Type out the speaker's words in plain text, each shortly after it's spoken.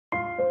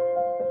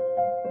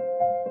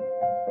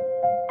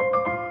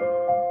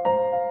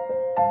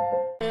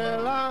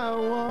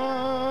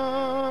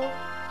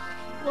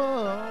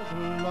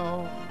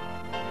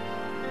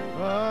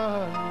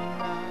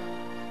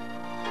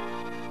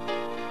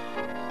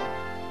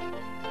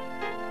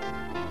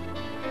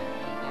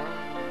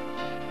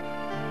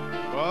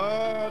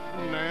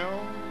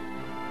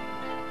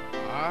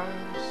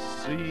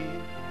see.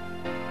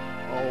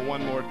 Oh,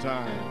 one more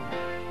time.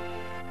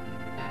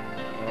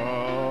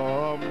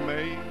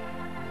 Amazing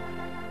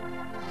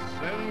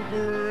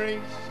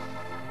grace,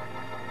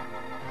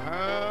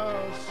 how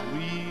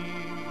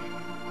sweet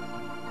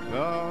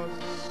the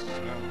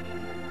sound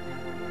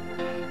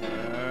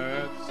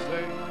that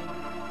saved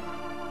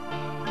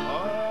a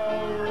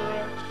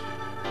wretch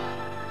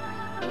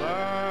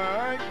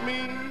like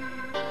me.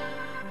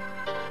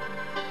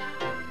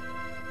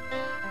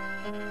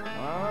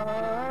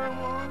 I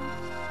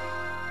once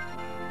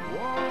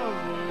was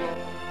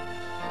lost,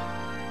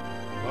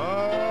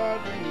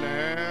 but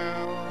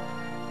now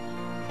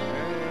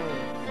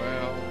am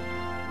found.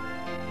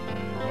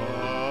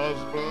 Was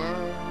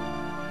blind,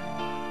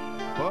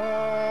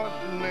 but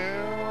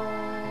now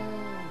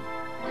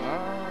I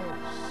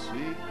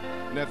see.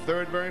 And that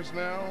third verse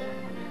now.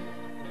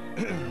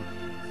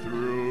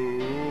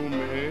 Through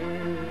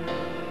many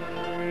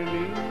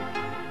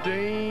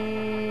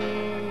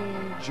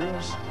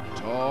dangerous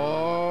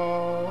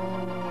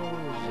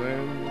toils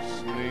and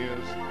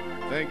snares.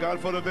 Thank God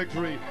for the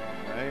victory.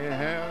 I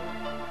have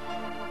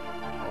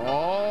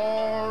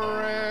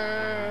already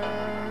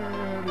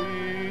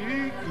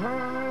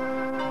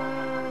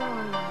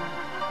come.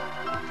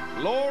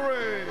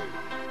 Glory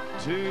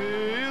to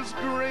His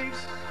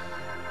grace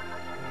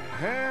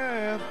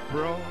hath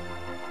brought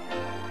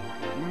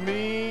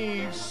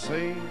me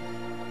safe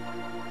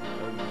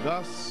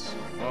thus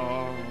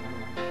far,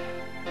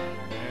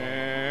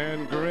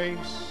 and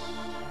grace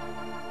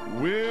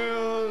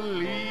will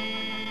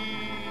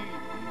lead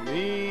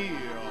me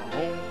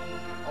home.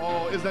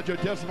 Oh, is that your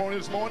testimony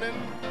this morning?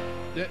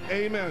 Yeah,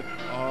 amen.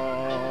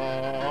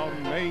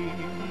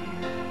 Amazing.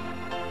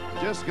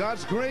 Just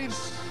God's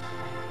grace.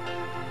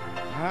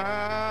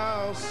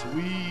 How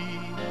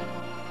sweet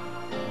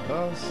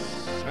the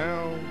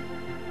sound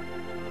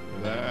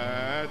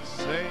that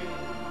saved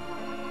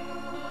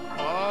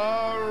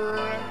a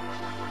wretch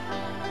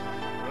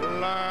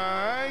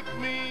like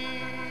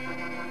me.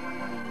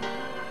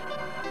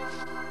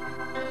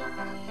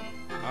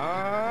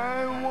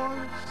 I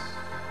once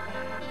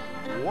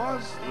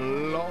was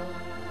lost,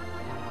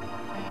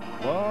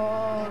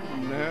 but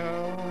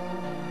now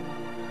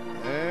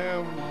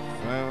am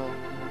found.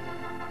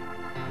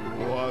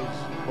 Was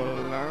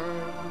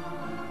blind,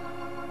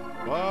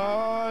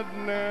 but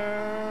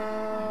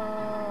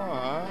now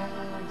I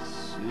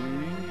see.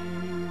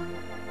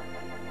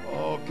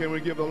 Oh, can we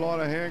give the Lord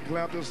a hand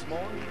clap this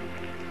morning?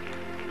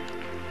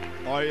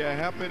 Are you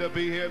happy to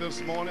be here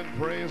this morning?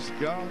 Praise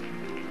God.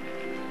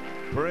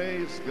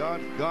 Praise God.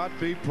 God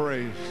be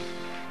praised.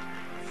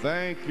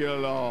 Thank you,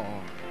 Lord.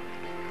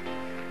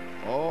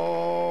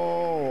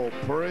 Oh,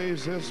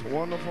 praise His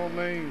wonderful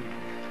name.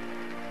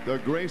 The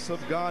grace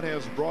of God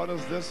has brought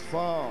us this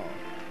far,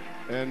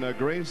 and the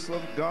grace of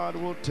God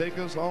will take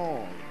us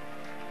on.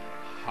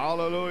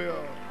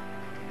 Hallelujah.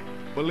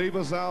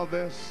 Believers out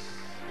this,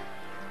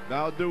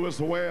 thou doest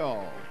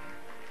well.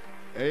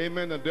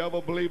 Amen. The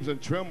devil believes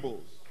and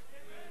trembles.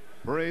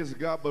 Praise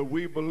God, but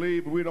we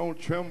believe. We don't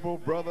tremble,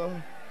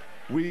 brother.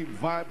 We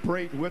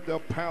vibrate with the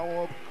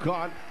power of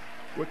God,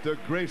 with the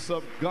grace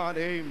of God.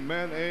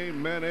 Amen,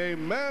 amen,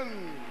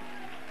 amen.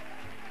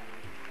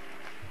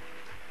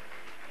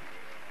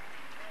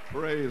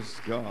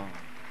 Praise God.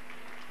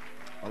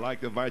 I'd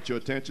like to invite your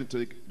attention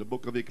to the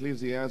book of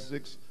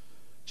Ecclesiastes,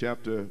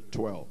 chapter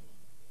 12.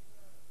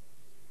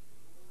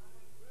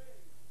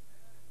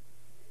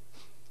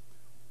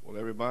 Well,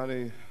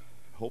 everybody,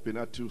 hope you're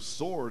not too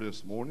sore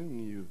this morning,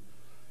 you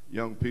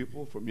young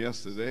people from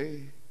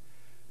yesterday.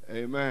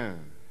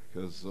 Amen.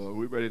 Because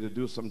we're ready to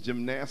do some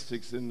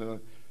gymnastics in the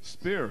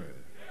spirit.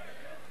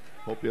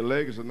 Hope your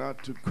legs are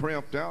not too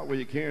cramped out where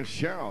you can't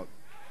shout.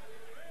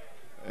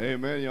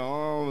 Amen. Your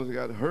arms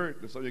got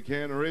hurt so you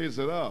can't raise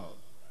it up.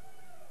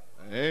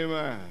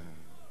 Amen.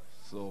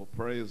 So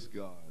praise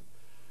God.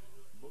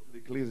 Book of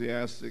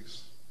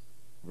Ecclesiastes,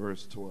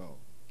 verse 12.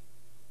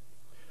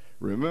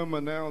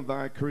 Remember now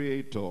thy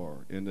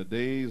Creator in the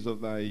days of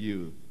thy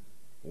youth,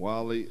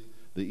 while the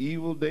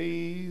evil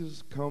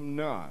days come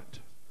not.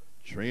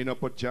 Train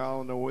up a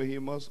child in the way he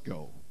must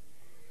go.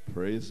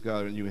 Praise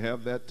God. And you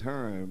have that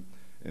time,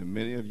 and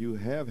many of you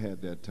have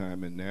had that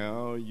time, and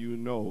now you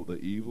know the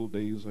evil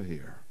days are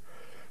here.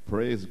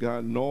 Praise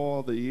God.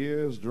 Nor the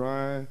years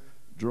draw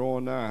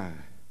nigh,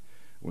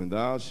 when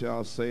thou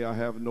shalt say, I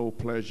have no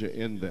pleasure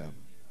in them.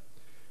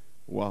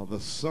 While the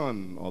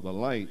sun or the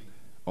light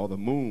or the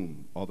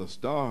moon or the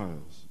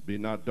stars be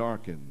not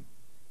darkened,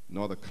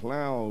 nor the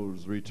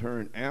clouds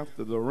return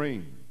after the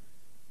rain,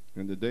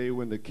 in the day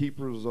when the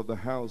keepers of the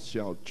house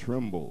shall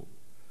tremble,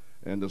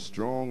 and the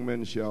strong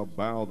men shall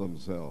bow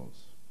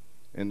themselves,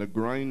 and the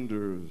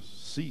grinders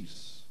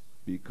cease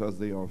because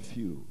they are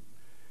few,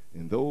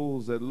 and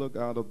those that look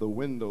out of the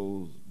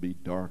windows be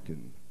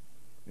darkened,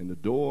 and the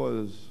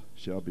doors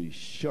shall be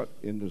shut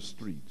in the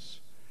streets,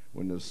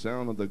 when the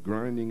sound of the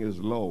grinding is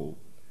low,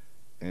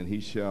 and he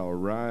shall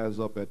rise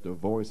up at the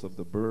voice of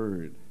the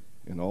bird,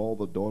 and all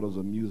the daughters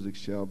of music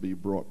shall be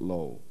brought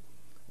low.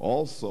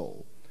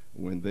 Also,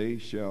 when they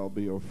shall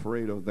be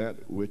afraid of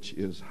that which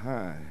is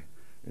high,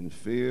 and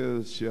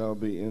fears shall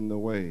be in the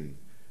way,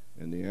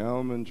 and the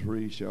almond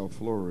tree shall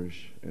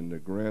flourish, and the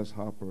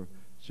grasshopper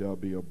shall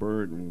be a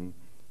burden,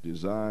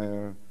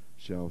 desire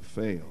shall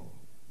fail,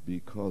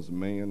 because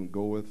man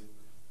goeth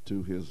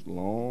to his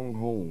long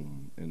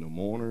home, and the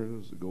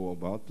mourners go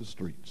about the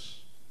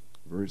streets.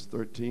 Verse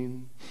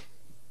 13,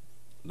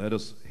 let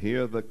us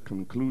hear the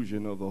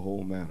conclusion of the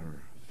whole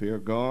matter. Fear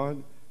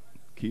God,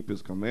 keep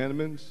his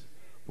commandments,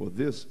 for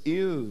this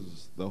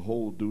is the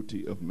whole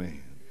duty of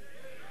man.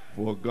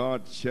 For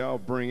God shall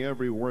bring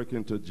every work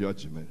into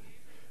judgment,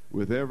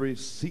 with every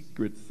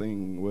secret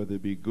thing, whether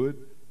it be good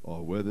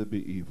or whether it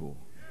be evil.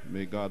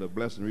 May God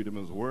bless and read him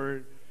his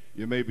word.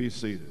 You may be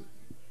seated.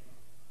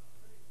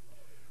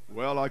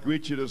 Well, I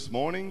greet you this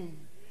morning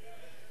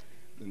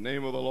in the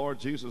name of the Lord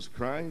Jesus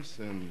Christ,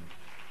 and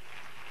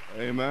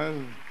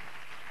amen.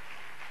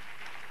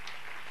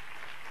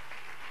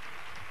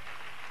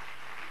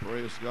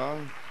 Praise God.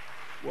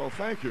 Well,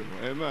 thank you.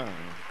 Amen.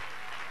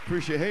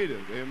 Appreciate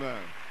it. Amen.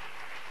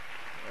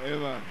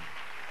 Amen.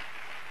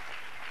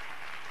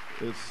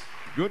 It's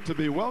good to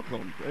be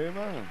welcomed.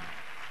 Amen.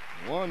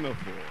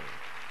 Wonderful.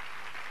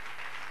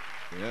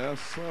 Yes,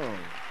 sir.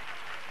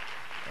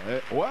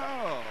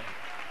 Wow.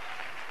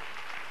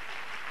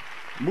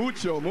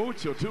 Mucho,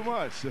 too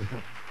much.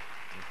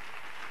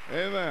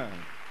 Amen.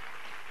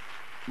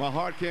 My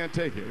heart can't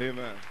take it.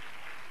 Amen.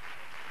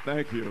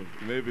 Thank you.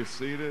 You may be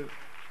seated.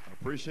 I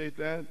appreciate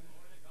that.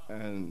 And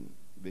on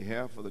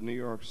behalf of the New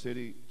York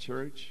City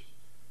Church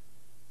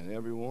and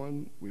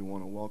everyone, we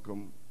want to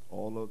welcome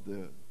all of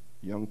the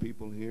young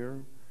people here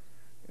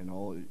and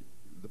all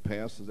the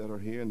pastors that are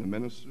here and the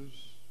ministers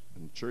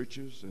and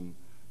churches and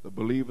the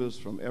believers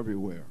from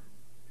everywhere.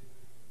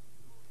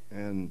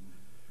 And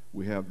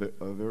we have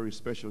a very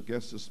special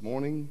guest this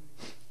morning,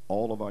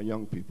 all of our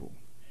young people.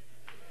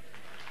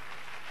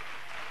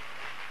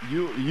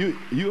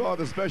 You are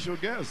the special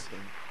guest.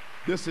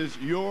 This is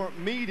your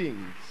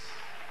meetings.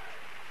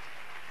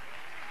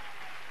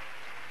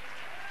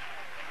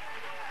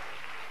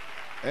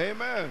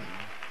 Amen.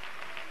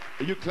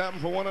 Are you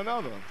clapping for one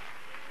another?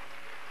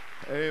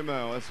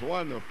 Amen. That's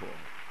wonderful.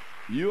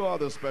 You are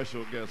the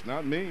special guest,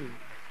 not me.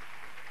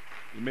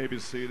 You may be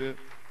seated.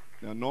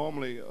 Now,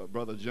 normally,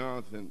 Brother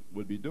Jonathan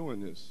would be doing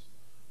this,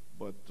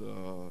 but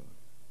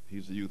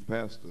he's a youth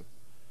pastor.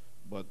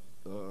 But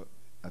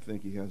I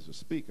think he has to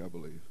speak, I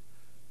believe.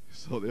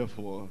 So,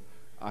 therefore,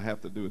 I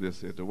have to do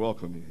this here to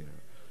welcome you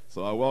here.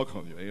 So, I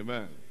welcome you.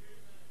 Amen.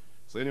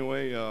 So,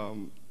 anyway,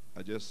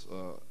 I just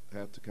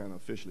have to kind of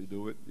officially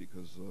do it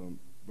because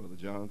Brother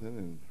Jonathan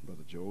and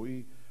Brother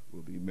Joey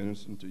will be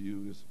ministering to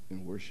you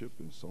in worship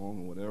and song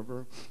and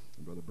whatever.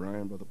 And Brother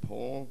Brian, Brother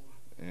Paul,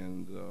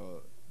 and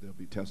there'll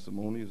be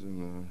testimonies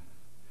and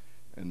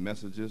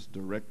messages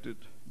directed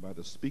by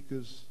the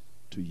speakers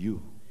to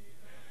you.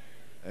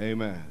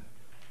 Amen.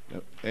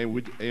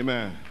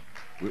 Amen.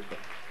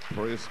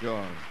 Praise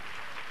God.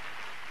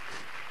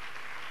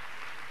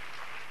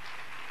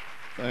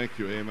 Thank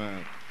you.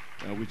 Amen.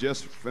 Now, we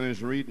just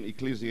finished reading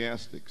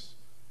Ecclesiastics.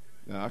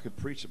 Now, I could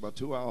preach about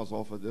 2 hours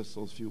off of just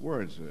those few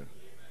words there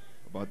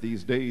about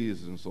these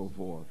days and so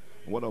forth.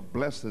 What a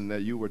blessing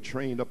that you were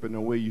trained up in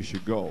the way you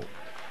should go.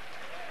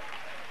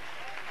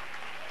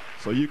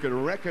 So you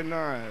can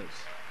recognize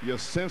your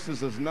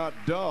senses is not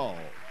dull.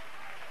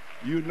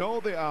 You know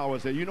the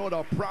hours, and you know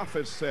the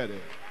prophet said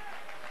it.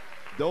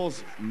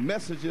 Those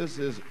messages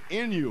is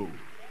in you.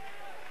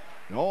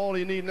 And all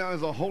you need now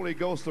is the Holy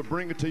Ghost to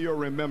bring it to your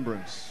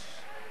remembrance.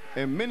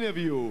 And many of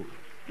you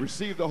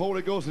received the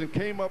Holy Ghost and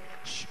came up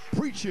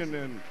preaching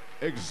and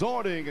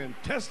exhorting and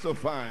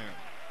testifying.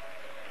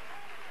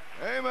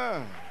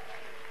 Amen.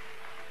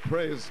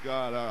 Praise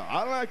God.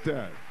 I like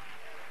that.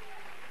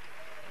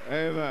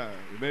 Amen.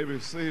 You may be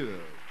seated.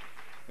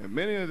 And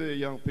many of the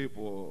young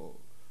people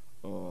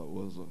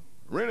was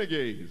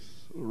renegades,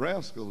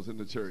 rascals in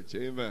the church.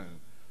 Amen.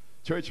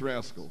 Church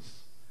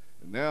rascals.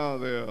 And now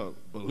they're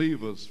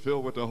believers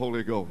filled with the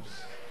Holy Ghost.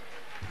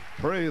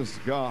 Praise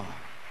God.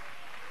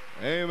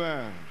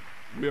 Amen.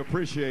 We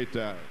appreciate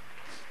that.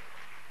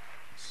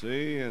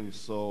 See, and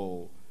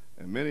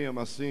many of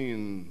them I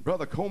seen.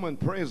 Brother Coleman,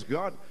 praise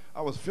God,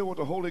 I was filled with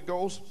the Holy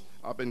Ghost.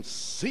 I've been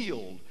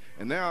sealed.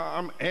 And now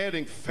I'm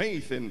adding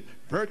faith and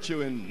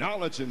virtue and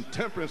knowledge and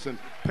temperance and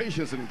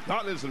patience and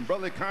godliness and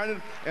brotherly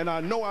kindness, and I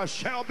know I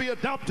shall be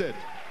adopted.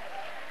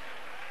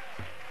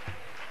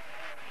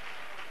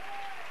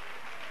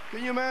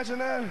 Can you imagine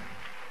that?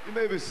 You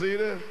may be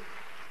seated.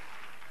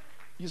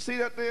 You see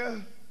that there?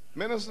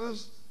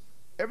 Ministers?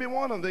 Every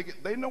one of them,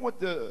 they know what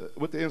the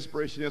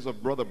inspiration is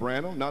of Brother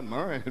Branham, not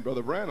mine,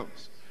 Brother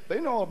Branham's. They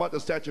know all about the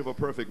stature of a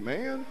perfect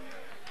man,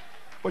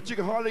 but you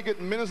can hardly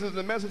get ministers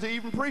the message to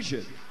even preach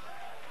it.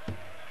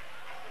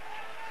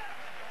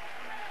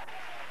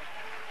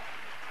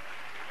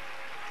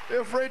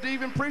 They're afraid to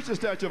even preach the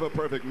stature of a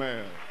perfect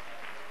man.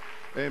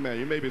 Amen.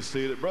 You may be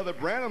seated. Brother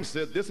Branham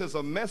said this is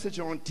a message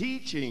on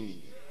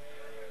teaching.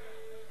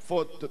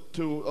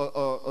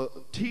 To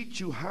teach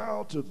you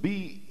how to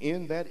be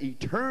in that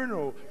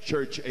eternal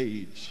church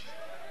age.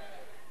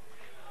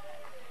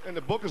 And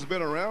the book has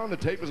been around, the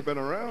tape has been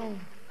around.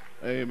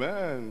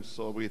 Amen.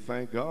 So we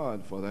thank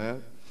God for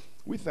that.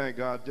 We thank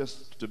God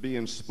just to be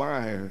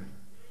inspired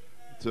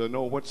to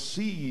know what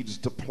seeds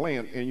to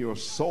plant in your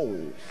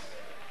souls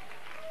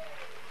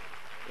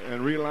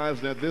and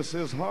realize that this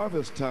is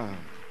harvest time.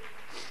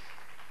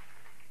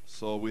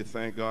 So we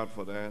thank God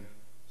for that.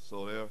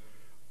 So there,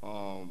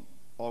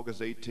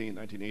 August 18,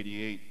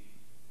 1988,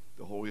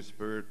 the Holy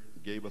Spirit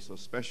gave us a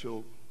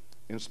special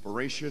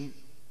inspiration,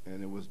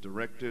 and it was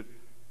directed.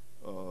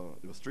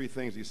 There was three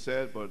things he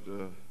said, but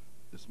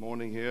this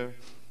morning here,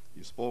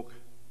 he spoke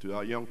to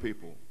our young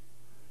people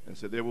and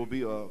said there will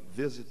be a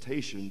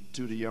visitation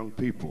to the young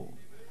people.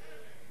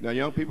 Now,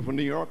 young people from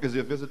New York, is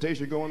there a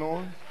visitation going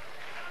on?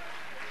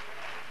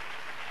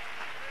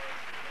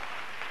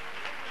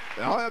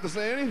 I don't have to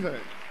say anything.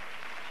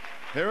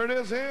 Here it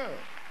is here.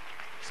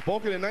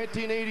 Spoken in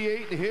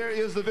 1988, and here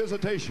is the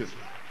visitation.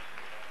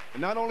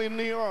 And not only in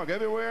New York,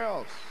 everywhere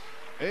else.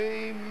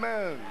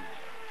 Amen.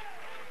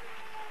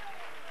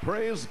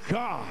 Praise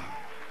God.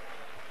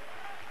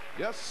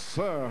 Yes,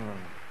 sir.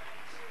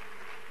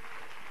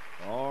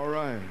 All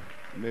right.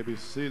 Maybe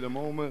see the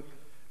moment.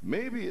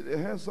 Maybe it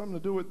has something to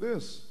do with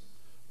this.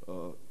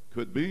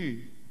 Could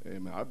be.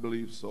 Amen. I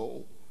believe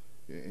so.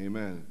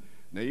 Amen.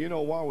 Now, you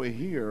know, while we're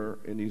here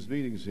in these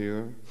meetings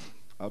here,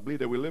 I believe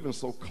that we're living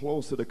so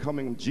close to the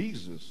coming of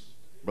Jesus.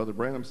 Brother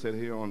Branham said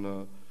here on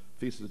the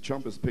Feast of the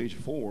Trumpets, page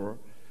 4,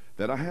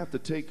 that I have to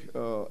take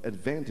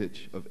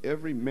advantage of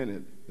every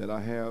minute that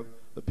I have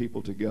the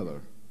people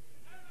together.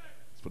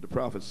 That's what the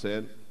prophet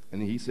said.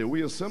 And he said,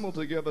 we assemble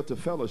together to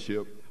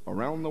fellowship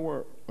around the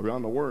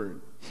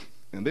word.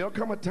 And there'll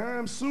come a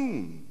time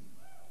soon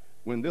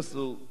when this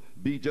will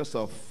be just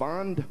a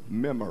fond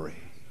memory.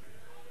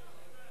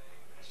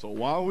 So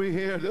while we're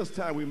here this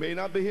time, we may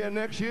not be here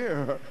next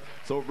year.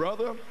 So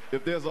brother,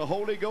 if there's a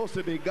Holy Ghost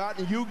to be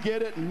gotten, you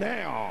get it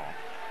now.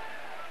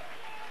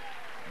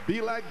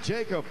 Be like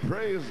Jacob,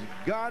 praise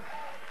God.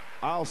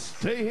 I'll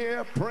stay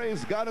here,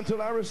 praise God,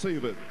 until I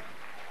receive it.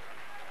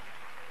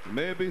 You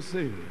may be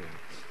seated.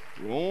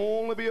 It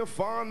will only be a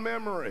fond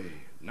memory.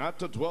 Not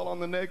to dwell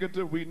on the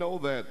negative, we know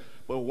that.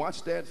 But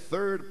watch that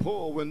third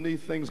pull when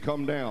these things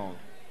come down.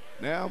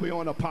 Now we're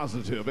on a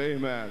positive,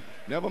 amen.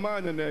 Never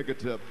mind the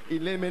negative.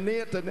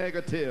 Eliminate the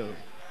negative.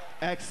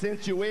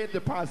 Accentuate the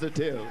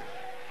positive.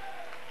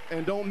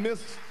 And don't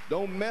mess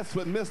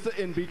with Mr.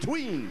 In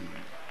Between.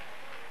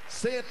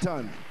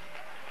 Satan.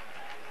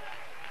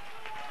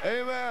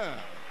 Amen.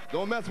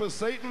 Don't mess with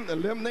Satan.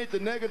 Eliminate the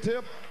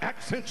negative.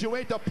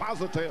 Accentuate the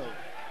positive.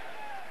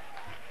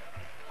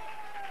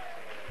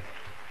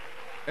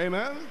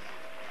 Amen.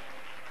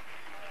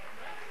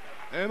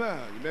 Amen.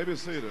 You may be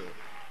seated.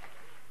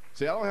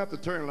 See, I don't have to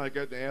turn like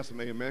that to answer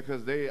me, amen,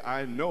 because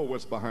I know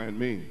what's behind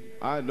me.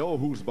 I know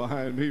who's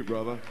behind me,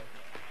 brother.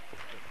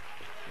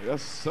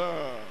 Yes,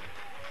 sir.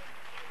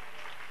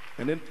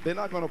 And then they're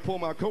not going to pull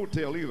my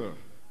coattail either.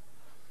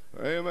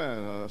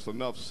 Amen. That's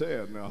enough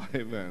said now.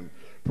 Amen.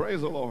 Praise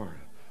the Lord.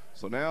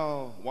 So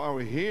now, while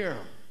we're here,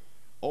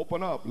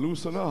 open up,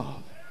 loosen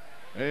up.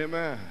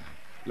 Amen.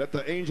 Let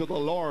the angel of the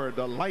Lord,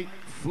 the light,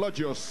 flood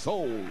your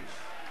souls.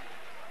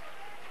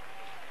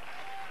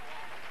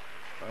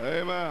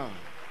 Amen.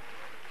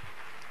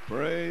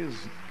 Praise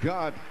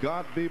God.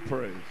 God be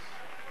praised.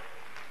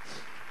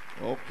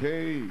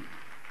 Okay.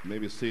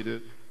 Maybe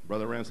seated.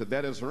 Brother Ram said,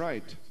 that is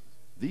right.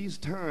 These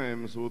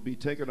times will be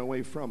taken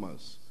away from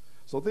us.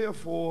 So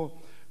therefore,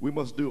 we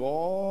must do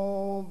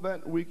all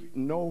that we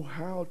know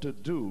how to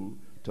do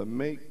to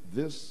make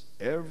this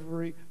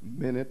every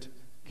minute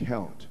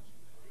count.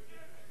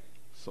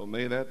 So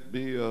may that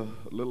be a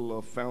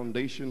little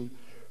foundation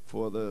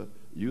for the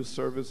youth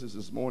services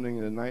this morning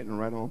and tonight and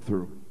right on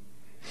through.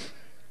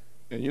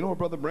 And you know,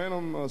 Brother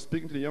Branham,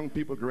 speaking to the young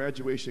people,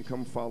 graduation,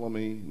 come follow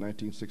me,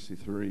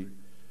 1963.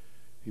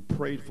 He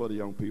prayed for the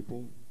young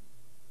people.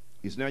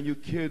 He said, now you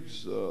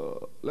kids,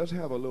 let's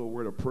have a little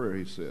word of prayer,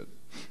 he said.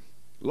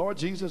 Lord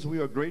Jesus, we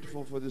are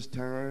grateful for this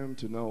time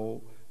to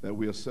know that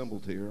we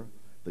assembled here,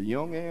 the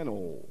young and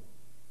old,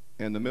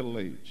 and the middle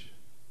age.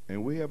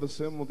 And we have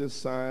assembled this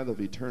side of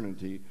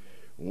eternity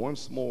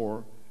once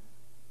more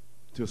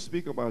to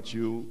speak about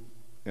you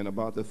and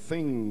about the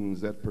things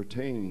that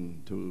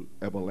pertain to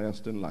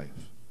everlasting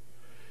life.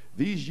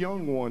 These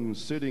young ones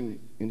sitting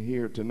in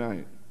here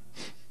tonight,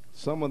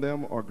 some of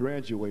them are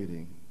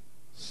graduating.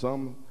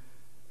 Some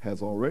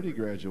has already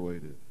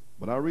graduated.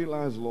 But I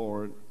realize,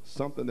 Lord,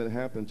 something that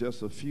happened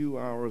just a few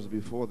hours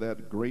before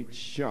that great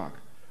shock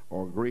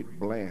or great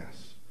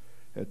blast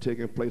had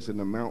taken place in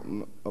the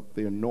mountain up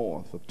there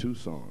north of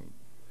Tucson.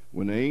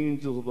 When the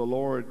angels of the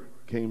Lord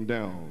came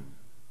down,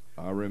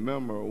 I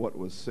remember what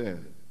was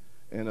said,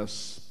 and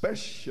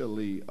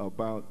especially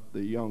about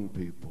the young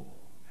people.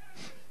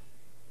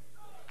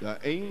 The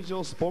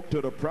angel spoke to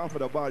the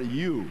prophet about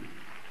you.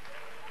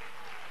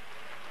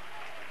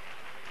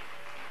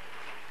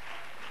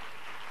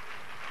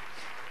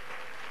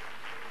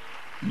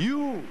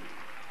 You,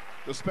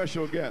 the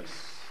special guest.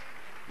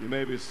 You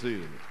may be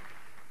seated.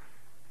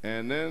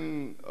 And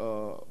then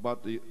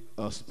about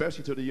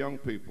especially to the young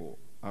people,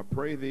 I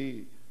pray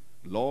thee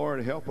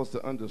Lord, help us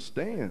to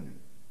understand.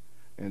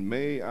 And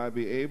may I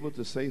be able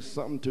to say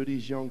something to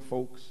these young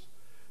folks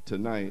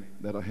tonight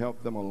that'll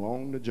help them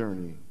along the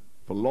journey.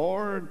 For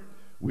Lord,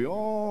 we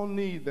all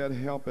need that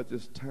help at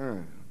this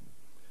time.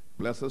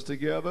 Bless us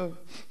together.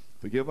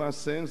 Forgive our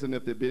sins. And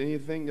if there be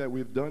anything that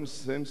we've done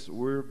since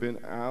we've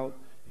been out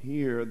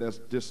here that's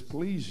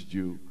displeased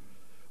you,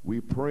 we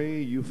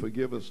pray you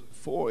forgive us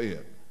for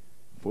it.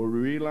 For we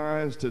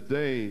realize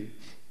today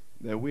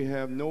that we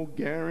have no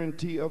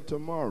guarantee of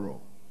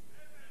tomorrow.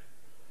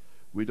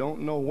 We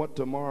don't know what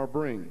tomorrow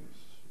brings.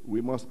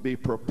 We must be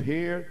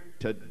prepared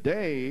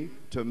today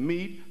to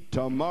meet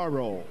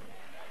tomorrow.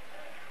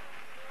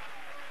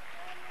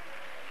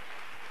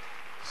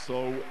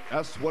 So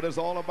that's what it's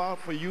all about,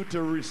 for you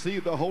to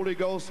receive the Holy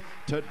Ghost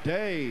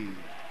today,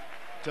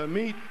 to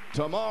meet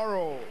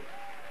tomorrow.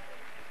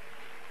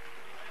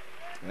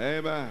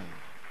 Amen.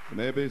 You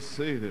may be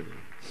seated.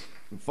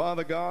 And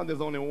Father God,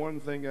 there's only one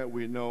thing that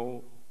we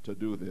know to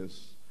do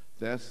this.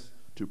 That's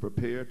to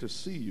prepare to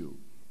see you.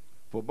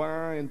 For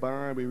by and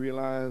by we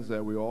realize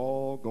that we're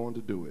all going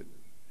to do it.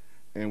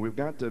 And we've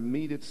got to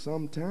meet it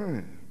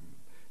sometime,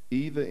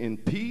 either in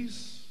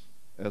peace,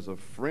 as a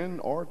friend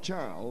or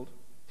child,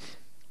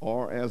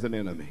 or as an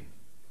enemy.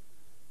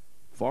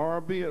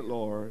 Far be it,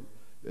 Lord,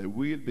 that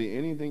we'd be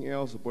anything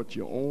else but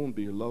your own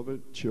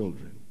beloved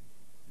children.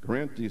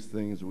 Grant these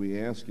things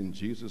we ask in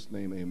Jesus'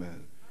 name,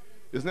 amen.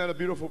 Isn't that a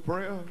beautiful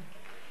prayer?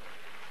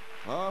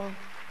 Huh?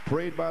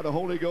 Prayed by the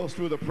Holy Ghost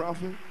through the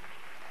prophet.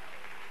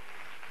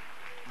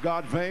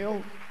 God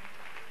veiled.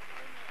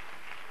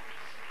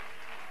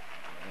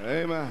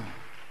 Amen.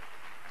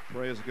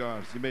 Praise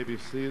God. So you may be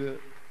seated.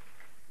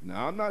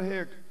 Now, I'm not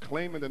here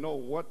claiming to know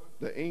what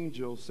the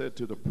angel said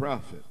to the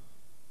prophet.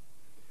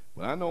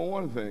 But I know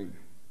one thing.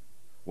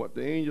 What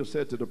the angel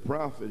said to the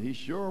prophet, he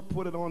sure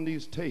put it on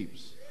these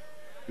tapes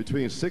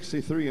between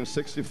 63 and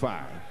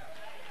 65.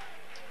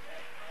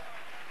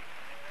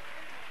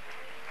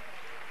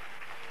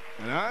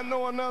 And I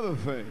know another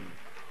thing.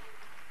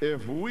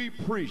 If we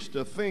preach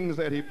the things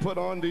that he put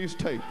on these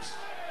tapes,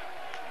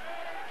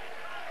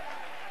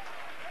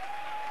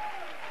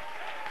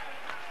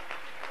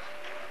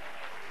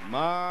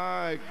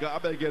 my God, I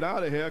better get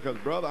out of here, because,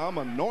 brother, I'm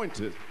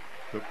anointed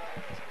to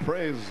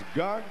praise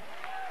God.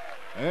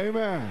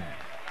 Amen.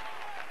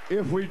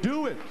 If we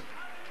do it,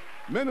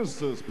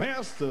 ministers,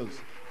 pastors,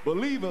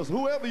 believers,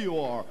 whoever you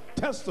are,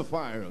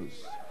 testifiers,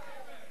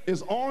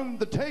 is on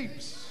the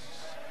tapes.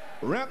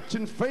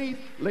 Rapture faith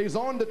lays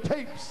on the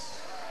tapes.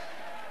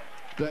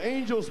 The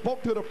angel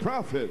spoke to the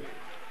prophet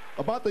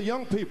about the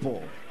young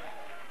people.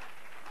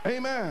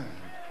 Amen.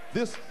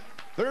 This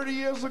 30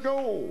 years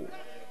ago,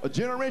 a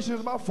generation is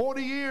about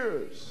 40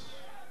 years.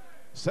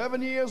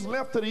 7 years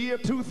left to the year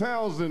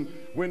 2000,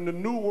 when the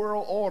New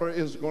World Order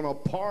is going to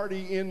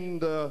party in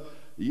the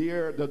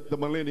year, the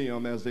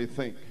millennium, as they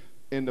think,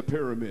 in the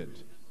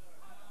pyramid.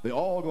 They're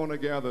all going to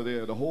gather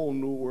there, the whole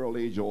New World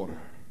Age order.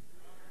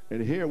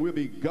 And here we'll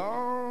be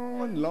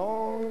gone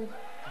long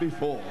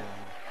before.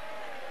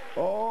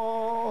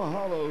 Oh,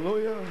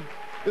 hallelujah.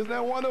 Isn't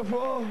that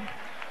wonderful?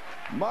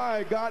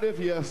 My God, if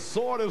you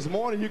saw this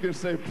morning, you can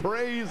say,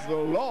 praise the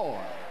Lord.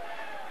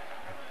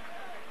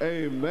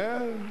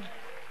 Amen.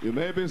 You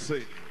may be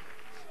seated.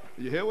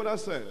 You hear what I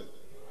said?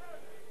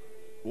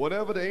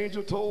 Whatever the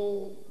angel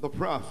told the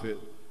prophet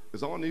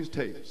is on these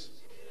tapes.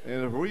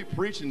 And if we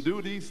preach and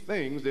do these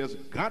things, there's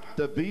got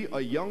to be a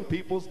young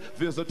people's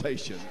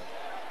visitation.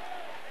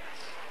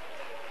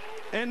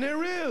 And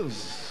there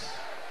is.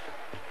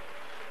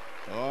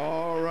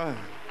 All right.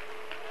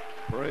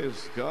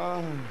 Praise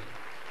God.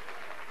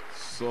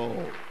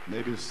 So,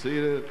 maybe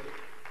seated.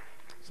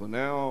 So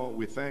now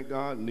we thank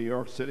God in New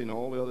York City, and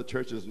all the other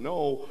churches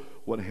know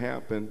what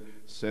happened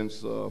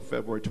since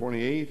February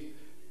 28th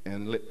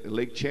and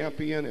Lake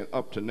Champion and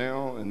up to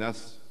now, and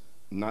that's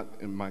not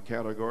in my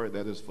category.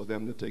 That is for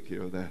them to take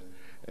care of that.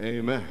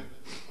 Amen.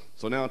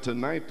 So now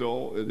tonight,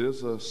 though, it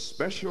is a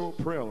special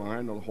prayer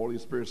line. The Holy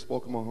Spirit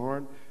spoke in my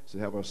heart to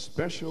have a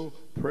special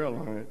prayer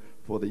line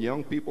for the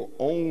young people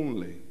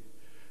only,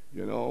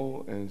 you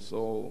know. And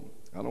so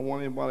I don't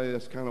want anybody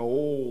that's kind of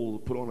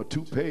old to put on a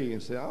toupee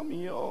and say, I'm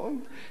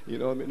young. You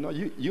know what I mean? No,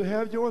 you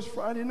have yours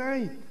Friday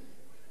night.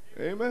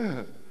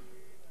 Amen.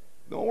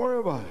 Don't worry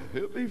about it.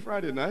 It'll be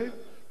Friday night.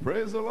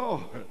 Praise the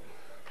Lord.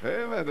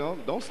 Amen.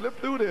 Don't slip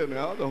through there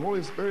now. The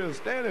Holy Spirit is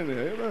standing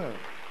there. Amen.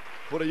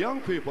 For the young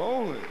people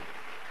only.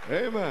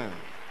 Amen.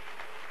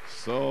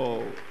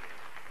 So,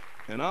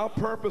 and our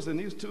purpose in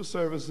these two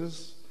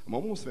services, I'm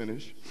almost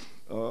finished,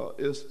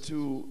 is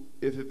to,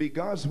 if it be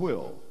God's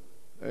will,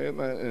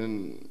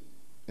 amen,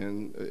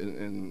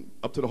 and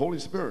up to the Holy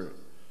Spirit,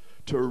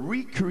 to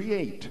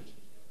recreate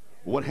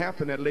what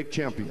happened at Lake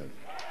Champion.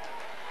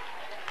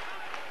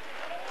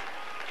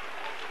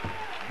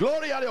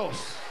 Gloria a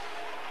Dios.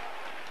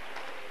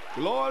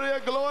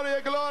 Gloria,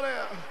 gloria,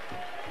 gloria.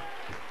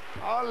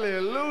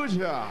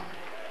 Hallelujah.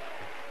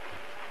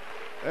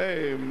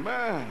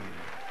 Amen.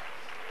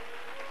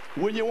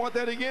 When you want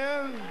that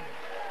again?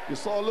 You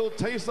saw a little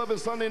taste of it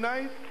Sunday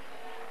night?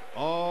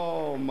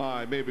 Oh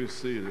my, maybe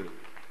seated.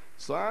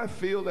 So I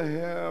feel to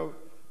have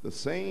the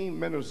same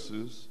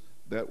ministers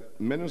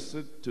that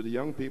ministered to the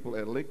young people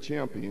at Lake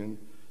Champion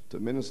to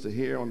minister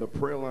here on the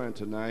prayer line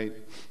tonight.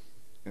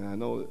 And I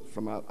know that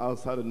from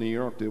outside of New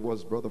York, there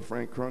was Brother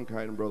Frank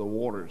Cronkite and Brother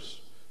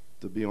Waters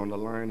to be on the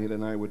line here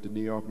tonight with the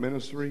New York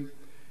ministry.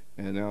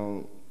 And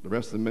now the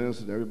rest of the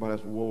ministers, everybody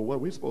asks, well, what are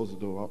we supposed to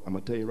do? I'm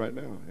going to tell you right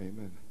now.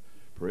 Amen.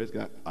 Praise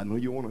God. I know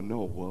you want to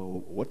know,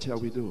 well, what shall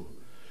we do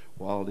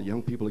while the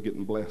young people are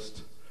getting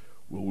blessed?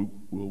 Will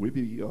we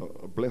be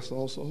blessed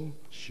also?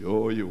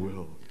 Sure you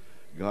will.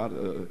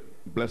 God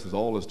blesses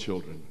all his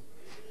children.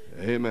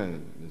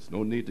 Amen. There's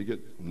no need to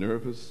get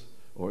nervous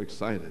or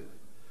excited.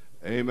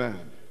 Amen.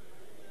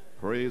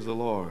 Praise the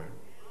Lord.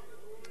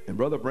 And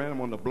Brother Branham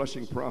on the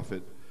Blushing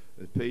Prophet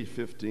at page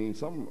 15,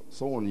 something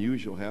so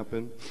unusual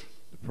happened.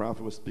 The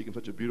prophet was speaking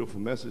such a beautiful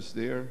message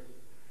there,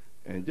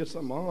 and just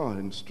something odd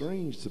and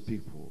strange to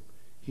people.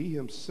 He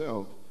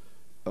himself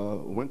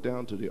went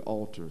down to the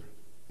altar,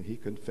 and he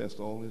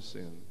confessed all his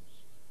sins.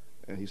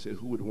 And he said,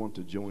 who would want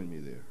to join me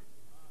there?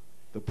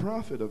 The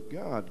prophet of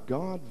God,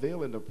 God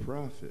veiling the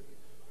prophet.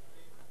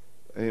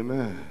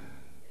 Amen.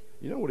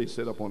 You know what he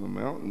said up on the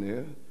mountain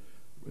there?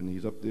 When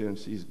he's up there and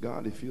sees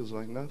God, he feels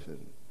like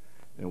nothing.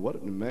 And what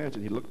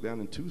imagine he looked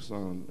down in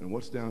Tucson, and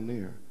what's down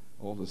there?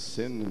 All the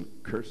sin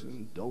and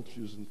cursing,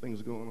 adulteries and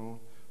things going on.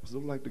 What's it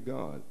look like to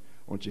God?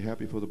 Aren't you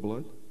happy for the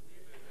blood?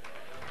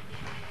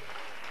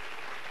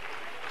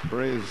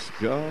 Praise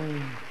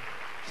God.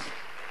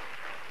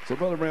 So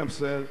Brother Ram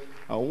said,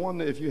 I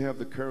wonder if you have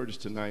the courage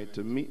tonight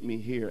to meet me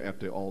here at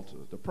the altar.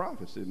 The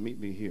prophet said, meet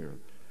me here.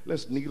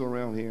 Let's kneel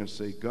around here and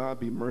say, God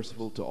be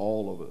merciful to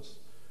all of us.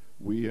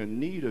 We are in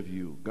need of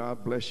you.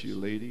 God bless you,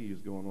 lady.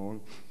 He's going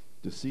on.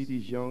 To see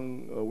these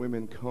young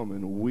women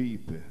coming,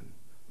 weeping,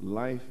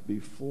 life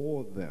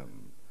before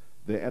them.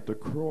 They're at the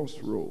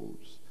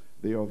crossroads.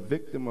 They are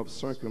victim of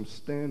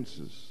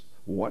circumstances.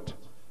 What?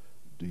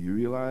 Do you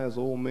realize,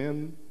 old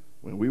men,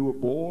 when we were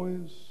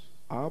boys,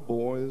 our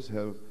boys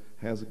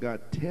has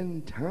got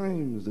 10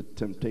 times the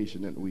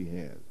temptation that we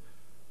had.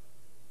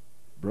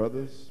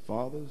 Brothers,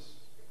 fathers,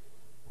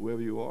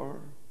 whoever you are,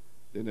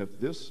 then if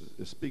this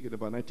is speaking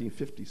about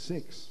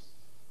 1956,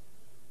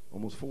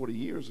 almost 40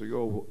 years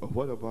ago,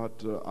 what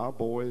about our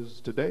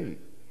boys today?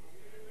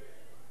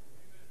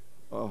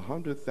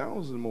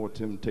 100,000 more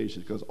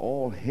temptations, because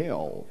all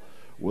hell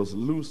was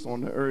loose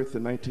on the earth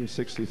in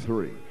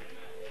 1963.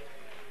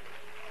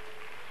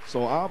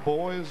 So our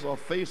boys are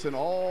facing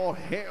all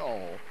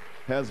hell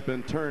has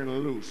been turned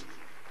loose.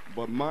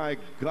 But my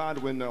God,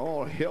 when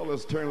all hell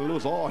is turned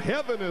loose, all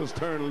heaven is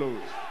turned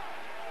loose.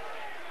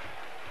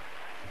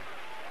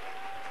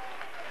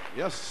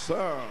 Yes,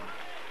 sir.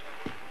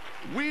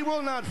 We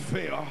will not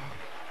fear.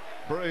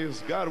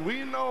 Praise God.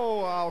 We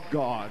know our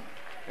God,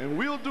 and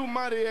we'll do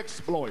mighty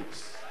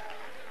exploits.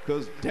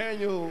 Because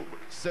Daniel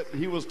said,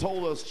 he was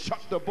told us,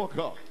 shut the book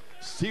up,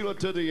 seal it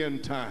to the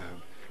end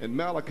time. And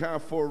Malachi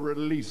 4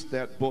 released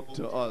that book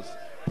to us.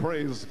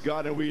 Praise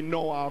God. And we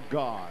know our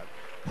God,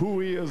 who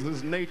he is,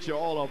 his nature,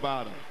 all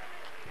about him.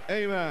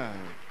 Amen.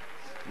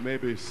 You may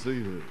be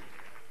seated.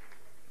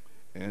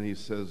 And he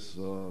says,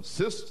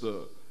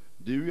 sister,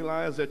 do you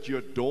realize that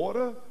your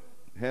daughter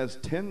has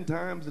 10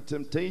 times the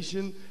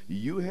temptation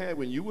you had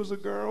when you was a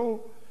girl?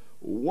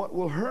 What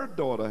will her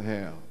daughter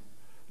have?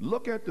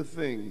 Look at the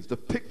things, the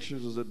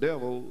pictures of the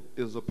devil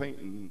is a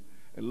painting.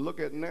 And look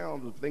at now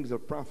the things the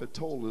prophet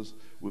told us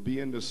will be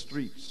in the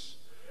streets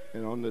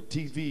and on the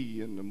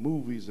TV and the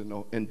movies,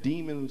 and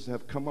demons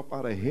have come up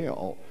out of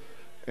hell,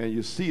 and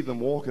you see them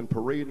walking,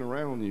 parading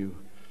around you.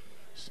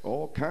 It's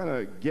all kind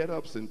of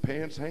get-ups and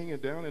pants hanging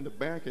down in the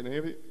back, and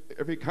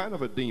every kind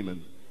of a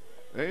demon.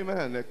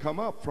 Amen. They come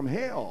up from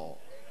hell,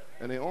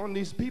 and they're on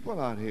these people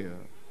out here.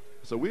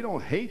 So we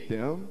don't hate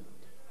them.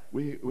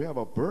 We have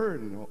a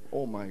burden.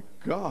 Oh my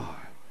God.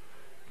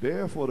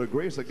 Therefore the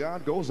grace of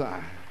God goes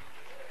I.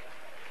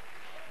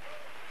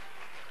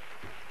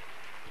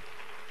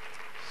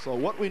 So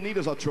what we need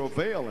is a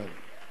travailing.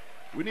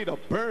 We need a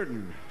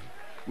burden.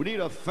 We need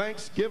a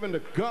thanksgiving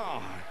to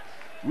God.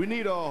 We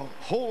need a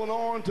holding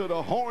on to the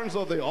horns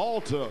of the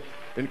altar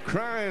and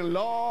crying,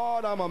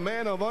 Lord, I'm a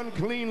man of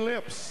unclean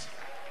lips.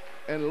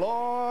 And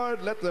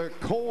Lord, let the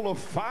coal of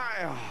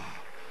fire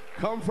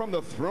come from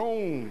the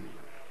throne.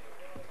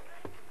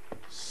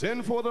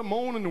 Send for the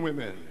moaning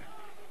women.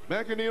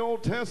 Back in the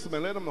Old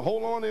Testament, let them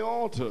hold on the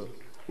altar.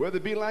 Whether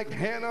it be like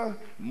Hannah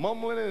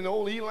mumbling and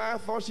old Eli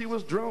thought she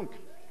was drunk.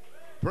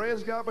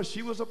 Praise God, but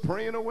she was a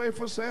praying away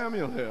for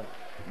Samuel here.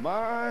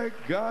 My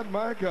God,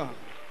 my God.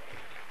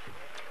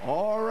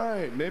 All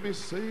right, maybe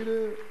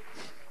seated.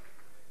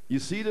 You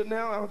seated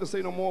now? I don't have to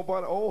say no more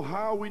about it. Oh,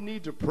 how we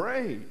need to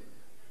pray.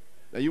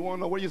 Now, you want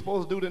to know what you're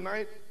supposed to do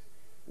tonight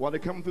while they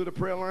come through the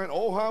prayer line?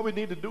 Oh, how we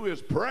need to do is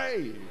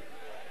pray.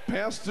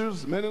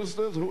 Pastors,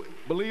 ministers,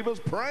 believers,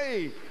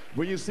 pray.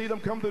 When you see them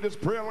come through this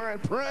prayer line,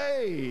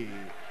 pray.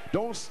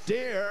 Don't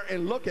stare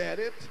and look at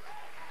it.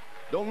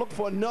 Don't look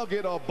for a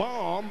nugget or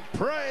bomb.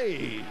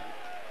 Pray.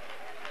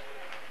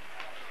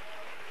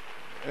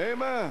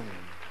 Amen.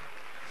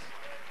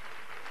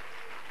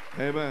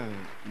 Amen.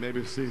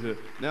 Maybe seated.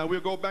 Now we'll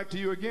go back to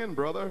you again,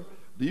 brother.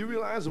 Do you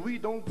realize we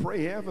don't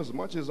pray half as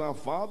much as our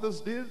fathers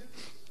did?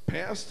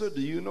 Pastor,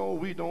 do you know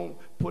we don't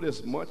put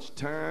as much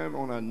time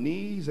on our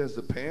knees as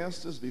the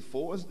pastors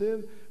before us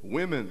did?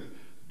 Women,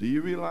 do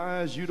you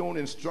realize you don't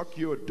instruct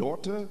your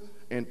daughter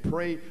and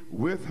pray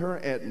with her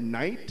at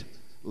night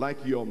like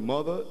your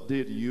mother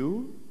did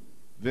you?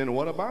 Then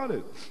what about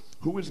it?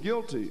 Who is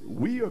guilty?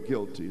 We are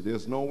guilty.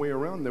 There's no way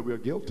around that we're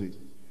guilty.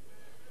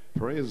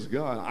 Praise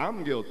God.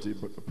 I'm guilty,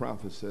 but the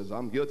prophet says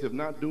I'm guilty of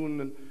not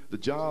doing the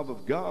job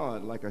of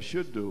God like I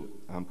should do.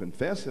 I'm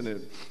confessing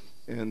it,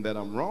 and that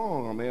I'm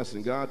wrong. I'm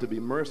asking God to be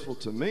merciful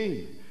to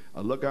me.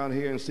 I look out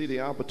here and see the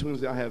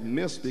opportunities I have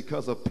missed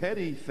because of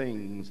petty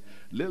things,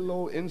 little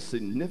old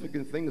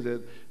insignificant things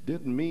that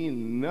didn't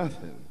mean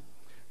nothing.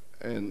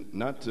 And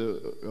not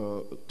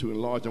to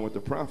enlarge on what the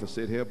prophet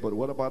said here, but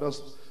what about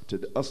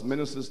us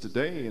ministers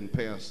today and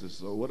pastors?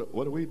 So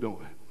what are we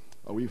doing?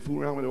 Are we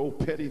fooling around with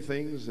old petty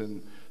things,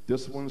 and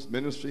this one's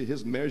ministry,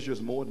 his measure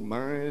is more than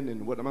mine,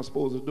 and what am I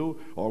supposed to do?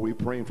 Or are we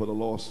praying for the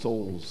lost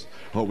souls?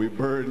 Are we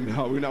burdened?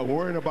 Are we not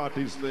worrying about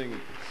these things?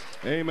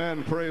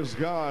 Amen. Praise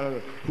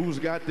God. Who's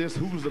got this?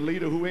 Who's the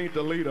leader? Who ain't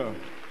the leader?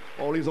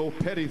 All these old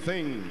petty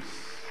things.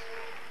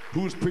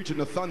 Who's preaching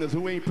the thunders?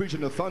 Who ain't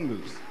preaching the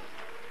thunders?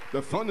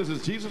 The thunders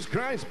is Jesus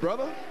Christ,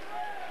 brother.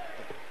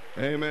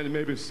 Amen. You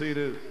may be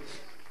seated.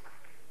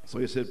 So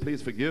he said,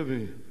 please forgive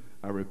me.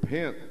 I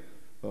repent.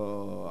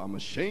 I'm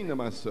ashamed of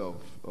myself.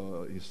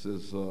 He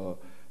says,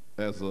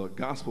 as a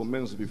gospel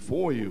minister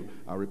before you,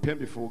 I repent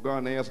before God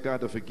and ask God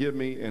to forgive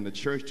me and the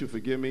church to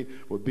forgive me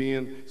for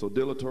being so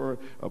dilatory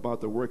about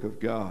the work of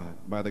God.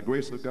 By the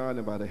grace of God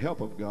and by the help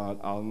of God,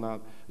 I'll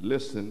not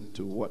listen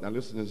to what. Now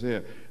listen to this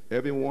here.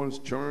 Everyone's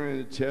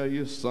trying to tell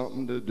you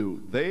something to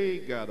do. They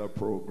got a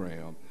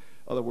program.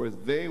 In other words,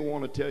 they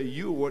want to tell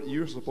you what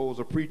you're supposed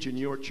to preach in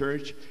your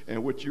church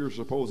and what you're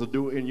supposed to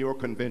do in your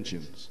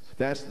conventions.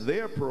 That's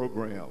their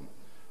program.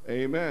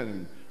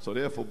 Amen. So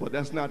therefore, but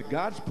that's not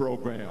God's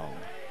program.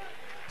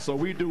 So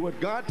we do what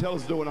God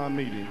tells us to do in our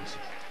meetings.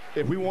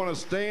 If we want to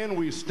stand,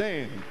 we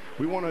stand.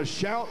 We want to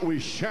shout, we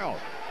shout.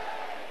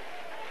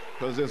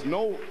 Because there's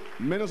no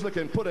minister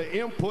can put an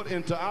input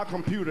into our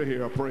computer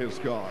here, praise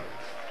God.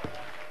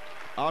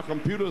 Our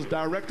computer is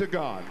direct to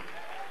God.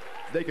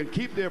 They can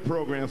keep their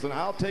programs, and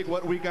I'll take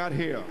what we got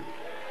here.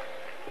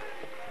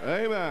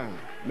 Amen.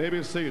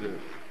 Maybe seated.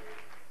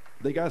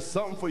 They got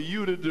something for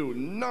you to do.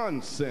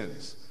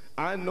 Nonsense.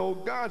 I know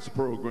God's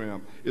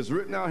program is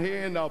written out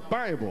here in the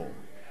Bible.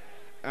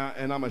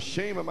 And I'm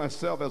ashamed of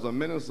myself as a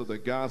minister of the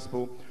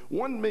gospel.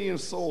 1 million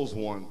souls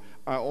won.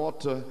 I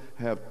ought to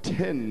have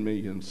 10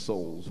 million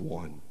souls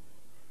won.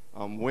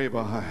 I'm way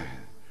behind.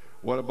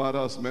 What about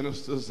us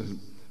ministers and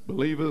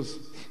believers?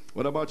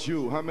 What about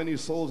you? How many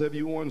souls have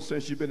you won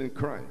since you've been in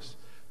Christ?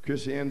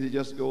 Christianity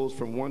just goes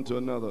from one to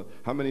another.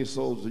 How many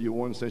souls have you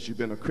won since you've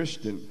been a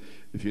Christian?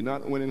 If you're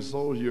not winning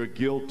souls, you're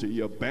guilty,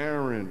 you're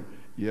barren.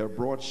 You have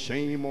brought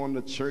shame on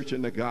the church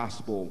and the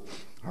gospel.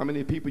 How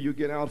many people you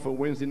get out for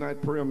Wednesday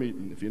night prayer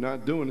meeting? If you're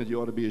not doing it,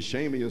 you ought to be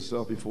ashamed of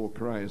yourself before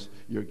Christ.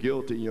 You're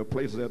guilty and your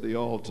place is at the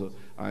altar.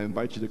 I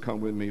invite you to come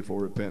with me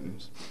for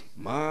repentance.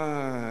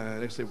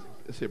 They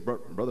say,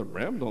 Brother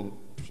Bram don't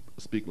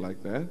speak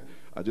like that.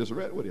 I just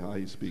read with you how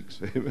he speaks.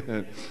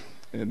 Amen.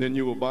 And then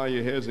you will bow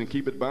your heads and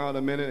keep it bowed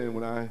a minute.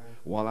 And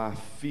while I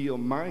feel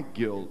my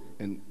guilt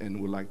and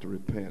would like to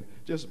repent,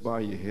 just bow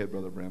your head,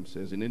 Brother Bram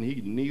says. And then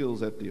he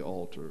kneels at the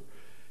altar.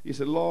 He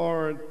said,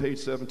 Lord, page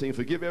 17,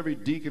 forgive every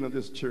deacon of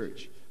this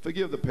church.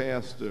 Forgive the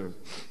pastor.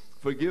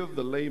 Forgive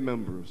the lay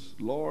members.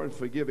 Lord,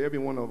 forgive every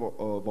one of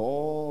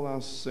all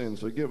our sins.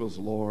 Forgive us,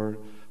 Lord.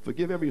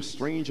 Forgive every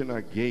stranger in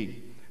our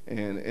gate.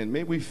 And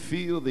may we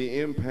feel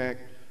the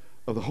impact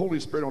of the Holy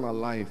Spirit on our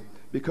life,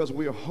 because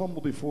we are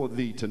humble before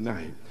thee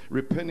tonight,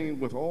 repenting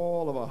with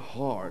all of our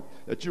heart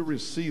that you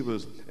receive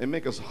us and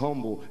make us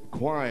humble,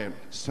 quiet,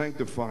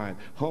 sanctified,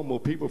 humble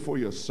people for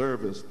your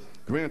service.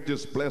 Grant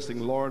this blessing,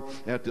 Lord,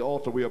 at the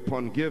altar we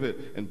upon. Give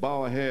it and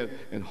bow our head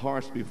and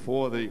hearts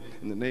before thee.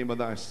 In the name of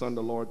thy Son,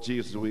 the Lord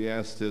Jesus, we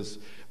ask this.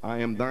 I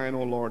am thine,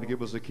 O Lord.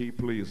 Give us a key,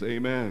 please.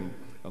 Amen.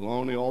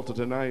 Along the altar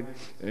tonight,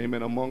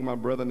 amen. Among my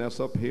brethren that's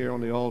up here on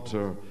the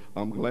altar,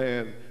 I'm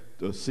glad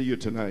to see you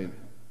tonight.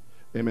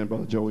 Amen,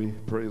 Brother Joey.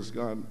 Praise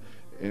God.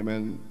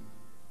 Amen.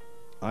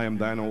 I am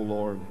thine, O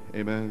Lord.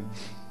 Amen.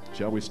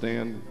 Shall we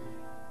stand?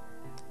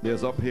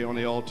 There's up here on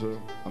the altar,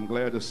 I'm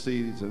glad to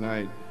see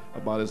tonight,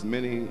 about as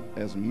many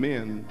as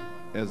men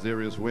as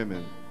there is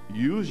women.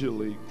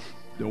 Usually,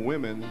 the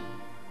women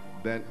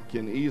that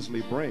can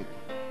easily break.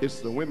 It's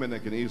the women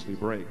that can easily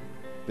break.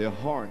 Their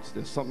hearts,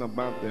 there's something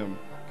about them,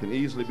 can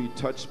easily be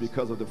touched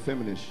because of the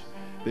feminine.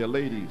 They're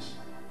ladies,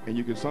 and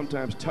you can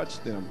sometimes touch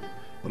them.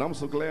 But I'm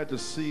so glad to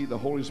see the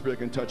Holy Spirit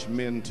can touch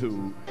men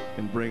too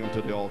and bring them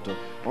to the altar.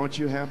 Aren't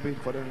you happy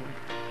for that?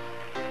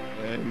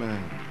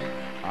 Amen.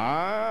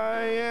 I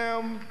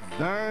am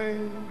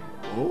thine,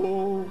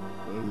 O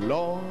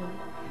Lord.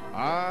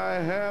 I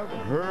have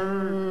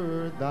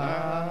heard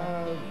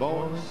thy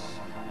voice,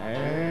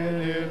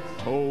 and it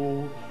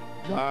told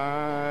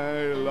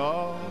thy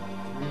love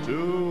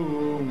to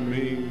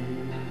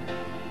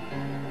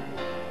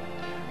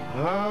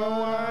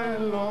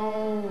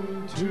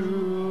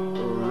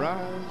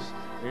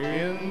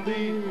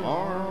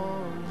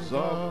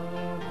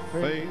of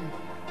faith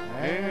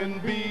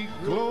and be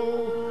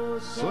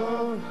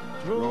closer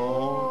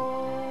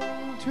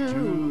drawn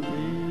to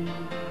thee.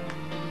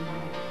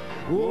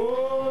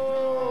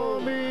 Oh,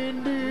 me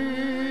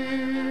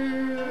nearer,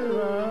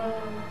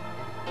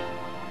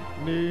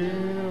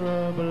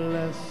 nearer,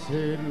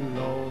 blessed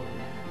Lord,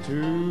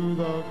 to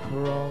the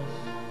cross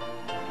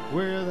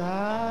where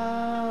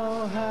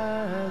thou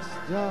hast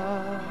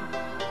died.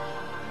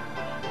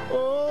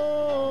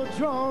 Oh,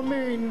 draw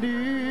me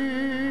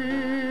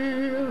nearer,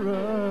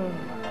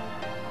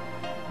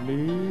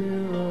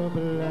 nearer,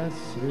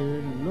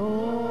 blessed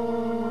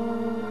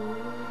Lord,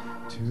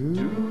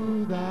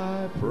 to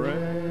thy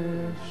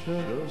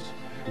precious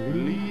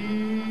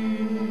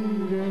bleeding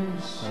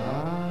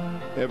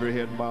side. Every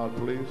head bowed,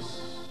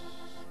 please.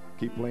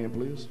 Keep playing,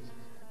 please.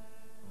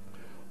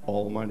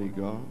 Almighty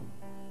God,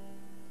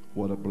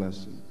 what a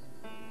blessing,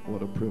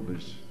 what a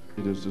privilege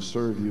it is to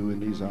serve you in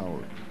these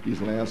hours,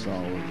 these last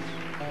hours.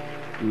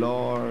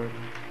 Lord,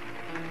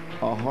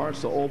 our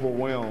hearts are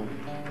overwhelmed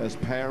as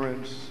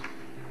parents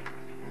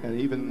and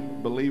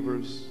even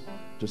believers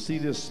to see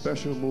this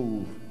special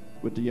move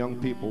with the young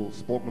people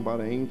spoken by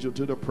the angel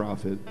to the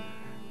prophet.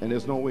 And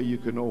there's no way you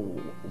can know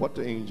what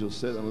the angel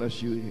said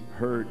unless you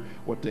heard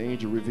what the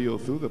angel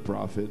revealed through the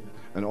prophet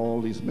and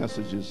all these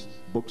messages,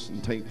 books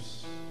and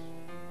tapes.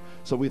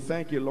 So we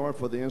thank you, Lord,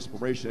 for the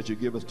inspiration that you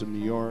give us to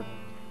New York.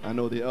 I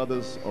know the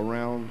others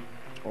around.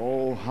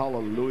 Oh,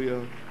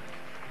 hallelujah.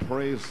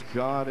 Praise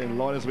God. And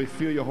Lord, as we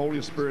feel your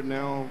Holy Spirit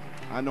now,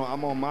 I know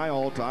I'm on my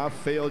altar. I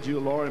failed you,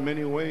 Lord, in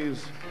many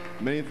ways.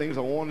 Many things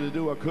I wanted to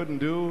do, I couldn't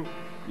do.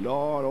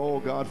 Lord, oh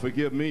God,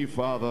 forgive me,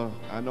 Father.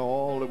 I know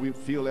all that we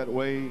feel that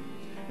way.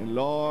 And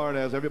Lord,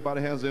 as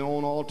everybody has their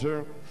own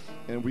altar,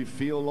 and we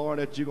feel, Lord,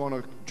 that you're going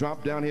to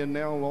drop down here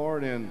now,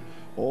 Lord, and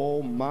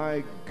oh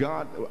my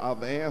God,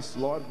 I've asked,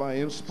 Lord, by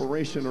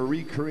inspiration to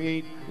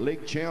recreate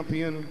Lake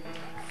Champion.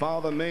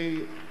 Father, may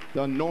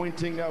the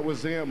anointing that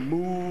was there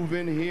move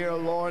in here,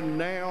 Lord,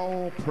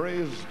 now.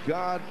 Praise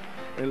God.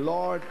 And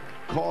Lord,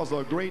 cause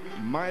a great,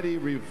 mighty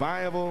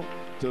revival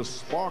to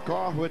spark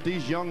off with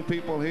these young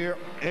people here.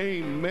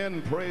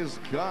 Amen. Praise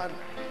God.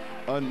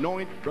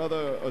 Anoint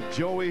Brother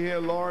Joey here,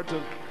 Lord,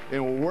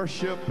 in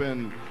worship,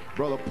 and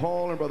Brother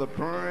Paul and Brother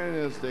Brian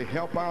as they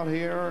help out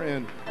here,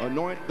 and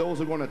anoint those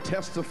who are going to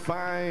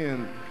testify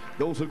and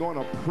those who are going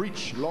to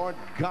preach, Lord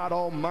God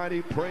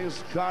Almighty.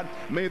 Praise God.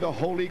 May the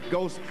Holy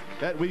Ghost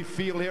that we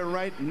feel here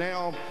right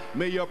now,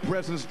 may your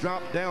presence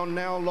drop down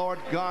now, Lord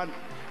God,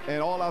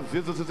 and all our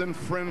visitors and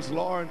friends,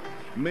 Lord.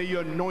 May you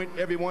anoint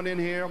everyone in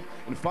here.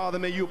 And Father,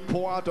 may you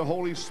pour out the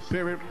Holy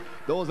Spirit.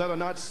 Those that are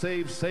not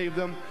saved, save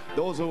them.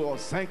 Those who are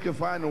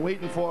sanctified and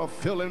waiting for a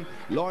filling,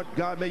 Lord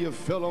God, may you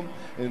fill them.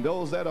 And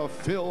those that are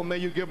filled, may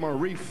you give them a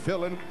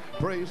refilling.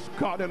 Praise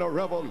God, and a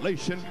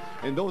revelation.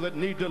 And those that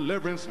need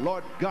deliverance,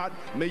 Lord God,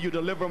 may you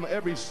deliver them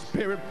every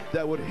spirit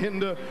that would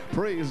hinder.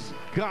 Praise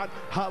God,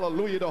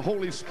 hallelujah, the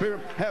Holy Spirit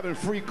having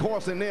free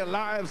course in their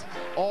lives.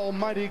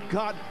 Almighty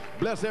God,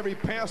 bless every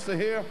pastor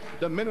here,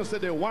 the minister,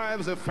 their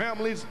wives, their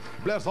families.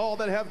 Bless all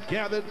that have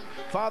gathered.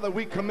 Father,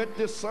 we commit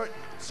this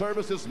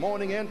service this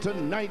morning and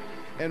tonight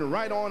and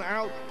right on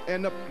out,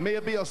 and may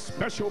it be a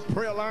special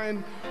prayer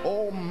line.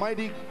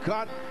 Almighty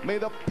God, may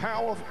the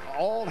power of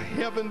all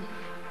heaven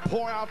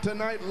pour out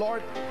tonight,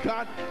 Lord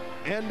God,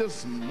 and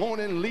this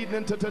morning leading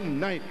into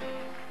tonight.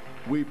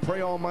 We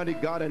pray, Almighty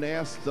God, and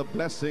ask the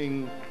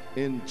blessing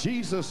in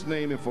Jesus'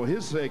 name and for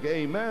his sake.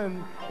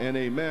 Amen and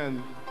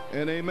amen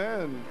and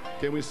amen.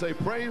 Can we say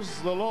praise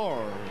the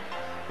Lord?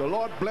 The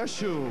Lord bless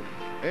you.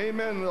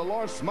 Amen. The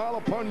Lord smile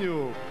upon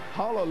you.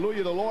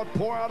 Hallelujah. The Lord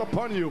pour out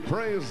upon you.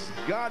 Praise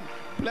God.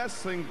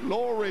 Blessing,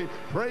 glory,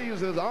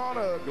 praises,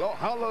 honor.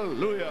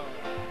 Hallelujah.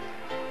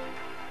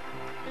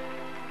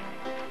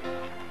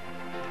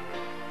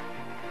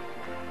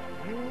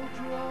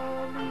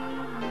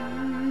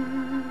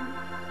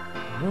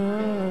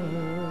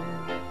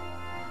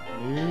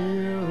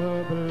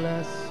 Nearer,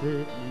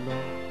 blessed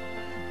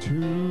Lord,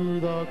 to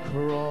the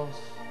cross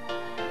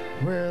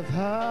where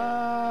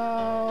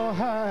thou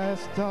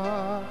hast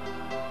died.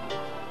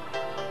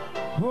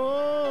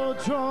 Oh,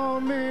 draw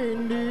me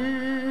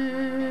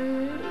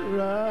nearer,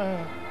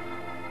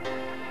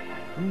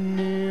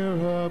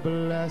 nearer,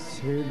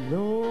 blessed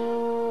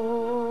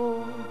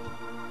Lord,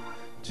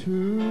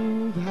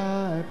 to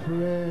thy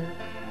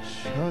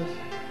precious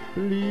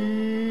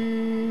bleeding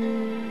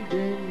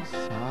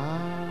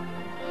side.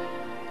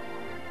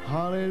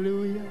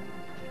 Hallelujah.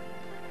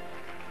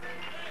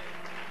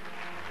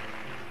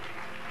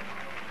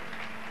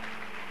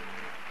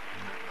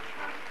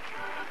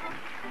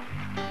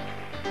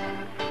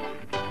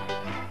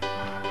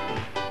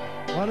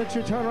 Why don't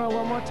you turn around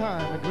one more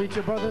time and greet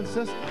your brother and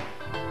sister?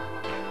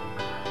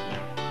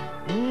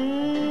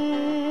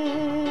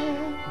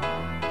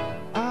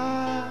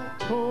 I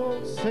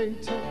told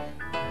Satan,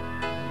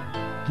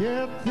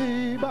 get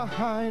thee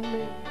behind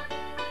me.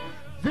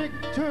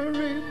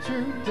 Victory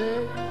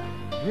today.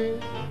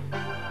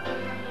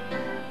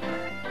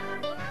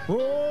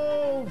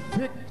 Oh,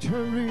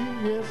 victory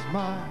is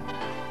mine.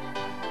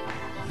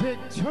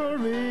 Victory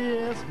Victory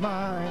is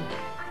mine.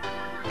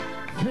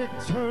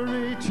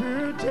 Victory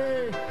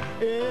today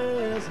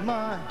is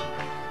mine.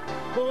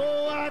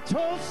 Oh, I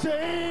told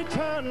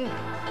Satan,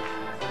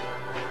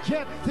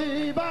 get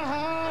thee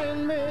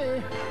behind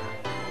me.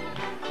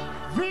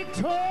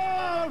 Victory.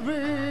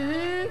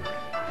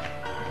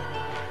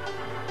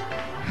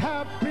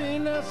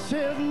 Happiness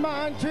is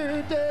mine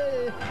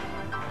today.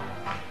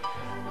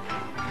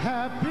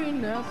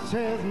 Happiness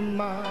is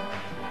mine.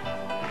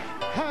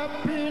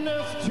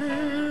 Happiness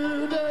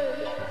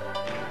today.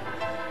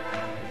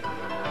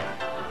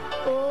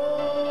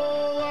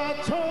 Oh, I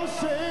told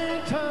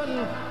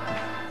Satan,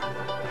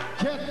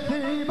 get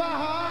thee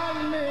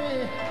behind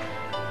me.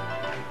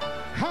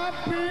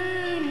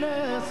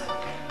 Happiness.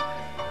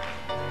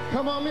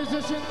 Come on,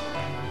 musicians.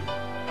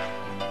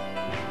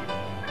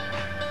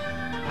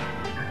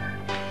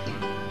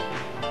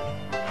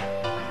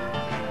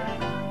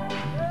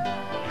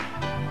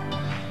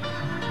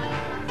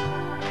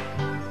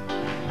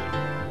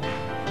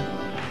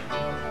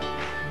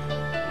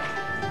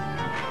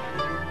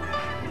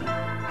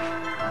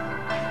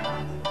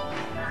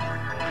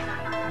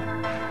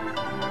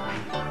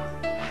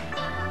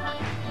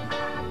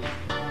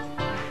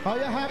 Are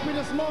you happy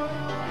this morning?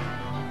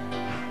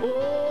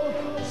 Oh,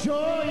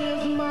 joy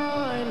is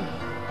mine.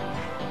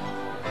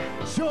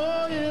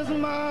 Joy is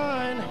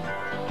mine.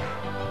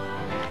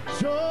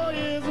 Joy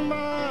is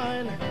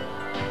mine.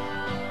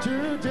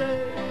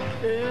 Today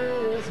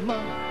is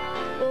mine.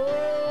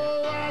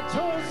 Oh, I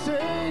told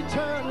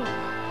Satan,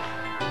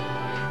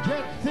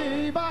 get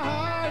thee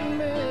behind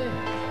me.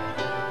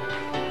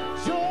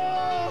 Joy.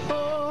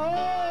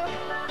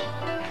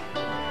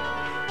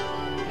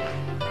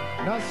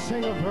 Now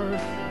sing a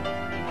verse.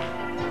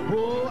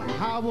 Oh,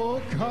 I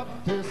woke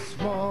up this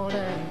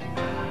morning,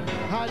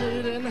 I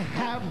didn't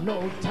have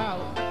no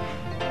doubt.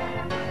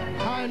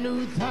 I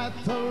knew that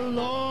the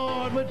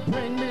Lord would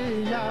bring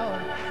me out.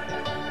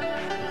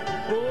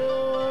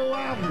 Oh,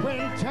 I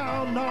went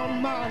down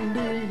on my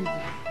knees.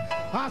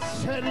 I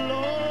said,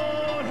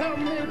 Lord, help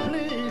me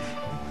please.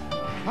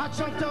 I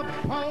jumped up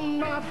on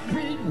my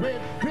feet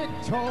with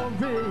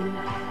victory.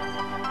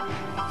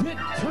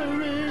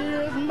 Victory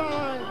is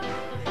mine.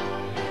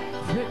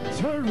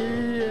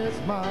 Victory is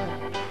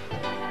mine.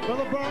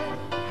 Brother Brian,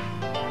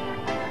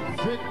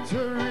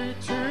 victory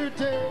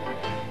today.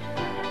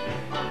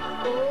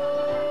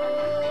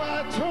 Oh,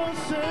 I told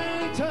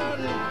Satan,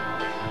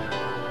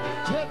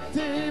 get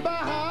thee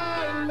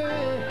behind me.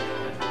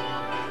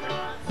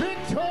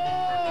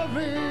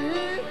 Victory.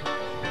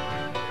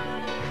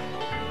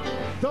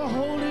 The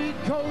Holy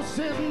Ghost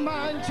is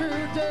mine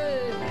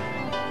today.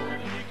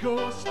 The Holy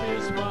Ghost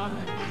is mine.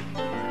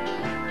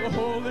 The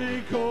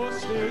Holy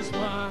Ghost is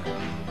mine.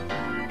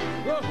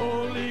 The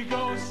Holy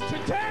Ghost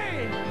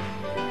today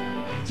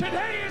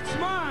it's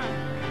mine.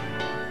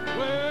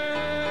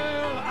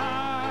 Well,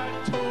 I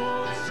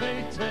told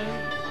Satan,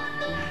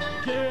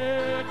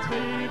 get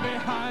thee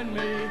behind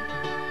me.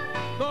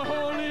 The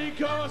Holy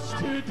Ghost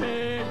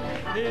today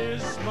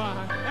is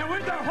mine. And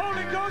with the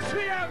Holy Ghost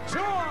we have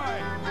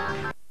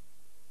joy.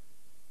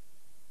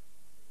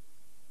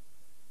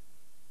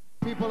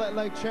 People at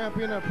Lake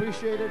Champion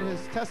appreciated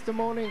his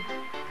testimony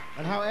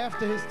and how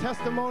after his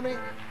testimony,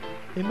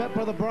 he met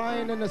Brother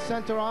Brian in the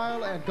center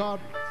aisle and God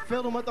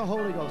filled him with the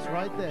Holy Ghost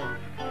right there.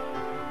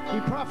 He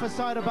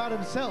prophesied about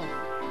himself.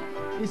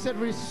 He said,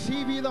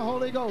 receive ye the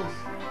Holy Ghost.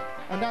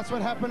 And that's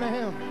what happened to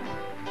him.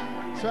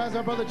 So as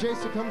our brother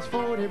Jason comes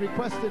forward, he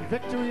requested,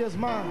 victory is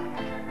mine.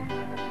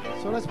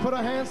 So let's put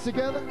our hands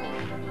together.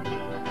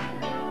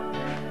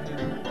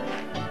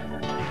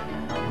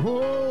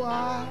 Oh,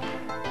 I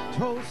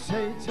told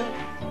Satan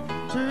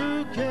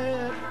to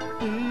get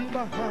thee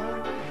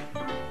behind.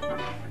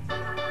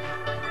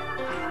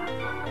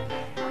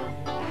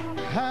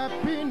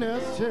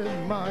 Happiness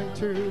is mine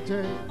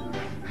today.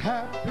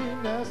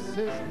 Happiness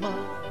is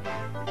mine.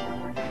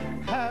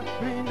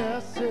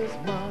 Happiness is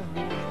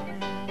mine.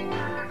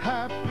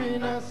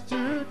 Happiness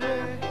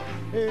today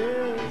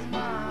is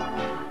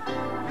mine.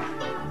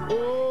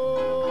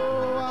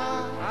 Oh,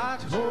 I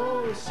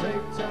told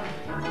Satan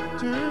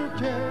to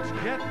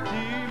get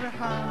thee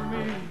behind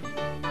me.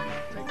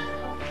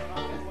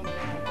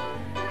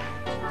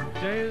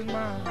 Today is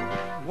mine.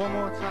 One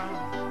more time.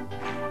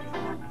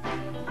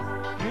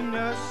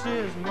 Happiness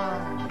is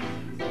mine.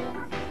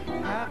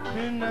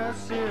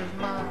 Happiness is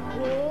mine.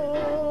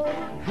 Oh,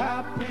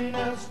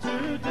 happiness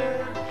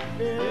today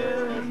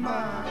is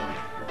mine.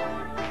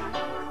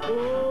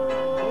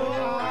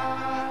 Oh,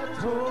 I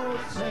told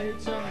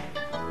Satan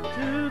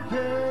to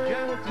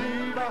get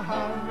thee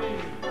behind me.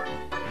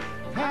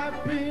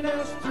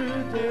 Happiness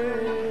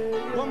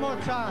today. One more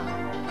time.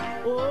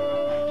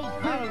 Oh,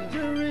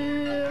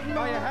 victory is mine.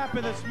 Are you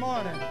happy this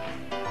morning?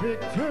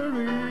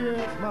 Victory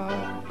is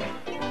mine.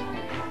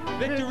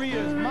 Victory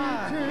is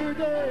mine.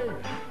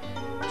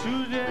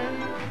 Today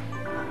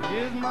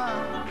is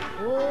mine.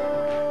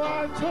 Oh,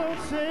 I told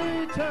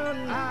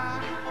Satan,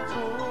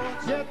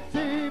 get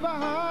thee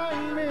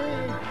behind me.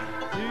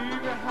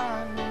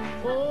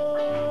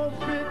 Oh,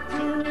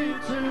 victory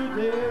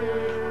today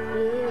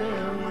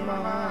is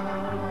mine.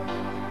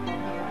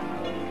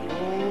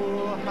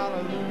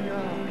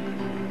 hallelujah.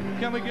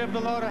 Can we give the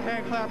Lord a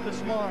hand clap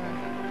this morning?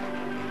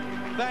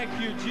 Thank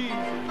you, Jesus.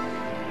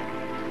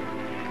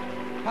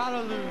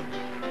 Hallelujah.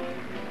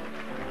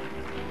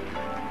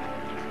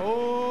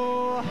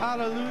 Oh,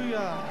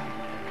 hallelujah.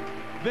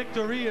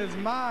 Victory is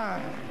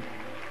mine.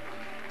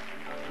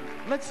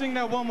 Let's sing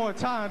that one more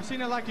time.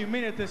 Sing it like you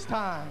mean it this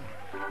time.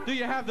 Do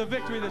you have the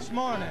victory this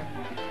morning?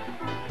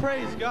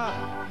 Praise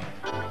God.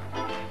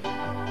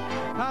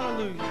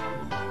 Hallelujah.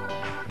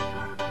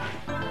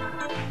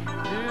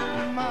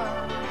 Is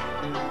mine.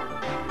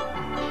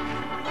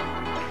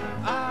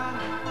 I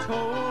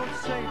told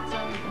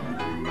Satan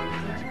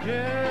to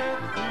get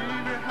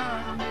thee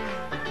behind me.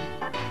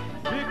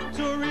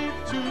 Victory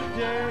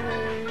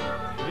today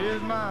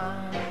is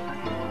mine.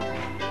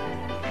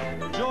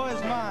 Joy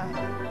is mine.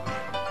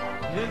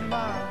 Is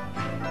mine.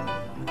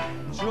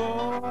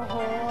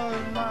 Joy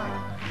is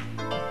mine.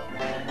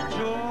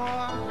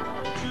 Joy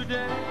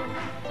today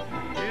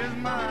is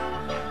mine.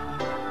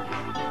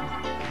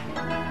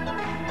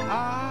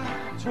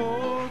 I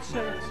told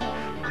Satan,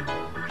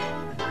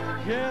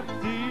 get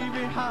thee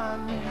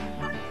behind me.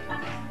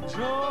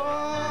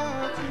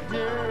 Joy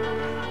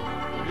today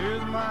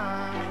is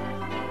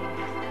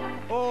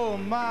mine. Oh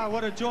my,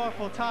 what a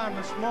joyful time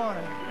this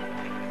morning.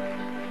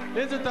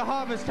 Isn't the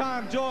harvest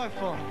time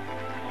joyful?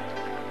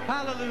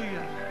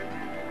 Hallelujah.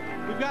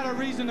 We've got a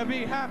reason to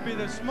be happy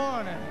this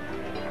morning.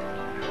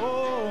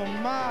 Oh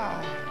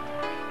my.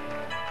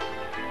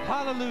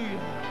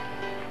 Hallelujah.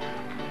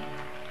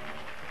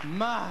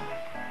 My.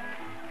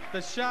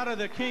 The shout of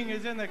the King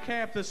is in the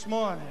camp this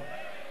morning.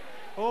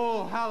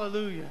 Oh,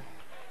 hallelujah.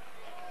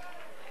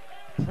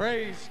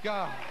 Praise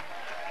God.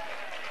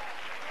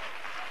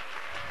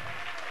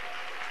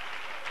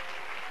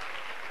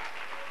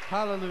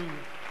 Hallelujah.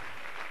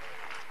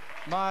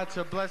 My, it's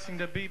a blessing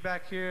to be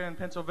back here in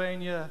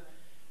Pennsylvania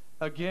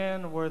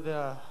again, where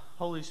the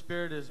Holy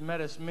Spirit has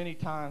met us many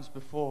times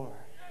before.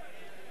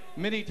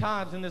 Many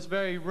times in this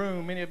very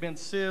room, many have been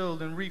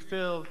sealed and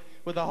refilled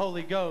with the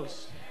Holy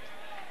Ghost.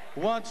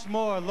 Once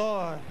more,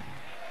 Lord.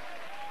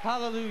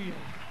 Hallelujah.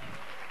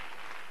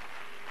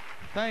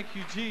 Thank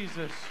you,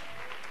 Jesus.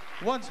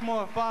 Once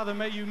more, Father,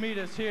 may you meet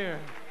us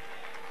here.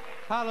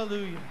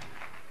 Hallelujah.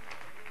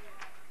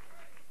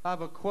 I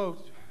have a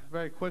quote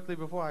very quickly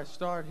before I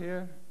start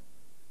here.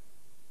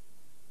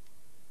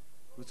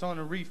 It's on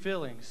the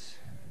refillings.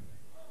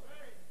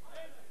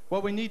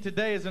 What we need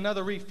today is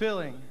another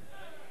refilling,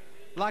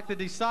 like the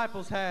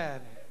disciples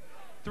had.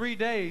 3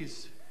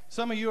 days.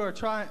 Some of you are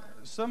trying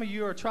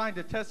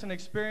to test an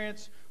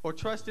experience or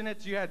trust in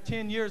it you had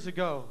 10 years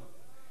ago.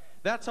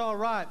 That's all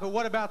right, but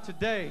what about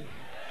today?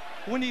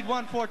 We need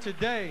one for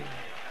today.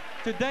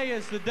 Today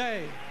is the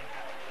day.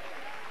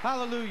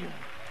 Hallelujah.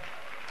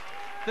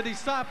 The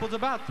disciples,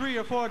 about 3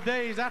 or 4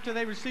 days after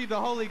they received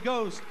the Holy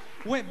Ghost,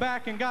 went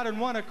back and got in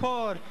one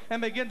accord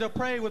and began to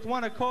pray with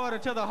one accord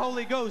until the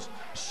Holy Ghost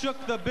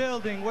shook the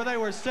building where they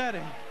were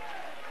sitting.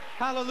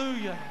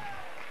 Hallelujah.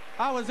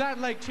 I was at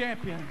Lake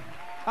Champion.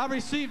 I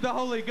received the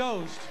Holy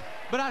Ghost.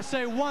 But I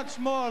say once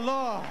more,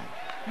 Lord,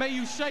 may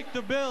you shake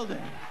the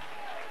building.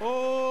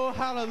 Oh,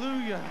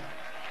 hallelujah.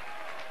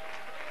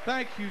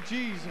 Thank you,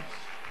 Jesus.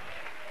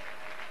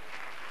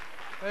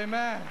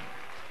 Amen.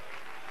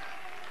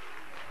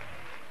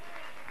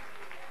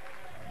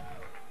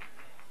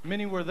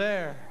 Many were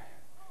there.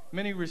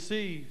 Many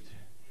received.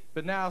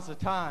 But now's the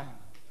time.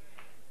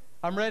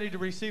 I'm ready to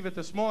receive it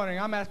this morning.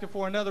 I'm asking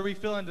for another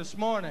refilling this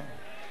morning.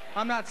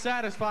 I'm not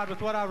satisfied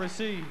with what I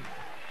received.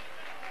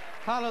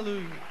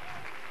 Hallelujah.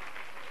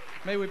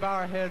 May we bow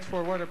our heads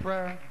for a word of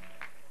prayer.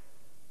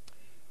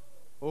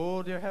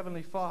 Oh, dear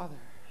Heavenly Father,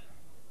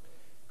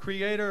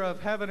 Creator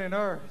of heaven and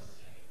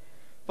earth,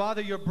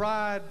 Father, your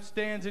bride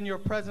stands in your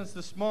presence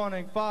this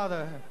morning.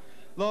 Father,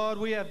 Lord,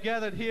 we have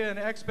gathered here in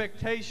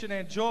expectation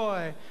and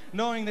joy,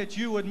 knowing that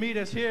you would meet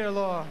us here,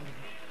 Lord.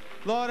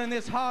 Lord, in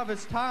this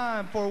harvest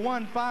time for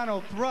one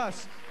final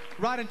thrust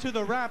right into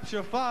the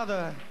rapture,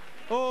 Father.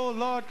 Oh,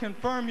 Lord,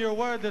 confirm your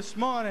word this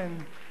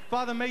morning.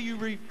 Father, may you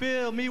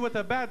refill me with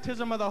the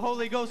baptism of the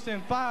Holy Ghost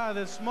and fire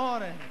this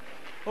morning.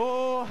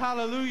 Oh,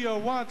 hallelujah,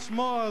 once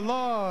more,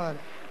 Lord.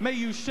 May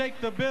you shake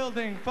the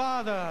building,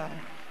 Father.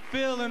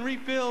 Fill and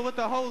refill with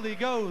the Holy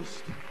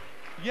Ghost.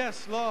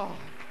 Yes, Lord.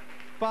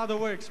 Father,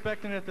 we're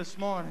expecting it this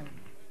morning.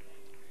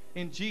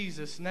 In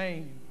Jesus'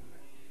 name,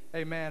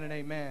 amen and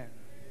amen.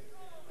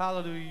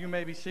 Hallelujah. You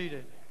may be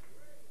seated.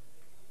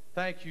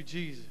 Thank you,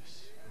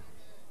 Jesus.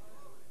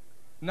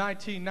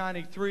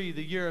 1993,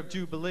 the year of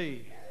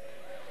Jubilee.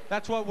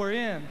 That's what we're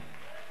in.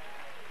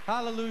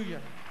 Hallelujah.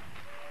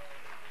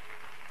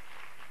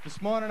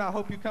 This morning, I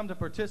hope you come to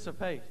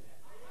participate.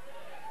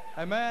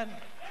 Amen.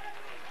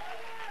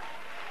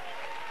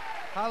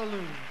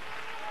 Hallelujah.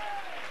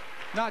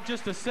 Not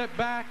just to sit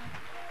back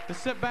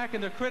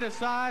and to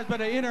criticize, but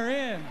to enter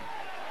in.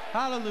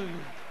 Hallelujah.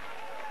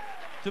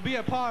 To be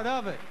a part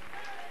of it.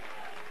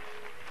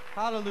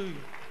 Hallelujah.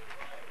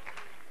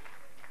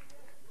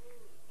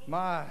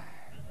 My,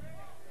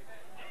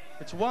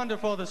 it's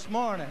wonderful this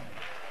morning.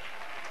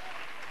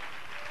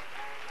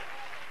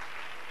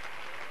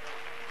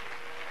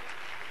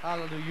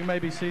 Hallelujah. You may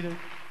be seated.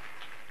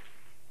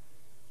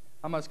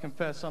 I must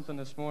confess something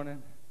this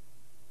morning.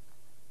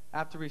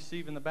 After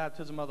receiving the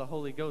baptism of the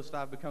Holy Ghost,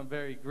 I've become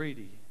very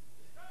greedy.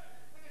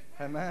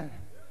 Amen.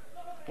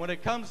 When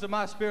it comes to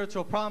my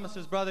spiritual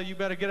promises, brother, you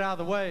better get out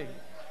of the way.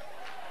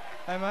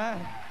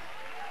 Amen.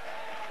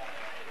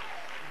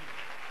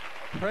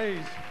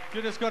 Praise.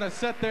 You're just going to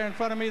sit there in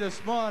front of me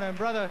this morning,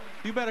 brother,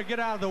 you better get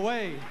out of the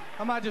way.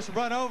 I might just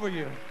run over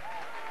you.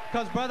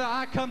 Because, brother,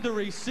 I come to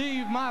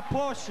receive my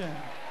portion.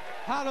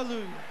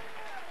 Hallelujah.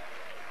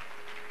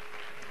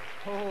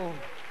 Oh,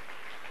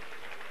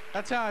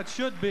 that's how it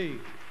should be.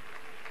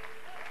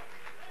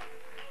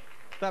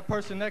 That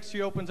person next to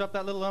you opens up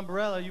that little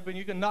umbrella, you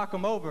can knock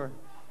them over.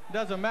 It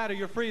doesn't matter,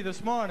 you're free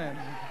this morning.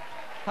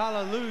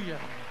 Hallelujah.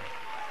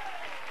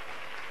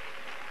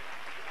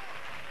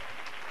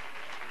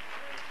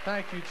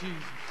 Thank you,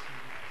 Jesus.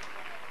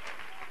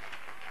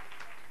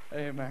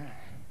 Amen.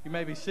 You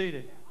may be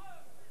seated.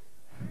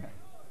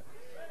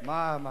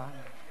 My.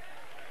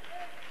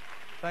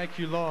 Thank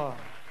you, Lord.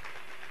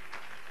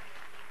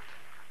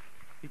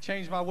 He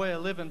changed my way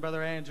of living,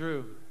 Brother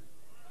Andrew.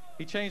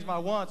 He changed my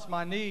wants,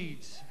 my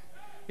needs.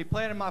 He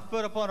planted my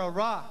foot upon a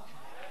rock.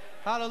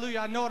 Hallelujah.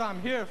 I know what I'm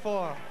here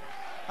for.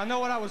 I know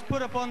what I was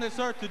put upon this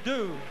earth to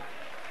do.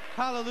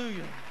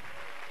 Hallelujah.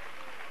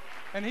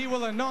 And he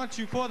will anoint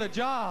you for the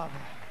job.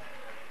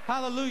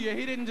 Hallelujah.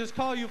 He didn't just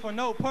call you for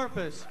no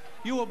purpose.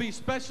 You will be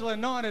special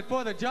anointed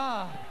for the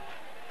job.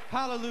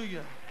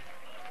 Hallelujah.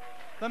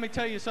 Let me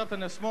tell you something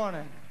this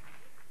morning.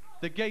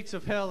 The gates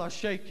of hell are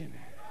shaking.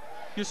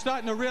 You're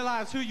starting to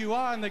realize who you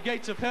are, and the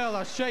gates of hell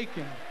are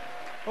shaking.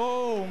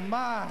 Oh,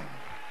 my.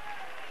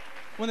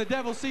 When the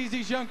devil sees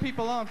these young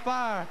people on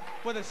fire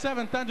with a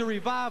seventh thunder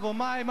revival,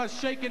 my, he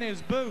must shake in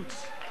his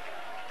boots.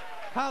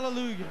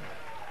 Hallelujah.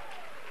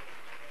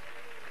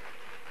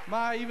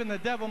 My, even the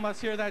devil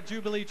must hear that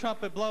Jubilee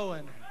trumpet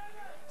blowing.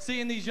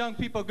 Seeing these young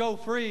people go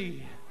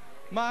free.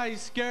 My,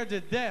 he's scared to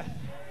death.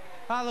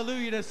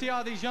 Hallelujah, to see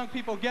all these young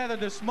people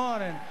gathered this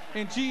morning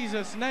in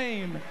Jesus'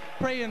 name,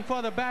 praying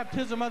for the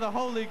baptism of the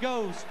Holy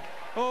Ghost.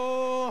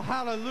 Oh,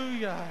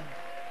 hallelujah.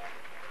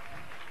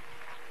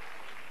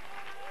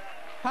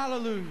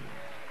 Hallelujah.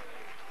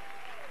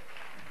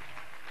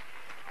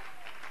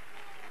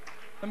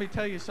 Let me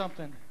tell you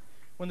something.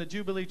 When the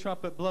Jubilee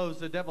trumpet blows,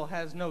 the devil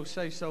has no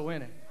say-so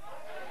in it.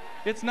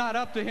 It's not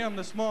up to him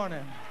this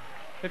morning.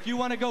 If you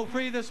want to go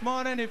free this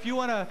morning, if you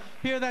want to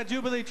hear that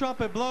Jubilee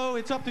trumpet blow,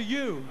 it's up to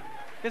you.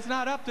 It's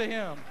not up to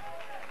him.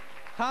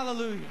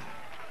 Hallelujah.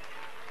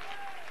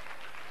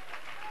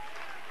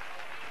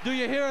 Do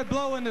you hear it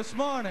blowing this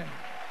morning?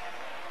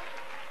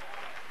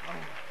 Oh.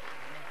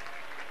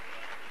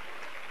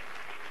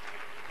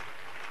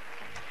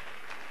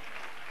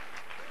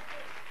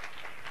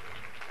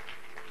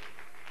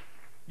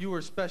 You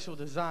were special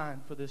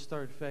designed for this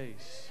third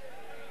phase.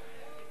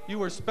 You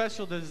were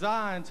special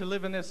designed to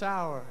live in this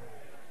hour,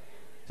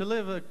 to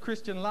live a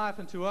Christian life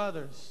unto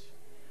others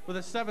with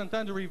a seventh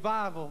thunder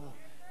revival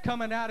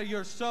coming out of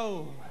your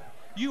soul.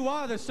 You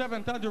are the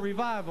seventh thunder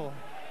revival.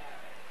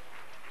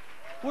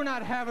 We're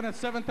not having a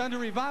seventh thunder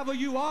revival.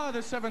 You are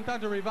the seventh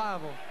thunder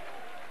revival.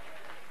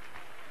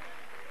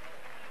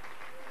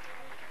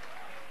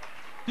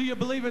 Do you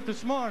believe it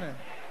this morning?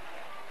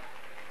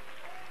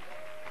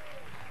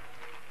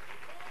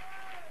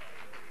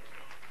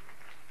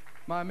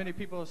 Many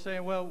people are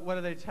saying, well, what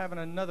are they having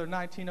another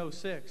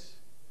 1906?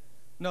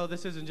 No,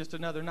 this isn't just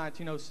another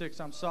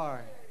 1906. I'm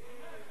sorry.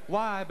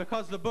 Why?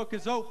 Because the book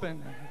is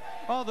open.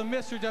 All the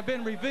mysteries have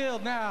been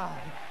revealed now.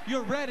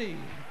 You're ready.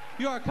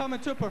 You are coming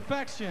to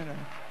perfection.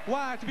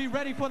 Why? To be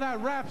ready for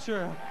that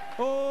rapture.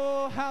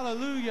 Oh,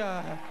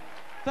 hallelujah.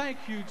 Thank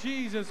you,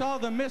 Jesus. All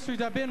the mysteries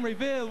have been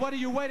revealed. What are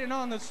you waiting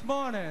on this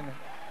morning?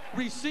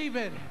 Receive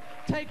it.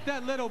 Take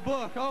that little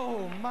book.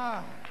 Oh,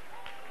 my.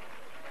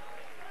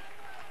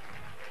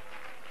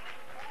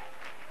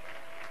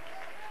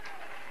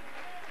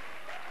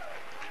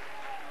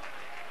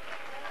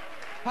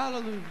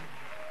 Hallelujah.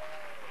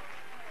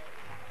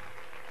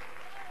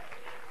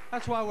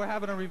 That's why we're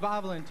having a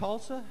revival in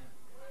Tulsa,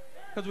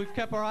 because we've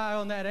kept our eye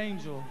on that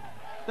angel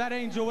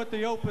with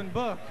the open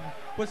book,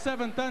 with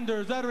seven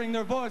thunders uttering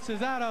their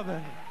voices out of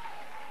it.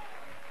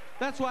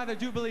 That's why the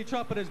Jubilee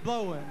trumpet is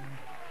blowing.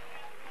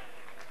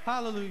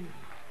 Hallelujah.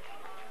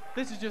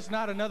 This is just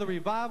not another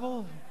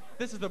revival.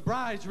 This is the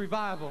bride's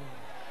revival.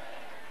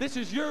 This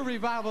is your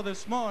revival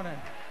this morning.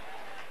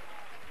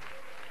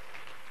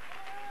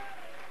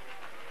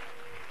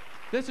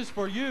 This is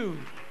for you.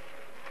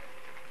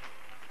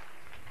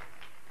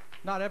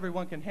 Not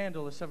everyone can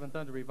handle a seventh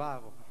thunder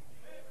revival.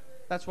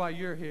 That's why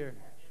you're here.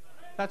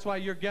 That's why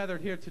you're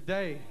gathered here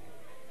today.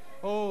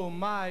 Oh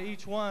my,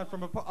 each one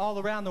from all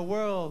around the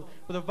world,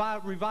 where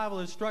the revival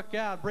is struck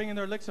out, bringing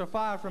their licks of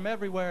fire from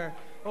everywhere.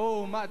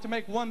 Oh my, to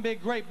make one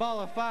big great ball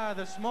of fire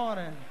this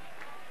morning,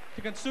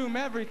 to consume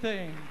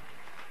everything.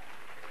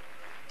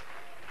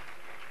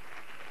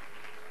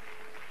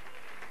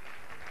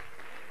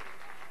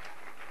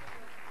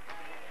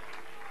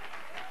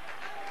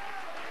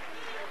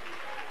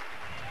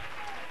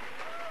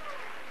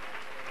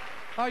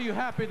 Are you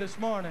happy this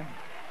morning?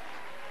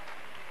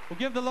 Well,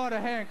 give the Lord a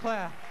hand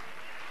clap.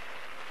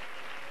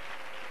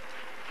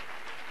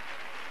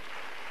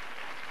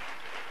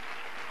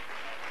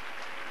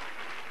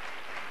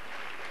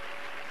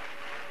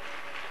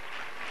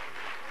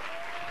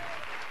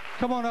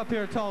 Come on up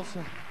here,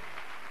 Tulsa.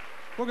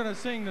 We're going to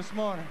sing this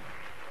morning.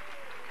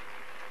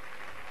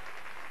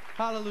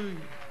 Hallelujah.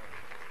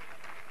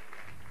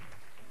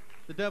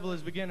 The devil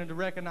is beginning to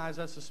recognize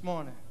us this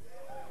morning.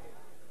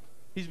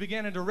 He's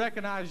beginning to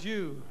recognize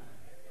you.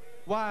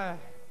 Why?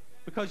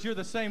 Because you're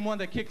the same one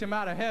that kicked him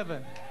out of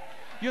heaven.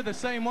 You're the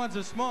same ones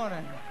this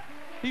morning.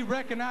 He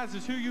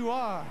recognizes who you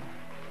are.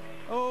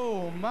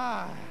 Oh,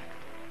 my.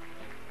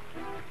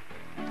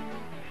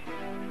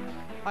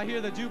 I hear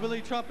the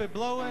Jubilee trumpet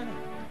blowing.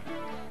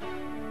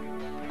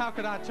 How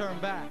could I turn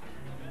back?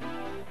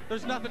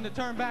 There's nothing to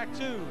turn back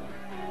to.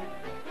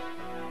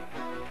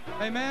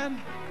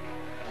 Amen?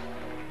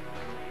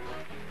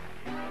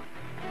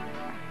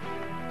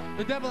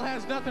 The devil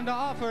has nothing to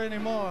offer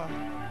anymore.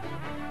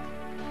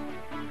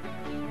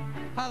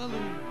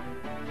 Hallelujah.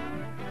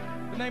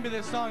 The name of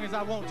this song is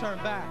I Won't Turn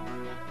Back.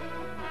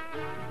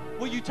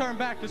 Will you turn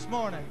back this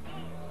morning?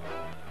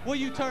 Will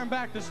you turn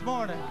back this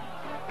morning?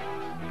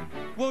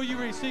 Will you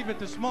receive it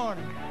this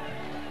morning?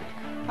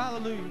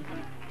 Hallelujah.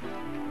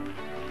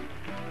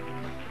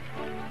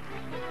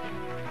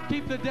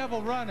 Keep the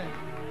devil running.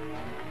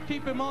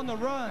 Keep him on the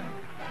run.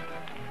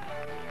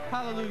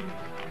 Hallelujah.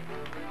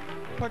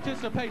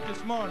 Participate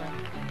this morning.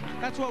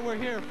 That's what we're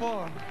here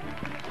for.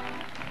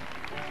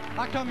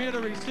 I come here to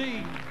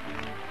receive.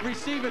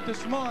 Receive it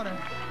this morning.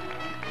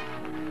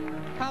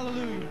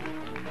 Hallelujah.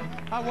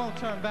 I won't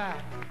turn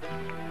back.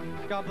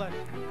 God bless you.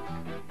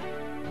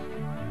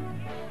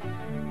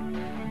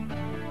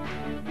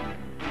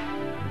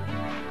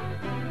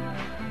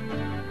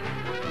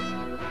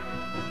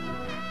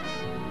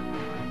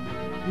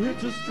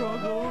 It's a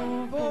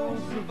struggle for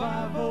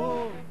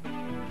survival.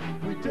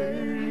 We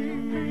daily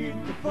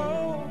meet the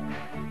foe.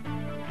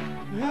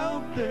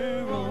 Out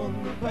there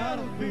on the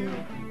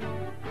battlefield,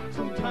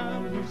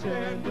 sometimes we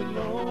stand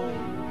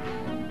alone.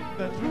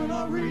 That's when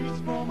I reach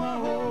for my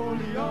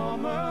holy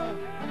armor,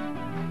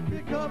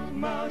 pick up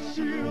my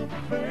shield of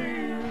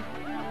faith,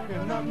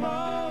 and I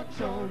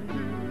march on to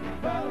the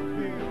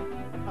battlefield.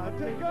 I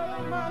take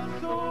up my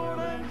sword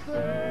and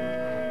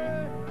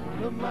say,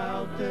 the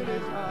mountain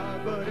is high,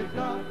 but it's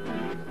not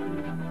too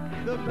steep.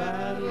 The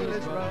battle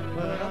is rough,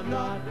 but I'm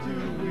not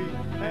too weak,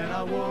 and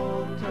I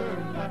won't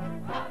turn back.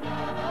 I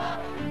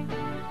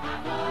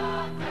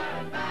won't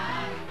turn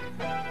back.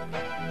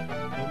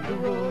 And the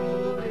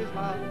road is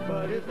hot,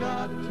 but it's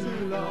not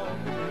too long.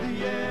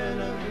 The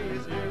enemy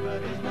is here,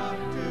 but he's not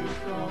too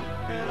strong,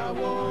 and I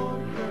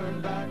won't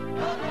turn back. I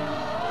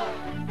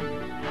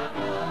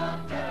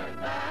won't turn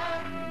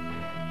back.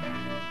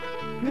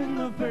 In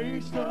the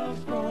face of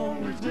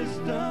strong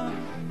resistance,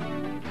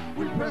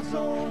 we press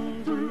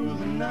on through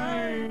the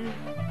night.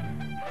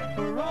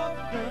 For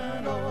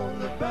often on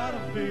the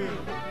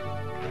battlefield,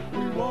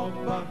 we walk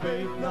by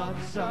faith, not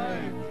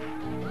sight.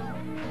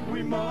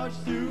 We march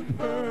through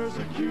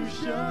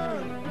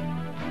persecution,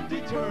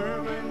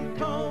 determined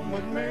come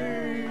what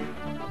may.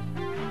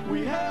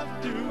 We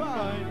have to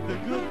fight the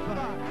good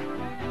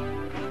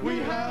fight. We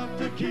have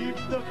to keep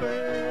the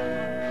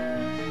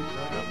faith.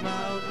 The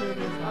mountain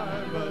is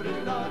high, but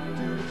it's not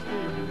too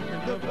steep.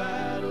 And the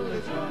battle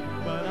is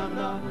rough, but I'm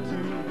not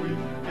too weak.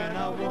 And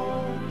I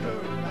won't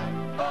turn back.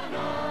 Oh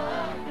no,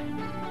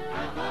 I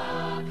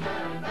won't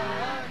turn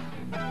back.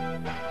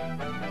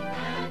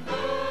 And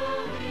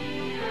though the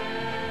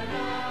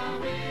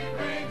enemy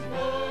brings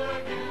war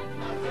against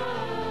my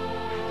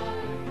soul,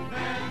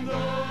 and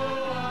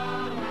though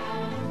I'm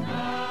lost,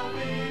 I'll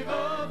leave a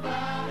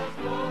battle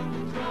for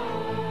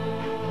control.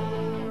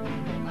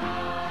 I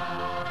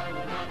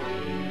will not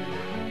fear,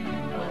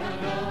 for the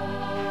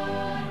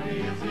Lord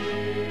is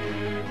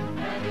here,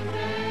 and His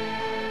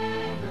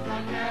angels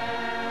are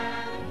gathered.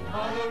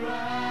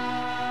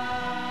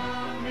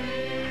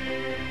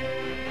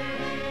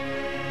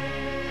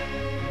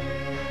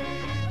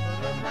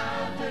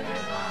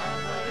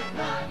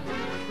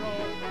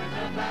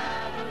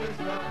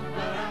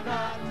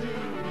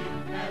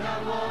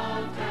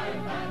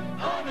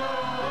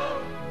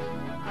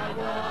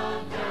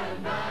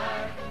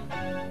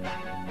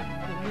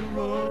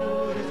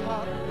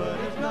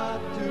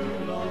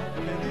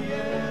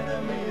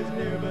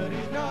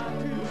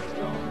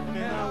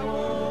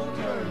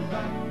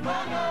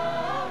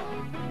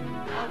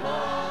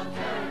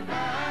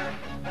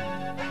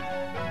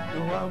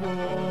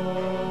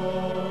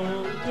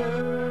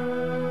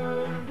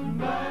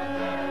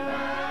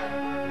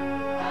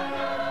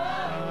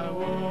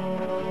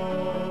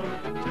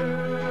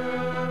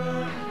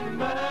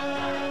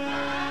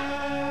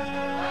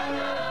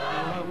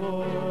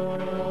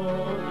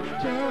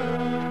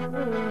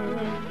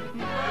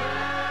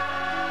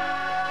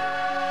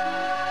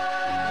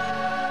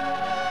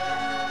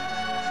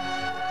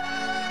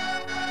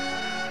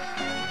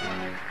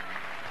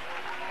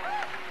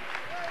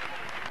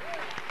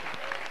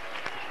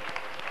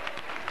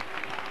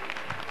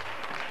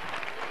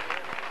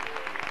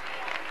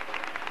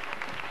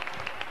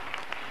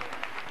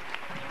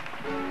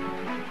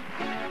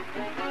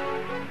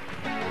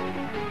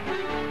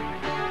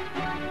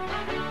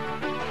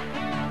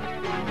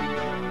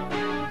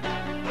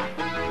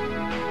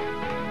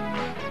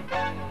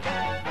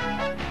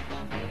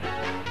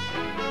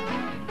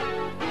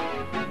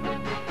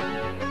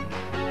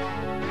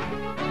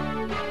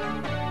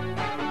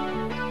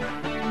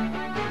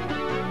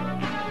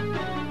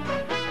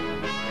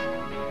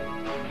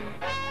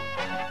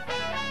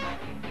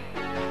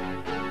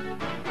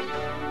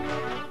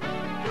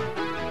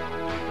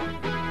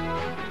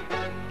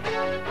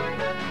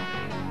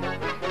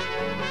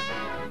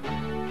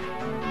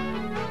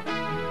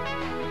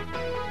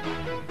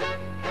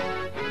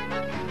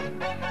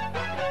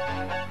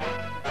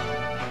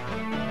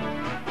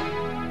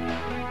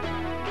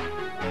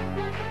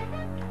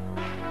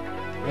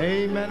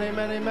 Amen,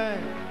 amen,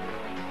 amen.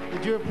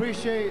 Did you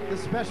appreciate the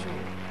special?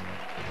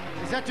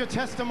 Is that your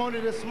testimony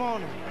this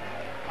morning?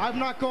 I'm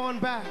not going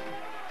back.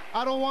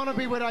 I don't want to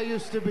be what I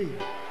used to be.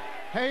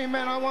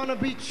 Amen. I want to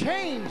be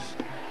changed.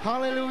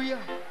 Hallelujah.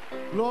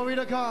 Glory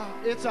to God.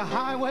 It's a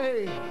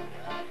highway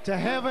to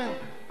heaven,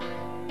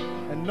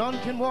 and none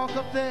can walk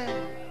up there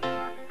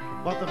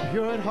but the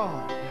pure at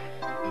heart.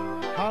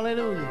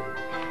 Hallelujah.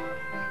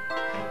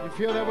 You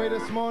feel that way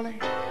this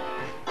morning?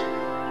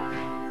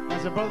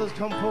 As the brothers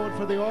come forward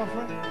for the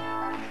offering.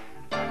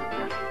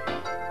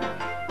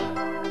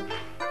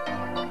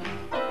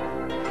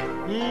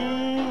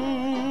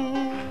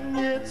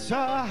 It's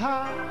a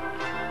highway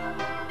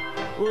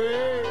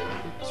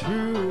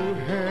to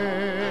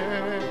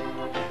heaven,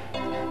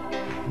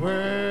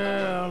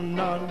 where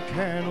none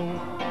can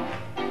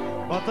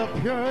but the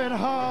pure in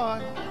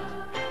heart.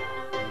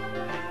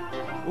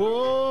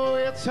 Oh,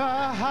 it's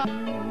a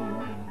highway.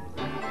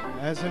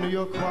 As the New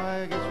York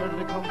choir gets ready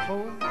to come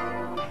forward.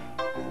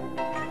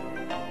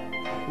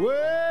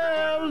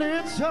 Well,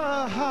 it's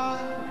a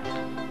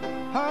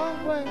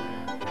highway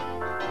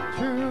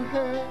to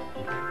heaven,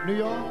 New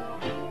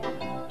York.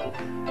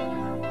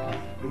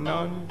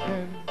 None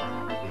can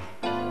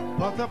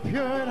but the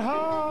pure in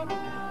heart.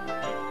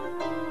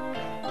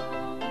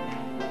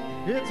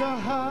 It's a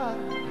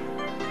highway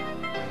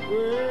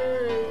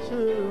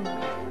to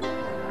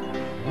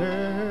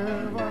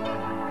heaven,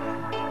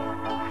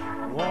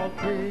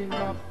 walking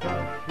up the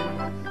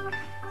hill.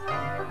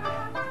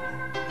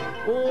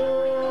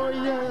 Oh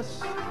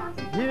yes,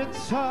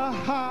 it's a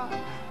highway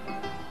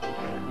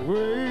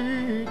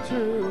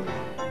to.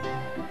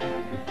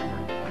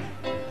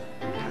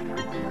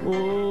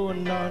 Oh,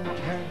 none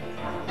can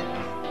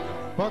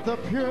but the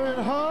pure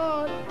in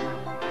heart.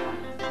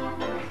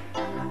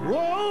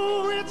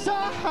 Oh, it's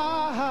a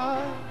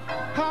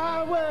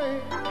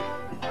highway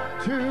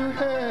to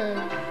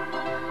heaven.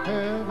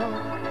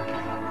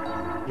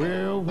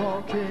 We're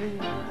walking.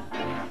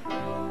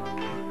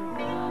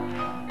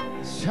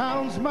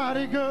 Sounds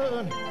mighty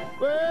good.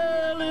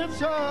 Well,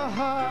 it's a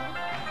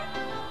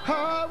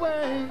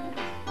highway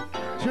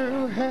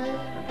to heaven.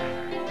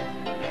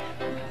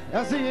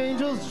 As the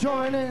angels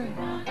join in,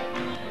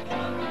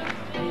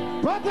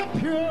 but the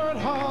pure at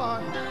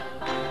heart.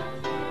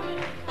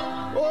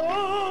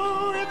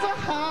 Oh, it's a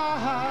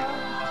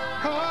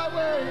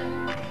highway.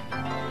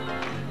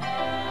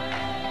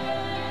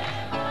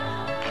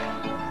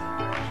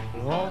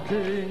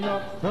 Walking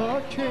up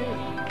the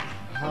King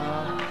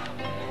highway.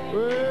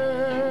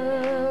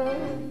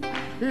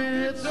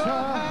 It's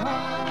a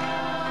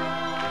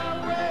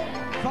highway.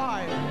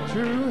 5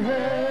 to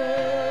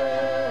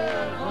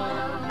heaven.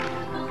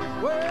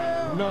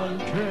 None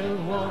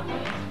can walk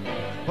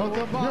but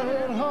the pure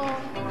in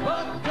heart.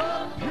 But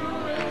the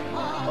pure in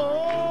heart.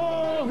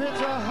 Oh,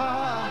 it's a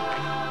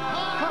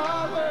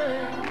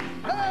highway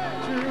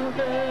to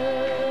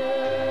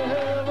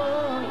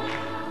heaven.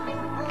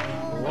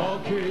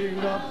 Walking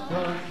up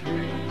the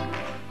King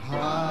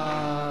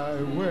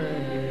highway.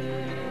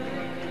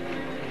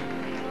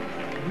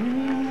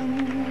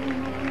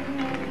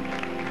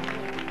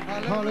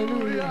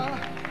 Hallelujah.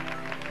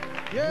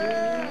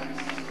 Yes.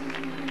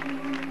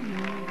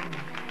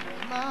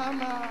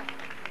 Mama.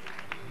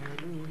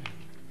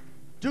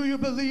 Do you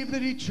believe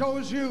that he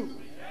chose you? Amen.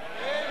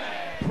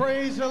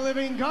 Praise the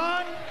living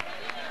God.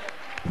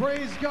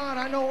 Praise God.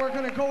 I know we're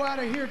going to go out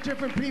of here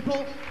different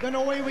people than the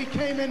way we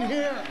came in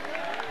here.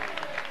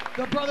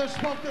 The brother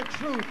spoke the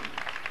truth.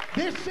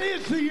 This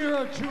is the year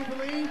of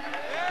Jubilee.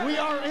 We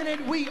are in it.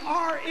 We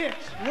are it.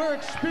 We're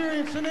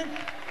experiencing it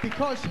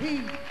because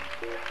he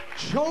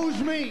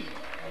chose me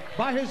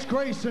by his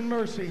grace and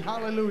mercy.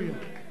 Hallelujah.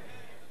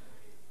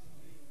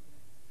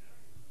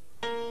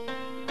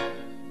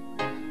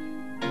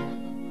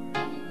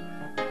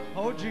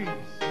 Oh, Jesus.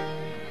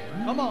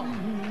 Come on.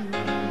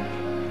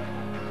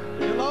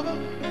 You love him?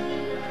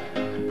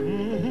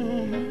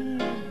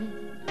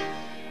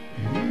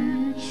 He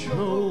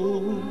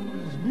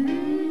chose me.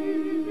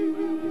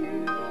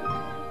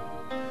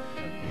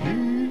 He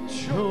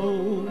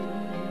chose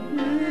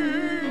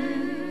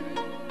me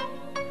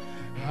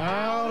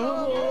out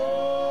of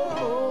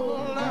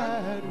all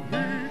that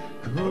he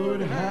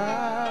could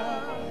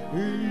have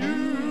you.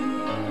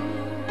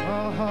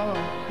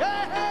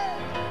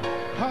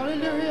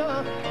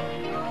 Hallelujah.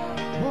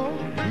 Oh,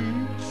 he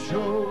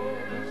chose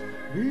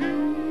me.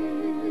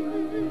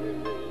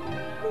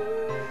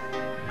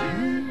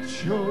 He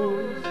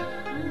chose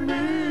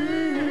me.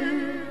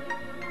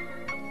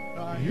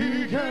 He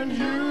can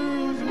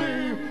use me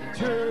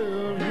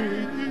till he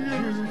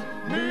uses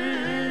me.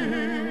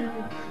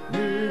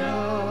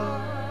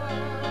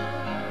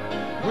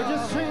 Would you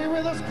sing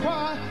with us,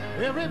 choir?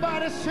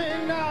 Everybody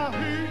sing now.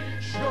 He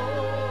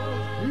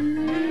chose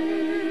me.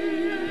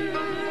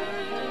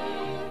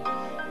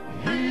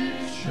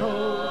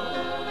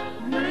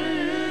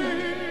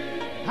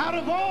 Out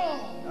of all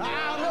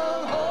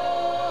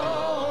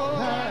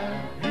that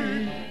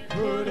he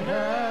could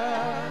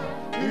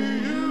have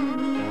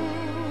you,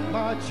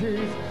 my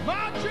Jesus,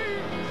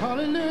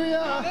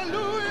 hallelujah,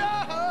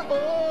 hallelujah.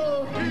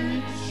 Oh,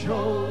 he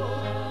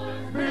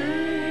chose me.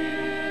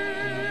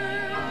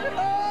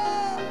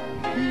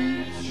 He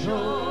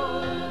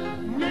chose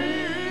me.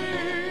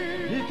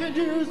 He can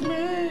use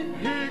me.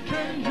 He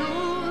can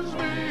use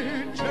me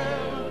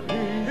till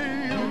he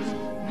used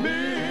me.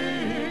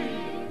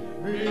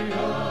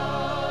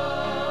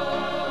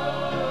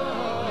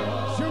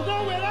 So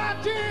know what I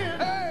did?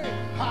 Hey,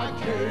 I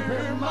gave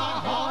him my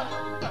heart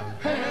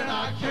and I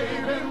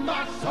gave him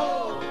my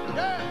soul.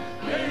 Yeah,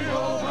 gave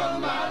over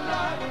my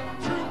life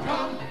to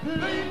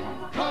complete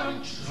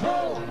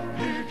control.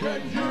 He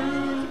can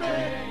use me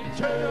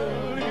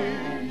till he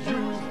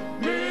used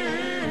me.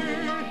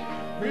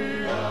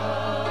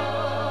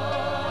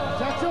 Is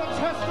that your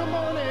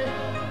testimony?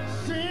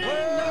 Sing.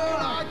 Well,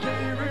 I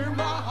gave him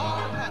my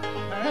heart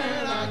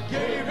and I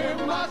gave him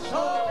my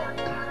soul.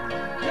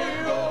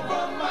 Gave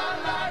over my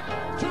life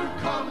to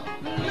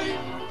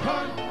complete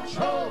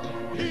control.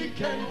 He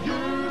can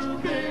use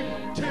me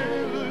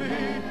till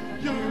he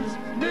used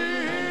me.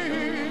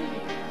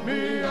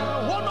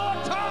 One more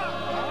time.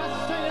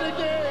 Sing it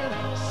again.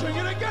 Sing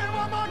it again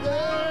one more time.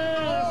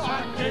 Yes, I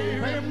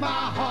gave him my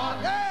heart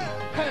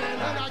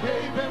and I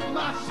gave him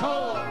my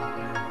soul.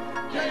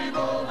 Gave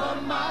over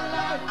my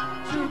life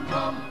to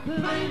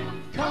complete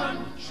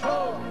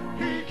control.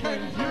 He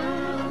can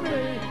use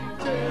me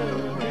till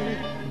he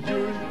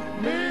used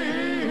me.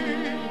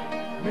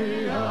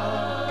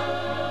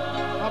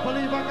 I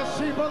believe I can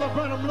see Brother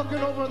Branham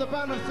looking over the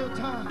banister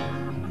time.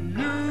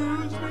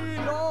 Use me,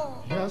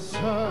 Lord. Yes,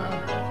 sir.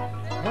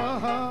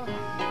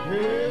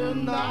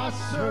 In thy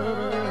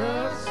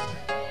service.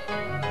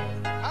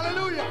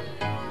 Hallelujah.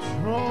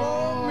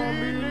 Draw me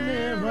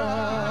nearer.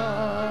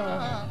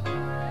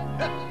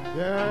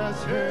 Yes,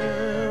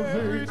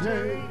 every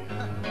day.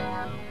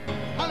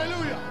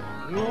 Hallelujah.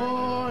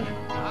 Lord,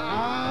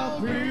 I'll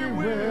be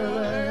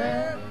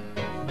willing,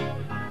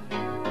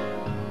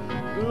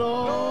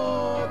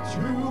 Lord,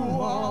 to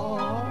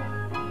walk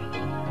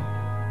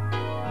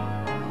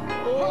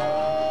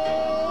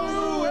all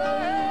the way.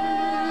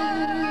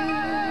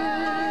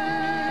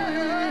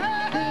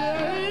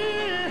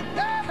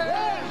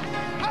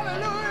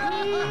 Hallelujah.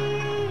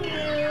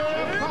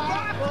 If I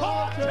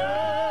falter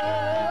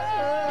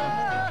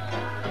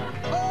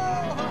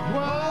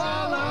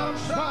while I'm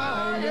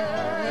trying,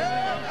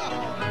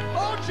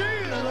 oh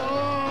Jesus,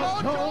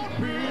 Lord, don't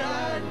be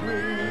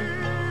angry.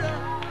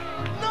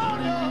 No,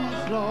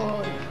 please,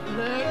 Lord,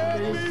 let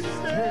me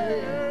stay.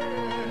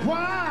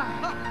 Why?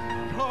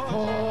 For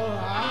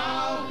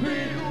I'll be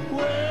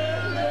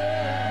willing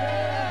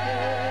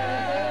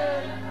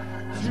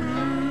to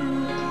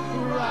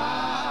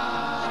ride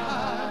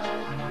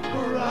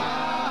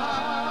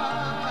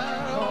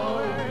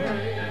away.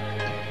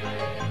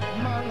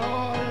 My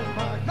Lord is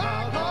my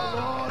God, my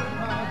Lord is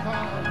my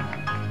God.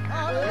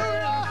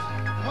 Hallelujah.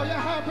 Are you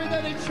happy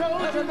that he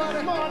chose you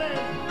this morning?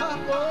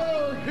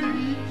 Oh, he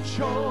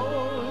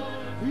chose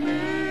me.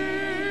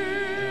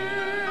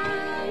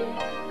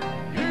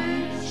 He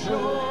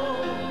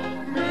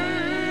chose me.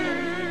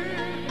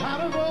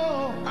 Out of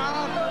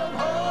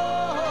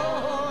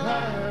all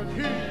that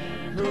he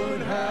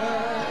could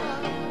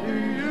have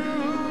you,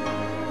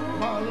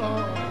 my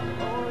Lord.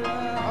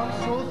 I'm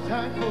so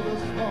thankful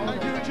this morning.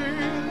 Thank you,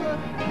 Jesus.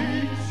 He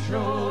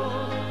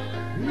chose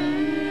me.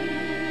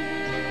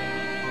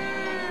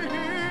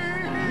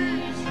 He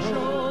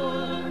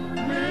chose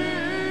me.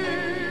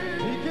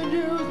 He can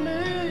use me.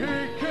 He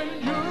can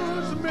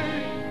use me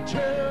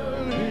till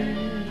he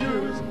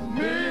used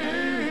me.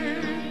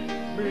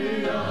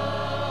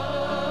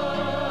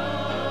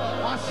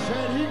 I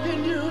said he can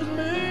use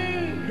me.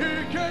 He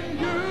can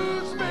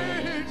use me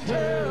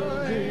till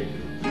he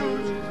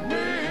used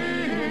me.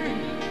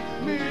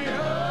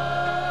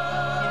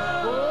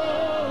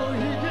 Oh,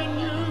 he can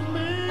use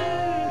me.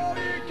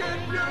 He can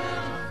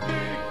use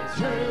me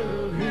till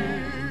he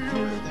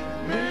used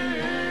me.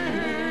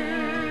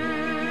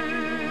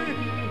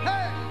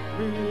 Hey!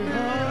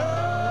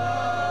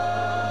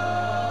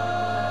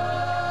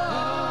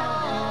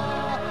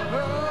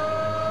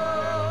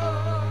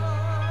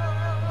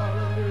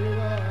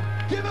 Hallelujah.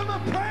 Give him a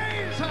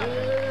praise.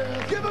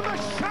 Yes. Give him a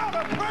shout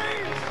of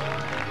praise.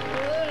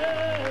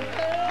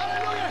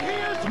 Hallelujah. He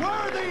is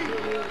worthy.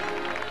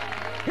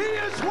 He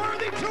is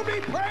worthy to be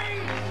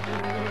praised.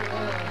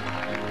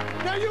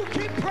 Now you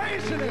keep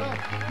praising him.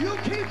 You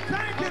keep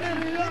thanking him.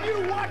 And you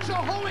watch the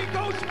Holy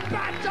Ghost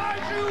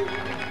baptize you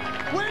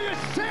where you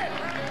sit.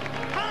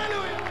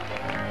 Hallelujah.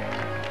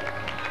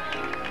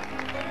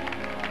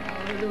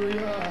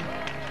 Hallelujah.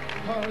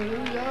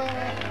 Hallelujah.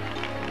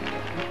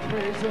 We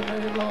praise your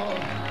name,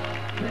 Lord.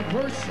 We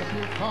worship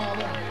you,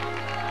 Father.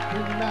 We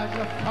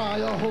magnify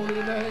your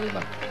holy name.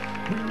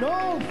 We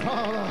know,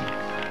 Father,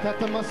 that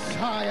the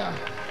Messiah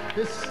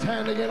is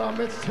standing in our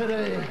midst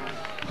today.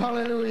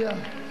 Hallelujah.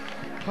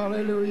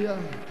 Hallelujah.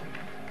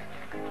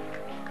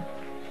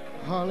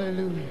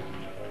 Hallelujah.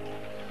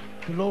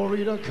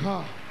 Glory to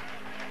God.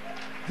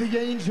 The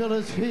angel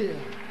is here.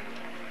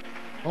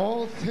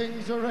 All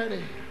things are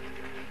ready.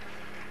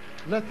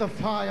 Let the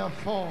fire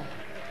fall.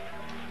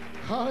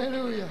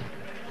 Hallelujah.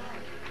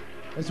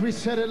 As we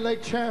said at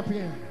Lake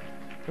Champion,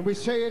 and we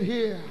say it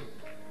here,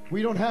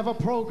 we don't have a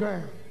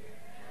program.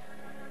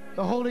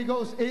 The Holy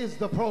Ghost is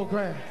the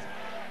program.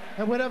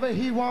 And whatever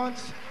he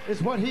wants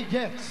is what he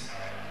gets.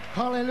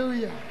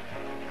 Hallelujah.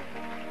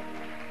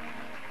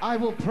 I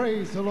will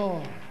praise the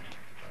Lord.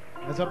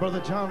 As our brother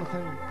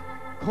Jonathan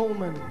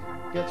Coleman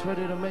gets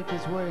ready to make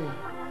his way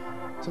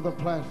to the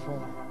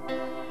platform.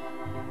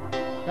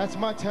 That's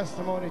my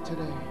testimony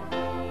today.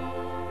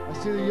 I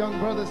see the young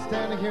brothers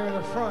standing here in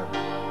the front.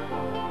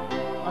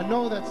 I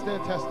know that's their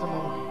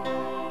testimony.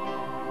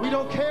 We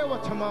don't care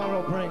what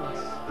tomorrow brings.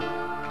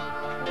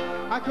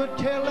 I could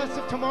care less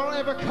if tomorrow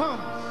ever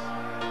comes.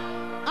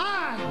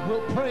 I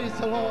will praise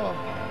the Lord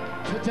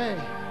today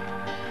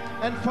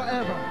and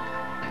forever.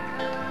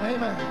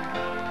 Amen.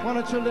 Why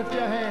don't you lift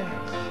your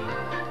hands?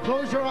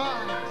 Close your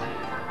eyes.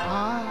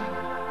 I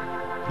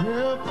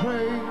will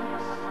praise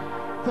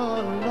the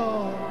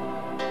Lord.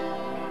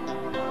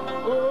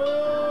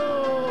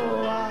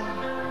 Oh, I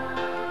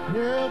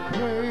will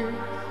praise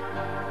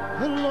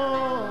the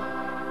Lord.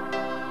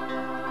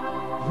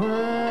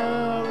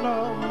 Well,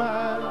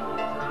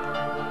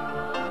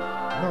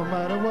 no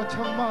matter what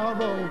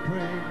tomorrow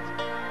brings,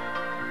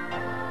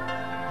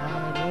 I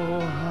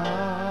know I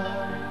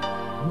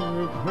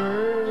will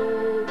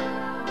praise.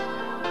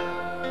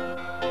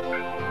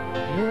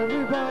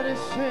 Everybody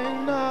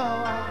sing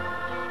now.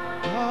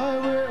 I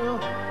will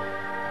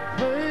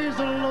praise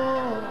the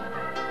Lord.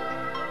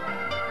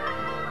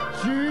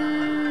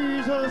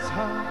 Jesus, I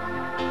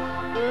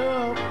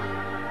will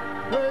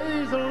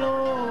praise the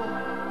Lord.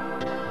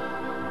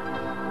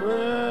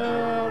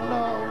 Well,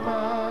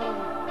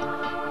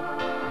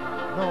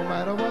 no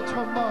matter what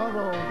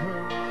tomorrow brings.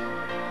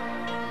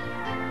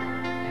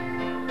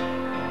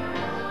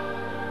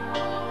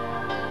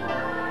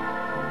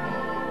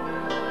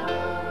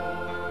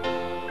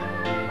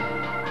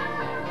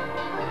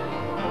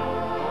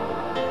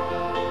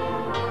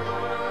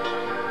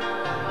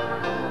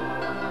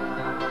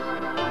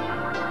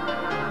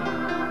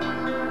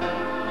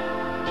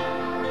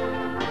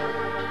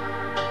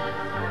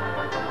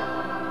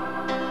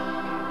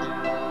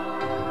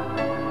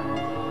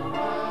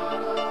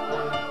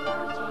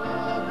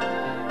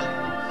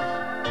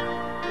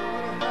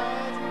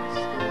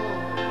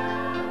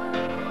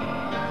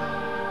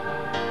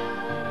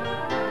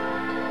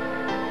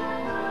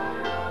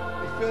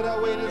 Feel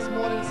that way this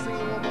morning, sing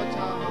it one more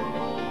time.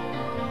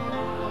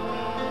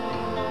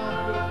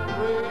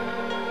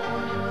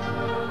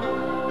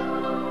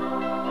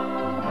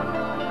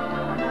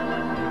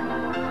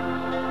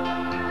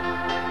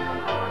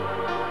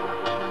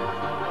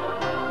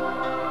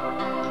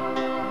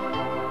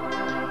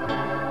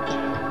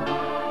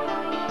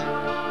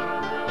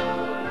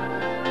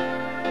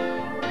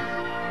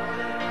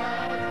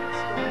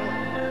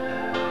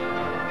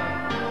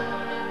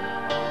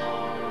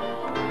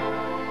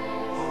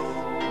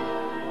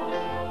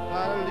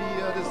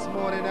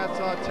 That's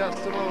our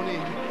testimony.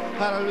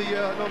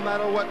 Hallelujah. No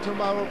matter what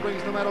tomorrow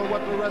brings, no matter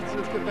what the rest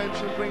of this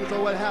convention brings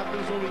or what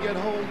happens when we get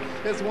home,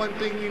 there's one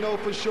thing we know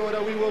for sure,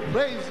 that we will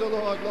praise the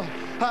Lord.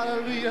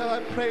 Hallelujah.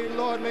 I pray,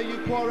 Lord, may you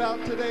pour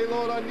out today,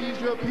 Lord, on these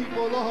your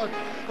people, Lord.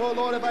 Oh,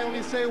 Lord, if I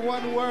only say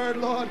one word,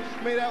 Lord,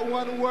 may that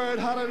one word,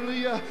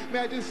 hallelujah, may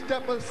I just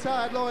step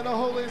aside, Lord, and the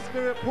Holy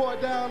Spirit pour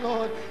down,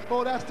 Lord.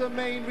 Oh, that's the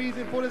main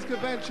reason for this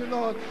convention,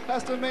 Lord.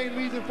 That's the main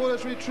reason for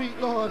this retreat,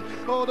 Lord.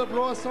 Oh, to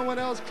draw someone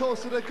else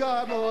closer to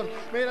God, Lord.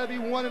 May there be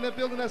one in the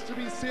building that's to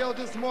be sealed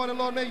this morning,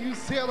 Lord. May you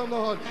seal them,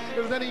 Lord. If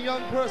there's any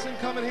young person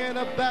coming here in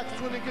a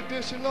backsliding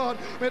condition, Lord,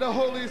 may the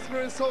Holy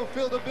Spirit so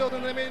fill the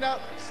building they may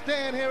not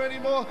stand here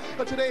anymore,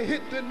 but today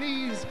hit their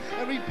knees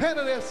and repent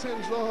of their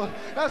sins, Lord.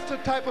 That's the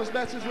type of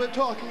message we're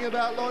talking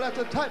about, Lord. That's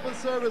the type of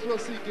service we're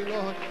seeking,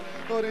 Lord.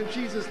 Lord, in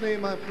Jesus'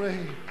 name I pray.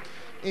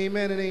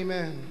 Amen and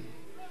amen.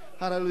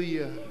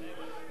 Hallelujah.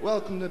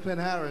 Welcome to Penn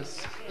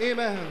Harris.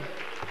 Amen.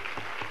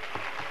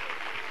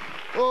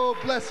 Oh,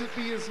 blessed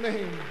be his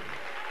name.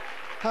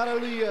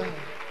 Hallelujah.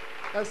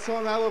 That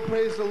song, I Will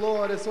Praise the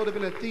Lord, has sort of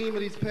been a theme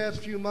of these past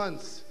few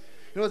months.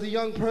 You know, as a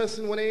young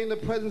person, when they're in the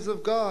presence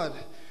of God,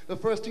 the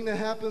first thing that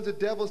happens, the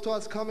devil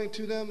starts coming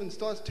to them and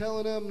starts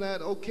telling them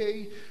that,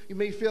 okay, you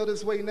may feel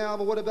this way now,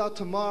 but what about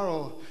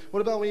tomorrow?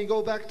 What about when you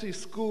go back to your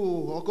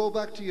school or go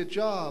back to your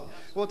job?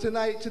 Well,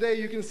 today,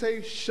 you can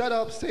say, shut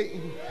up,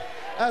 Satan.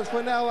 As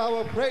for now, I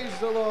will praise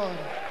the Lord.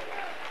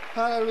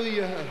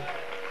 Hallelujah.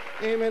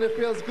 Amen. It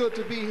feels good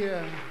to be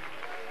here.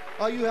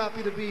 Are you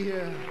happy to be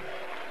here?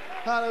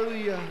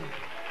 Hallelujah.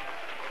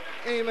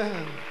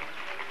 Amen.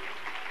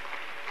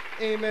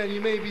 Amen.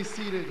 You may be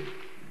seated.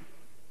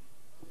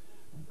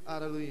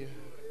 Hallelujah.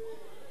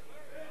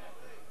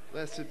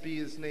 Blessed be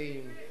his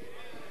name.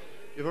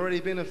 You've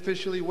already been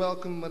officially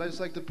welcomed, but I'd just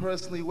like to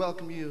personally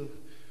welcome you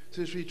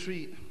to this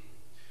retreat.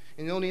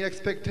 And the only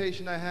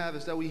expectation I have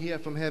is that we hear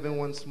from heaven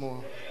once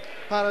more.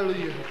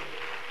 Hallelujah.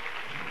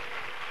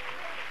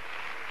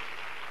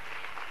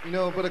 You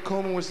know, Brother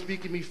Coleman was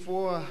speaking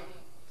before,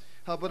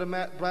 how Brother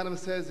Matt Branham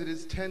says it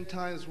is 10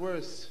 times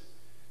worse.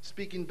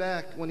 Speaking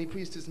back when he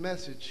preached his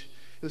message,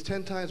 it was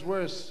 10 times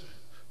worse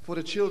for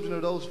the children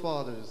of those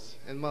fathers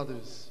and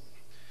mothers.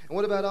 And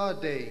what about our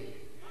day?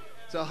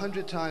 It's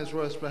 100 times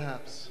worse,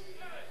 perhaps.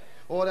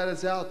 All that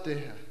is out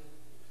there.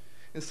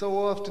 And so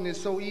often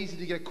it's so easy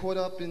to get caught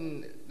up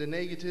in the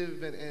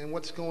negative and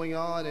what's going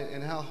on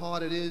and how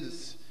hard it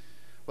is.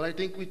 But I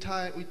think we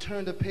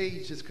turn the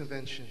page this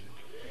convention.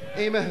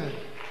 Amen.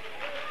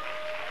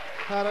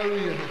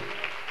 Hallelujah.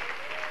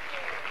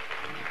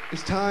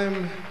 It's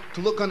time to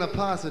look on the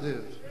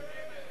positive.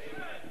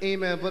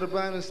 Amen. Brother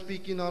Brian is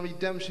speaking on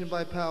redemption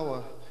by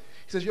power.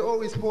 He says, you're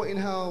always pointing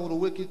how the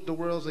wicked the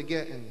worlds are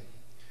getting,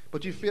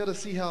 but you fail to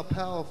see how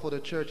powerful the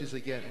churches are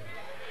getting.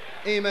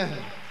 Amen.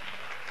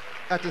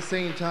 At the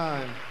same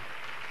time,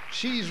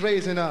 she's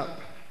raising up,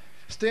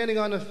 standing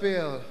on the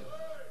field.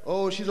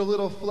 Oh, she's a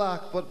little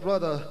flock, but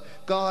brother,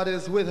 God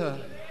is with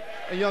her.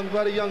 And young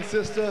brother, young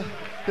sister,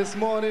 this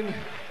morning,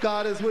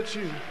 God is with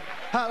you.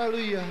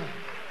 Hallelujah.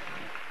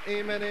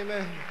 Amen,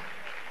 amen.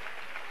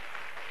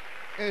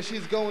 And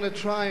she's going to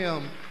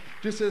triumph,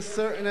 just as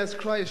certain as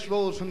Christ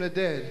rose from the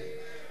dead.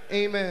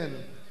 Amen.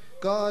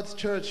 God's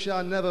church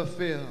shall never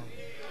fail.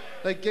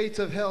 The gates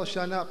of hell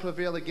shall not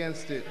prevail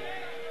against it.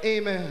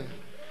 Amen.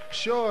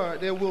 Sure,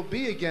 there will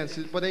be against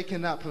it, but they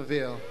cannot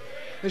prevail.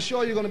 And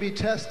sure, you're going to be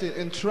tested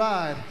and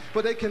tried,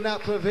 but they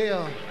cannot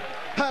prevail.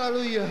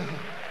 Hallelujah.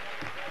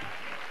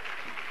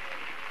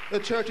 The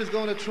church is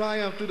going to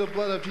triumph through the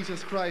blood of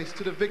Jesus Christ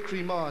to the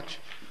victory march.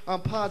 I'm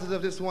positive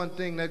of this one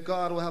thing, that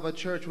God will have a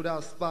church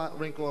without spot,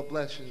 wrinkle, or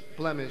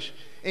blemish.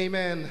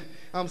 Amen.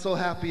 I'm so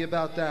happy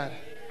about that.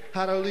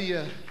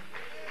 Hallelujah.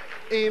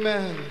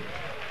 Amen.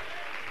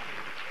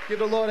 Give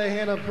the Lord a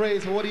hand of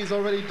praise for what he's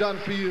already done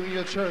for you in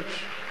your church.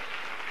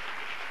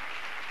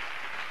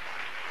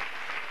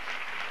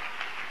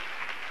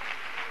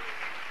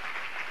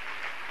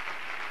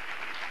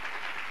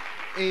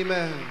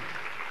 Amen.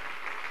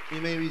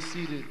 You may be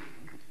seated.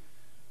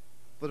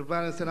 Brother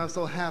Brandon said, I'm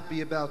so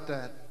happy about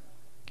that.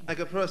 I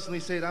could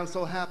personally say that I'm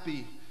so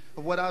happy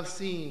of what I've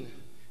seen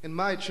in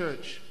my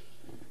church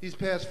these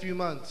past few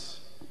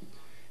months.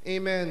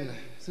 Amen.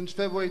 Since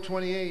February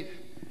 28th,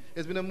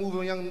 there's been a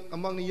movement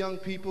among the young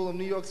people of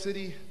New York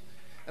City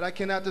that I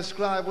cannot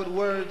describe with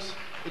words.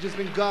 It's just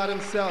been God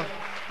himself.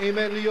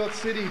 Amen, New York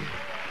City.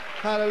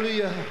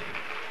 Hallelujah.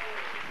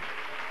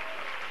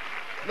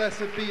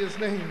 Blessed be his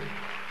name.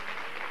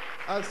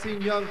 I've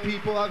seen young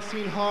people, I've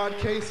seen hard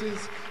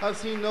cases, I've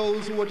seen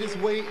those who are just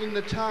waiting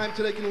the time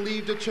till they can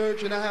leave the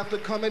church and not have to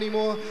come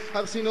anymore.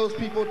 I've seen those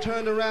people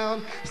turned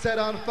around, set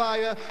on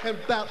fire, and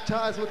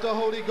baptized with the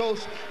Holy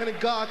Ghost. And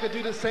God could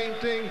do the same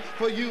thing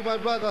for you, my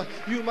brother,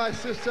 you, my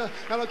sister.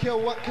 I don't care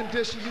what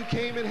condition you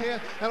came in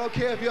here. I don't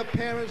care if your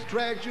parents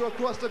dragged you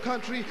across the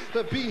country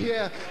to be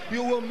here.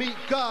 You will meet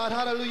God,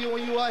 hallelujah,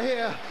 when you are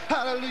here.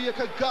 Hallelujah,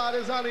 because God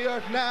is on the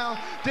earth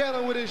now,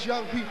 dealing with his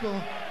young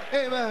people.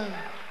 Amen.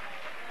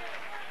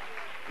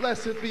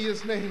 Blessed be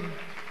his name.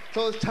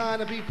 So it's time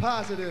to be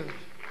positive.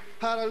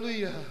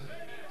 Hallelujah.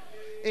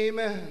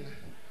 Amen.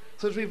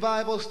 So this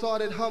revival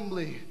started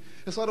humbly.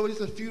 It started with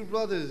just a few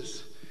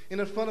brothers in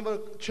the front of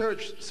a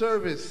church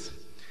service.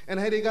 And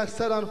hey, they got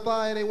set on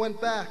fire and they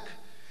went back.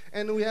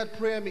 And we had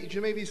prayer meetings.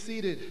 You may be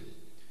seated.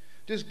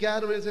 Just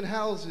gatherings in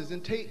houses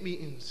and tape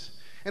meetings.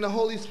 And the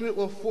Holy Spirit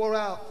will fall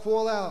out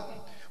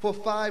for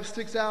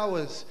 5-6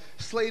 hours.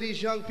 Slay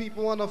these young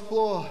people on the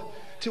floor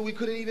till we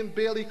couldn't even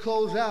barely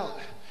close out.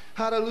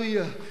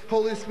 Hallelujah.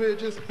 Holy Spirit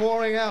just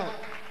pouring out.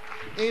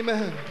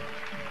 Amen.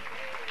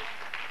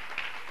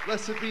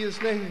 Blessed be his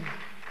name.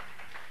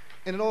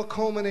 And it all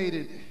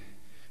culminated.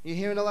 You're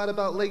hearing a lot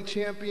about Lake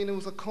Champion. It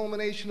was a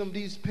culmination of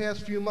these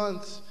past few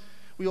months.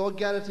 We all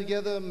gathered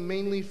together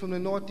mainly from the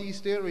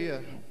Northeast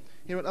area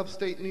here in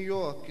upstate New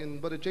York.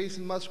 And Brother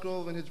Jason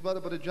Musgrove and his brother,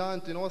 Brother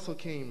Jonathan, also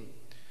came.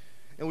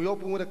 And we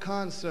opened with a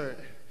concert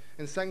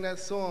and sang that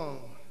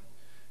song,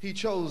 He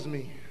Chose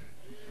Me.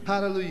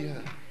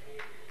 Hallelujah.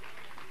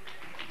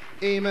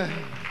 Amen.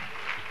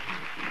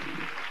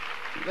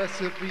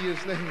 Blessed be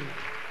his name.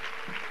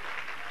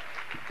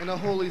 And the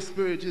Holy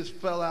Spirit just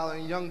fell out,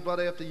 and young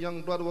brother after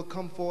young brother will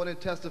come forward and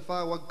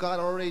testify what God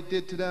already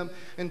did to them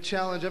and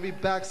challenge every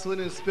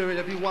backslidden spirit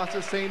if he wants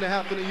the same to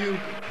happen to you.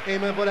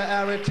 Amen. Brother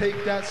Aaron,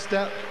 take that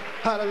step.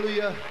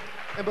 Hallelujah.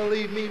 And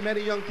believe me,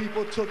 many young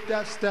people took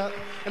that step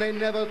and they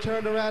never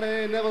turned around and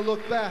they never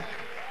looked back.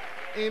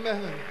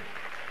 Amen.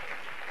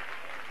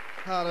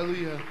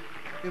 Hallelujah.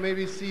 You may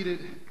be seated.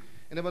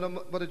 And then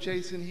Brother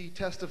Jason, he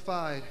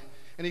testified,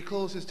 and he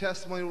closed his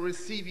testimony, will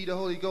receive ye the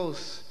Holy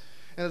Ghost.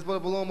 And as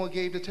Brother Balomo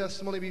gave the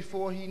testimony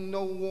before, he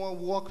no more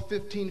walked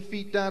 15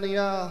 feet down the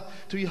aisle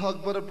till he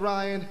hugged Brother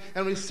Brian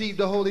and received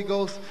the Holy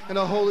Ghost, and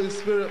the Holy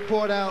Spirit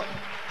poured out.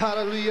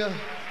 Hallelujah.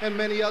 And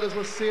many others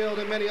were sealed,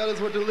 and many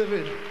others were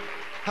delivered.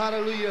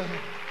 Hallelujah.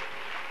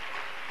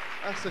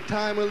 That's the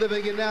time we're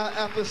living in now,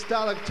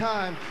 apostolic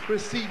time.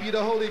 Receive ye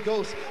the Holy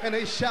Ghost, and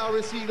they shall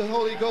receive the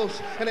Holy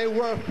Ghost, and they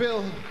were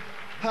filled.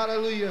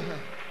 Hallelujah.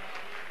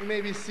 You may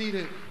be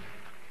seated.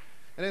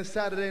 And then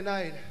Saturday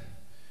night,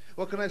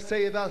 what can I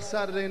say about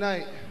Saturday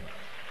night?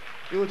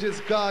 It was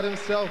just God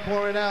himself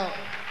pouring out.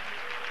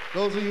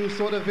 Those of you who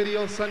saw the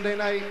video Sunday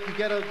night, you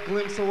get a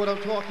glimpse of what I'm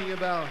talking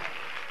about.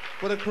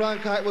 Brother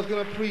Cronkite was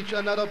going to preach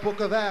another book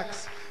of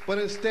Acts, but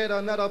instead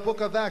another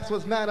book of Acts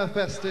was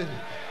manifested.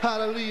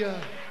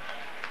 Hallelujah.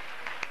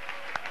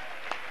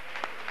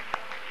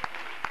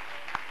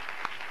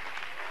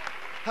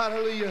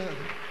 Hallelujah.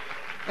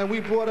 And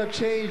we brought a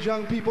changed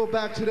young people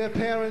back to their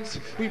parents.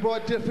 We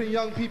brought different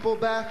young people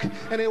back,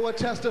 and they were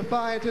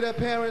testifying to their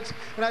parents.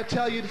 And I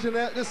tell you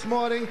this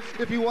morning,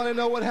 if you want to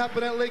know what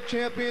happened at Lake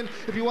Champion,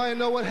 if you want to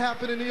know what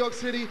happened in New York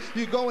City,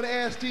 you go and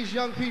ask these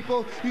young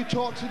people, you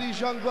talk to these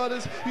young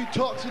brothers, you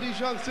talk to these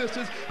young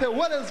sisters, that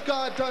what has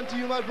God done to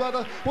you, my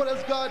brother? What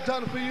has God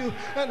done for you?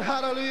 And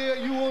hallelujah,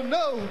 you will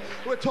know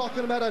we're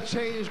talking about a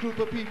changed group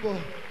of people.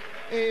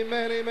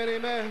 Amen, amen,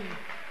 amen.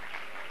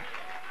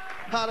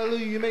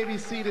 Hallelujah, you may be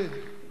seated.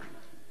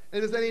 If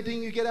there's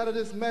anything you get out of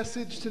this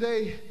message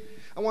today,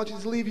 I want you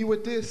to leave you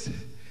with this,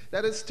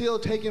 that it's still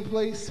taking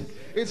place.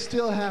 It's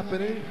still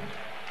happening.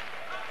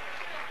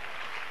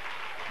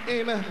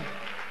 Amen.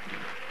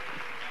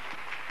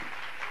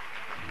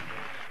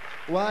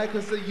 Why?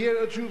 Because the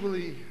year of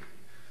Jubilee,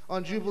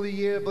 on Jubilee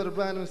year, Brother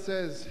Brandon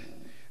says,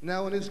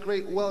 now in this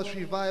great Welsh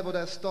revival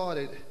that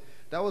started,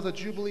 that was a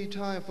Jubilee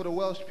time for the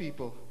Welsh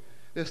people.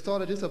 They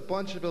started just a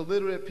bunch of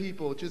illiterate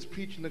people just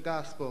preaching the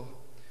gospel.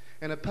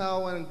 And the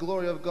power and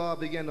glory of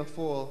God began to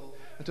fall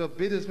until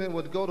businessmen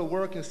would go to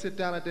work and sit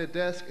down at their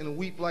desk and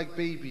weep like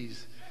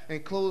babies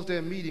and close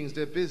their meetings,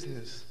 their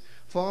business.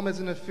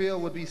 Farmers in the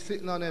field would be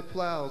sitting on their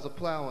plows or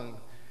plowing.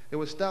 They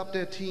would stop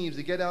their teams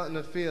to get out in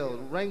the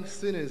field, rank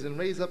sinners and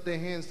raise up their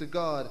hands to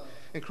God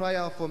and cry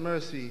out for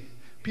mercy.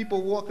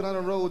 People walking on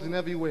the roads and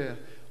everywhere.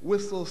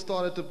 Whistles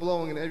started to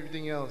blowing and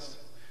everything else.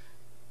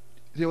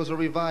 There was a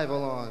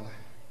revival on.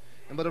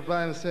 And Brother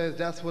Brian says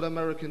that's what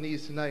America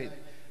needs tonight.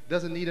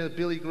 Doesn't need a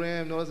Billy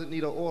Graham, nor does it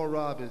need an Oral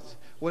Roberts.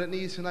 What it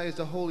needs tonight is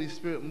the Holy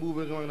Spirit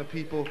moving among the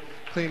people,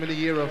 claiming the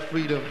year of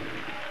freedom.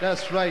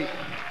 That's right.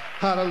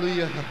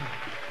 Hallelujah.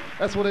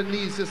 That's what it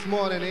needs this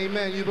morning.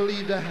 Amen. You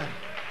believe that?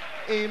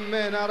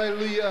 Amen.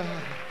 Hallelujah.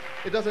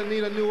 It doesn't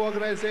need a new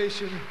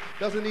organization.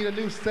 Doesn't need a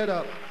new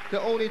setup.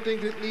 The only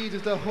thing it needs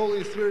is the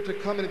Holy Spirit to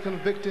come in and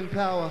convict in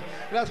power.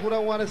 And that's what I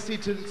want to see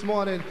this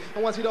morning. I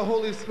want to see the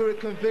Holy Spirit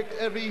convict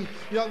every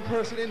young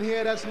person in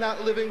here that's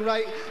not living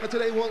right until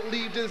they won't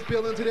leave this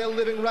building, until they're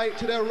living right,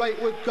 till they're right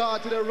with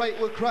God, till they're right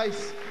with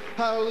Christ.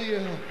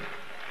 Hallelujah.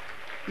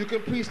 You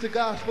can preach the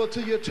gospel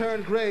till you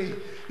turn gray.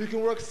 You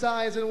can work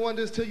signs and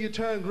wonders till you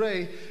turn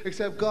gray,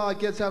 except God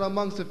gets out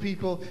amongst the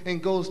people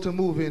and goes to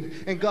moving.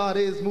 And God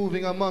is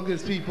moving among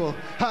his people.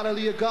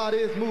 Hallelujah. God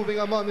is moving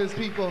among his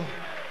people.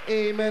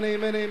 Amen,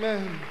 amen,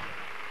 amen.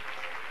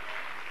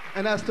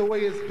 And that's the way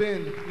it's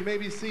been. You may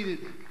be seated.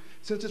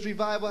 Since this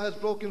revival has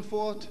broken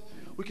forth,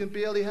 we can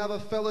barely have a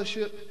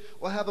fellowship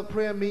or have a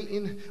prayer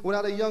meeting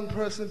without a young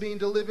person being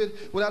delivered,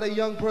 without a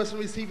young person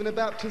receiving the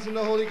baptism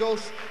of the Holy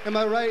Ghost. Am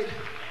I right?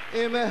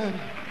 Amen.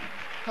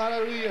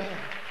 Hallelujah.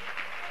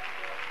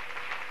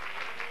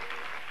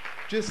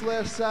 Just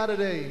last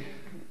Saturday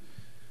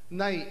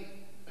night,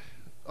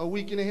 a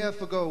week and a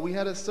half ago, we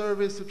had a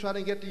service to try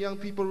to get the young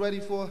people ready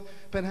for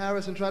Penn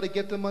and try to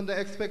get them under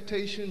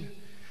expectation.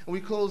 And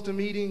we closed the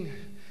meeting,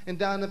 and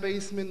down in the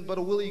basement,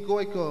 Brother Willie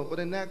Goyko,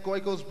 Brother Nat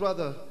Goyko's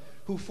brother,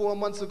 who 4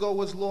 months ago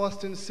was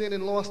lost in sin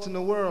and lost in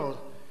the world.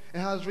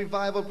 And how his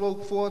revival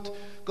broke forth,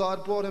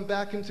 God brought him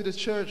back into the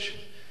church.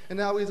 And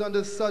now he's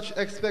under such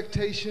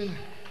expectation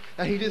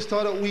that he just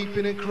started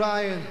weeping and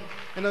crying.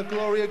 And the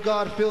glory of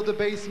God filled the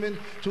basement.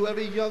 To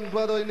every young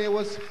brother in there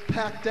was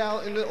packed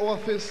out in the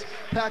office,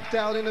 packed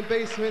out in the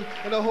basement,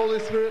 and the Holy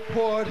Spirit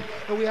poured.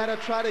 And we had to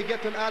try to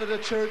get them out of the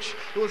church.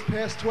 It was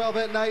past 12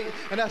 at night,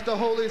 and that's the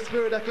Holy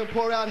Spirit that can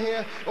pour out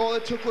here. All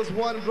it took was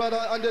one brother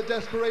under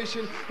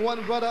desperation,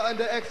 one brother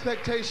under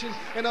expectation,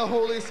 and the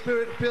Holy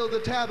Spirit filled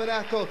the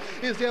tabernacle.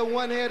 Is there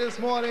one here this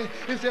morning?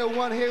 Is there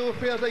one here who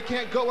feels they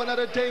can't go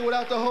another day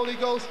without the Holy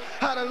Ghost?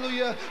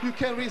 Hallelujah. You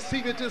can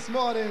receive it this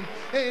morning.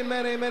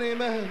 Amen, amen,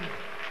 amen.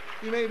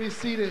 You may be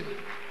seated.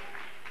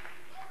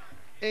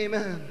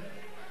 Amen.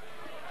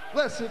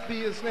 Blessed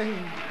be his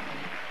name.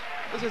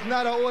 This is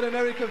not an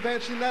ordinary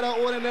convention, not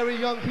an ordinary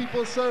young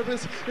people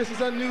service. This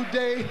is a new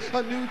day,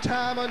 a new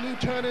time, a new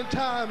turn in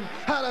time.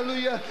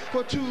 Hallelujah.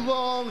 For too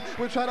long,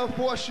 we're trying to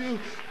force you,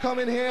 come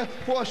in here,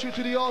 force you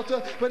to the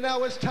altar. But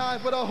now it's time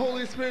for the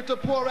Holy Spirit to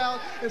pour out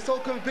and so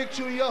convict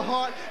you in your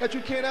heart that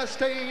you cannot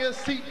stay in your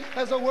seat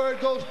as the word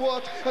goes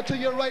forth until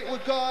you're right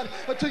with God,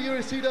 until you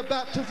receive the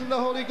baptism of the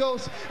Holy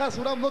Ghost. That's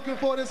what I'm looking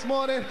for this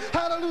morning.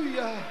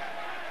 Hallelujah.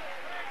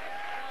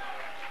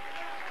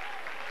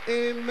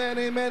 Amen,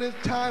 amen.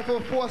 It's time for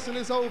forcing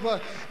this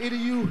over. Either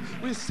you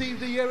receive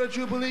the year of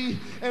Jubilee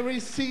and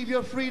receive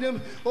your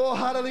freedom, or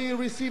hallelujah,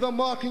 receive a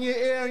mark in your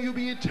ear and you'll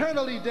be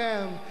eternally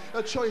damned.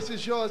 The choice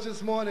is yours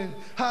this morning.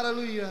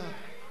 Hallelujah.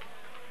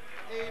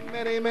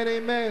 Amen, amen,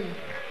 amen.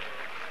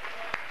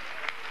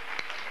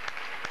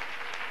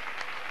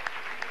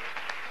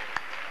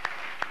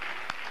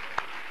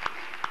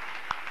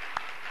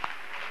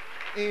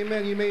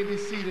 Amen. You may be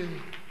seated.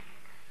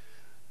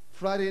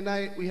 Friday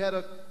night we had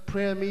a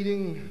prayer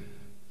meeting,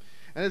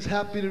 and it's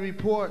happy to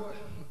report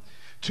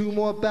 2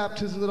 more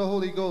baptisms of the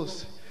Holy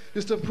Ghost.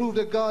 just to prove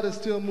that God is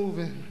still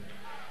moving.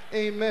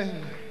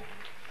 Amen.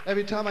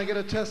 Every time I get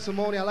a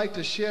testimony, I like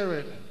to share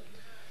it.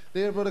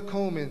 Dear Brother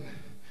Coleman,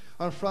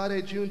 on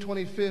Friday, June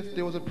 25th,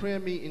 there was a prayer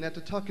meeting at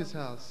the Tucker's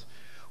house.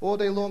 All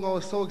day long, I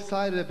was so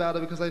excited about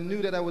it because I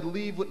knew that I would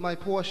leave with my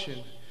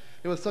portion.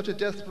 There was such a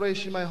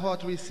desperation in my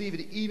heart to receive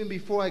it even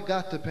before I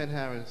got to Penn.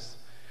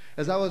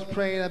 As I was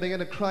praying, I began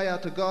to cry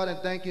out to God and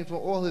thank Him for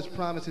all His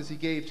promises He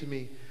gave to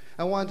me.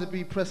 I wanted to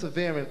be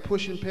perseverant,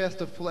 pushing past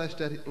the flesh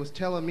that was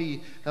telling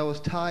me that I was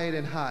tired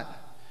and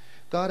hot.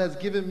 God has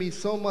given me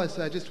so much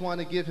that I just want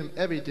to give Him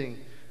everything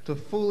to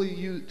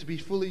be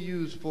fully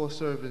used for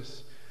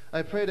service.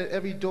 I pray that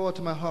every door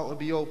to my heart will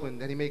be open,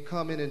 that He may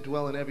come in and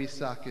dwell in every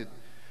socket.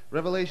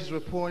 Revelations were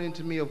pouring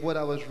into me of what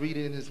I was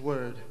reading in His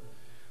Word.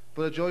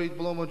 Brother Joey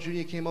Blomo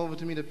Jr. came over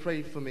to me to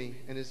pray for me,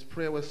 and his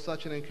prayer was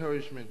such an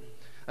encouragement.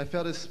 I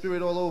felt His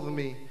Spirit all over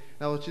me,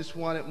 and I just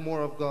wanted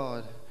more of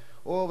God.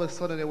 All of a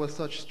sudden, there was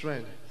such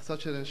strength,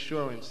 such an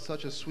assurance,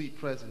 such a sweet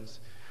presence.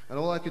 And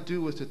all I could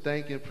do was to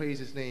thank and praise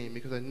His name,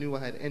 because I knew I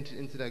had entered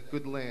into that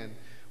good land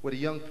where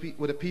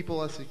the people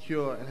are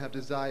secure and have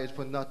desires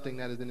for nothing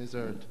that is in this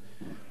earth.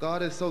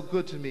 God is so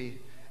good to me.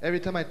 Every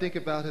time I think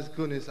about His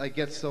goodness, I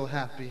get so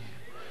happy.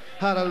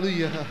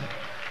 Hallelujah.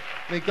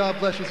 May God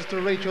bless you, Sister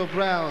Rachel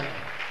Brown.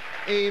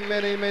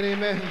 Amen, amen,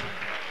 amen.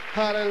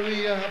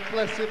 Hallelujah.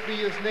 Blessed be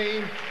His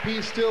name.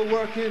 He's still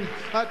working.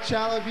 I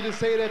challenge you to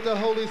say that the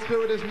Holy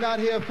Spirit is not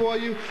here for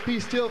you.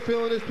 He's still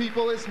filling His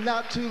people. It's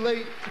not too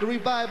late. The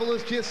revival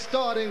is just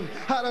starting.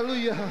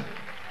 Hallelujah.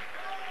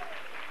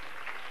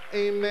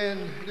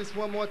 Amen. Just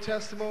one more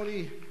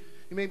testimony.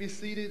 You may be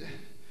seated.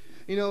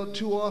 You know,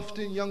 too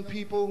often young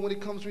people, when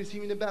it comes to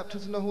receiving the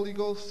baptism of the Holy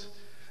Ghost,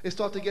 they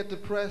start to get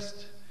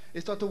depressed. They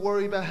start to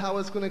worry about how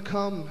it's going to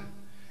come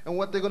and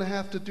what they're going to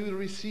have to do to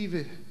receive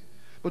it.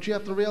 But you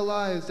have to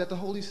realize that the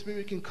Holy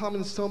Spirit can come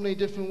in so many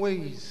different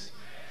ways.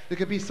 It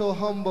could be so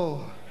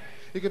humble.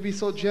 It could be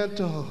so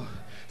gentle.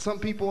 Some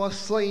people are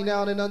slain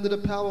out and under the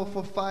power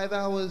for 5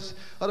 hours.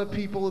 Other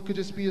people, it could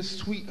just be a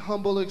sweet,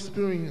 humble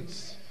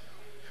experience.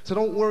 So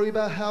don't worry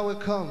about how it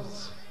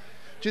comes.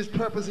 Just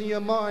purpose in your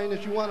mind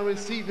that you want to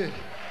receive it.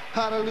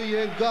 Hallelujah,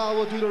 and God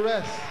will do the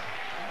rest.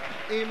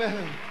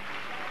 Amen.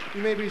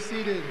 You may be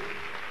seated.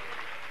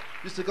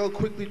 Just to go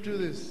quickly through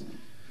this.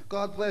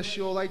 God bless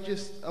you all. I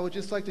would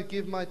just like to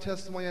give my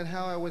testimony on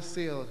how I was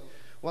sealed.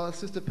 While at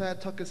Sister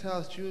Pat Tucker's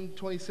house, June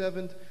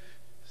 27th,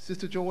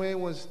 Sister Joanne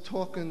was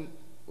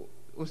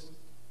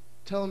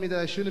telling me that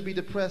I shouldn't be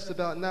depressed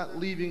about not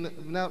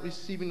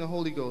receiving the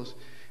Holy Ghost.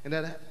 And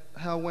that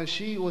how when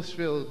she was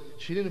filled,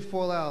 she didn't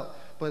fall out,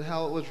 but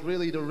how it was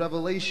really the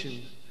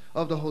revelation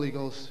of the Holy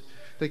Ghost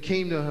that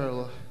came to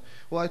her.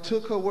 Well, I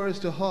took her words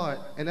to heart,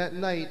 and that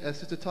night at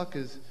Sister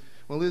Tucker's,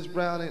 when Liz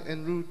Brown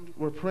and Ruth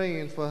were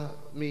praying for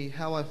me,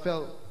 how I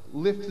felt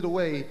lifted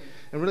away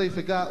and really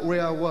forgot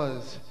where I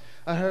was.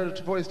 I heard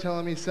a voice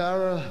telling me,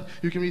 Sarah,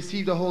 you can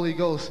receive the Holy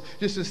Ghost.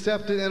 Just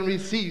accept it and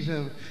receive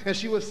Him. And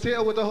she was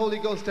sealed with the Holy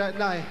Ghost that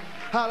night.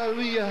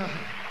 Hallelujah.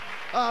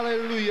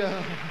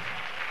 Hallelujah.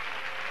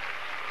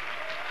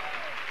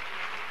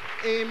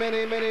 Amen,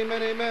 amen,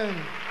 amen, amen.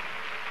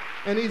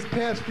 And these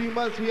past few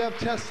months, we have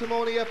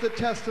testimony after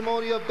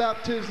testimony of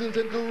baptisms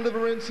and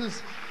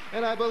deliverances.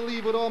 And I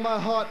believe with all my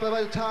heart that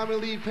by the time we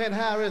leave Penn,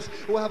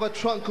 we'll have a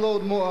trunk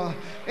load more.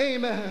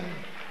 Amen.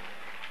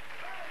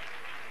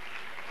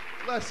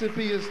 Blessed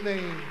be His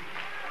name.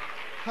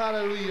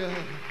 Hallelujah.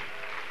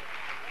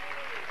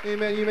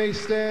 Amen. You may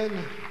stand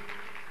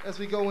as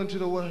we go into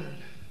the Word.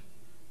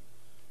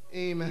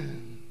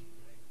 Amen.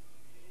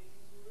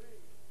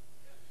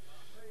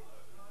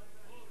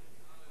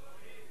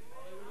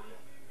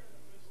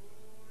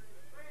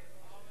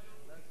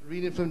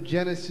 Reading from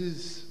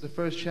Genesis, the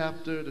 1st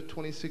chapter, the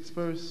 26th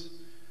verse.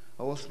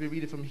 I'll also be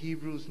reading from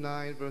Hebrews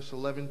 9, verse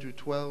 11 through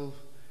 12,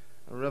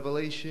 and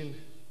Revelation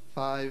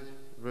 5,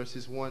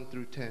 verses 1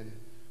 through 10.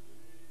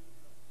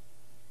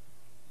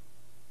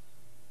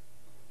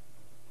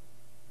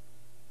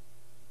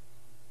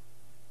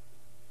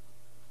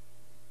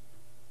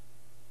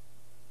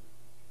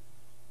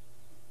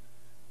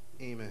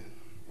 Amen.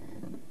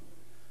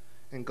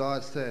 And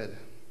God said,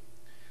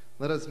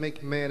 "Let us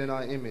make man in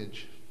our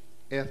image,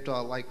 after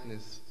our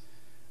likeness,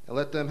 and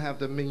let them have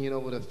dominion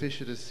over the fish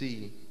of the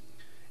sea,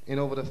 and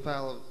over the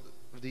fowl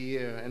of the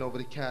air, and over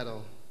the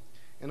cattle,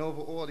 and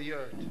over all the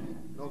earth,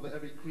 and over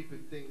every creeping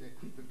thing that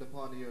creepeth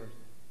upon the earth."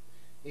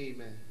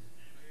 Amen.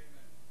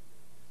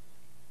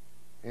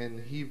 And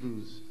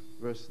Hebrews,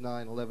 verse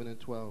 9, 11, and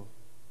 12.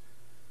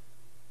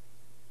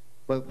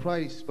 But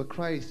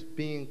Christ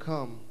being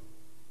come,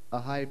 a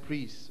high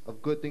priest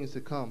of good things to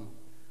come,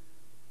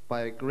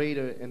 by a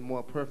greater and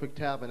more perfect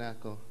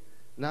tabernacle,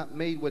 not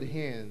made with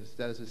hands,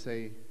 that is to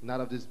say,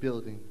 not of this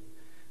building,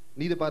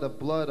 neither by the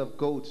blood of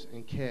goats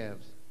and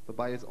calves, but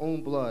by His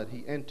own blood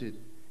He entered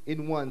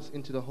in once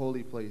into the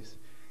holy place,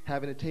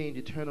 having attained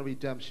eternal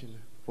redemption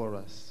for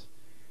us.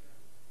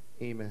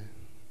 Amen.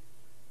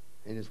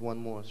 And there's one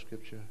more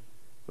scripture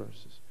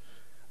verses.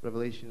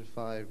 Revelation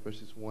 5,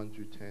 verses 1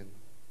 through 10.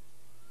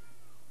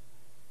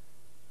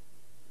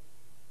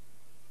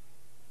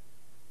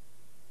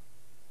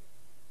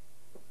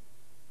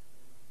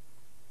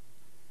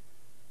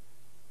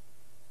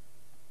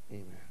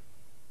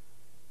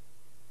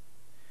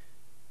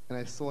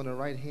 I saw in the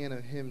right hand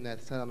of him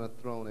that sat on the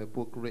throne a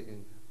book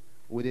written,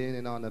 within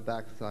and on the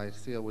backside,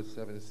 sealed with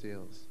 7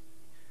 seals.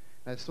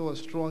 And I saw a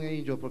strong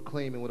angel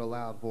proclaiming with a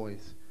loud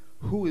voice,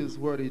 "Who is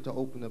worthy to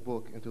open the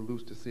book and to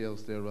loose the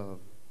seals thereof?"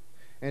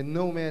 And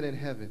no man in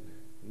heaven,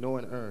 nor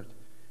on earth,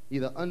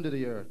 neither under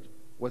the earth,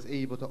 was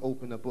able to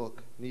open the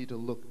book, neither to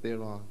look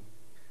thereon.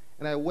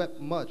 And I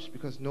wept much,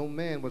 because no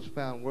man was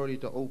found worthy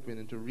to open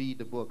and to read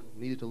the book,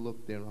 neither to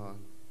look thereon.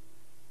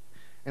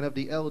 And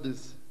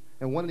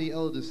one of the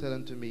elders said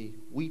unto me,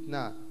 "Weep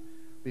not.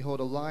 Behold,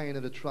 a Lion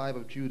of the tribe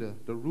of Judah,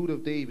 the root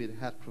of David,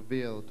 hath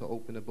prevailed to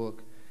open the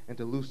book and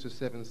to loose the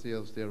 7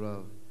 seals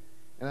thereof."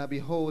 And I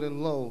behold,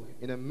 and lo,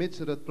 in the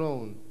midst of the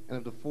throne and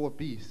of the 4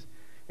 beasts,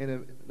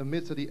 in the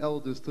midst of the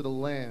elders, stood a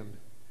Lamb,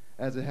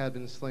 as it had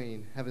been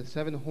slain, having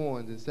 7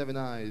 horns and 7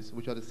 eyes,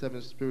 which are the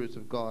 7 spirits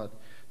of God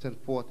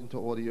sent forth into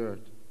all the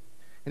earth.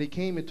 And he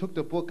came and took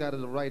the book out of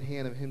the right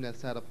hand of him that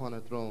sat upon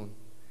the throne.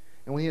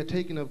 And when he had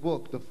taken the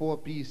book, the 4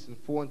 beasts and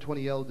 24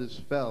 elders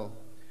fell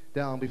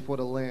down before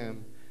the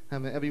Lamb,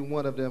 having every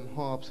one of them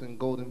harps and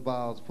golden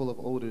vials full of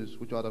odors,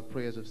 which are the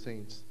prayers of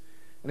saints.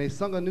 And they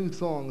sung a new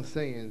song,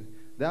 saying,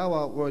 "Thou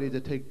art worthy to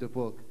take the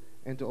book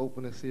and to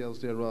open the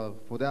seals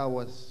thereof, for thou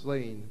wast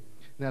slain,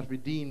 and hast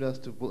redeemed us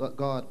to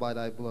God by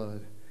thy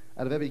blood,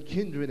 out of every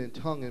kindred and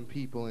tongue and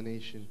people and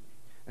nation,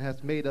 and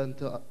hast made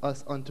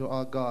us unto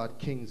our God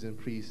kings and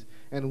priests,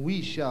 and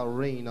we shall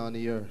reign on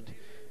the earth."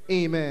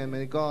 Amen.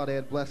 May God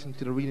add blessing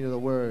to the reading of the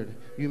word.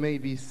 You may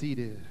be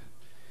seated.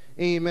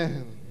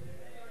 Amen.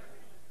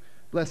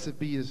 Blessed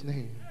be his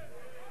name.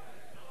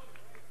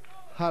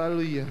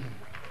 Hallelujah.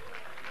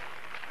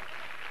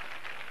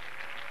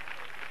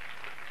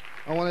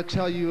 I want to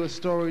tell you a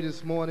story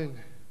this morning,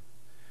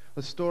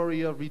 a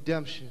story of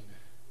redemption.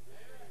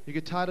 You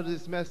could title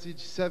this message,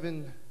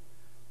 7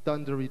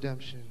 Thunder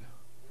Redemption.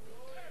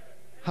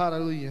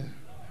 Hallelujah.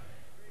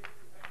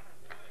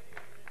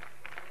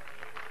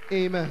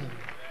 Amen.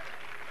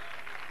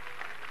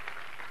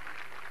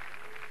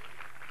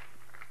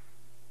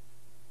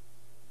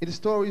 The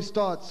story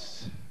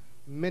starts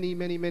many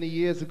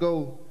years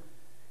ago.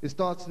 It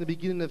starts in the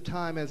beginning of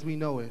time as we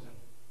know it.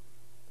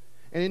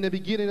 And in the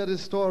beginning of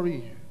this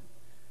story,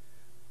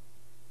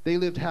 they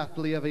lived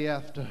happily ever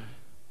after.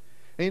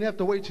 They didn't have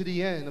to wait to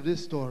the end of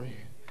this story.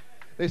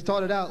 They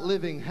started out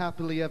living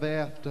happily ever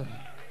after.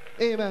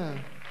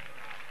 Amen.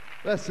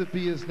 Blessed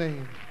be his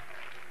name.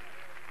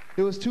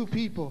 It was 2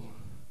 people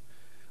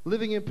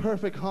living in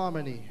perfect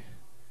harmony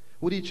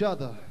with each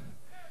other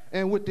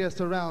and with their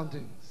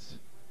surroundings.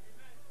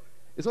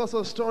 It's also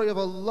a story of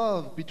a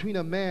love between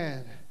a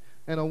man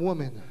and a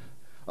woman,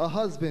 a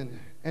husband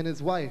and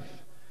his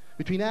wife,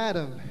 between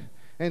Adam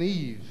and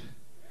Eve.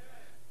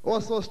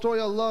 Also a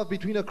story of love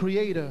between a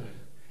creator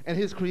and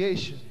his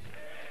creation.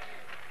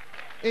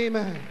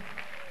 Amen.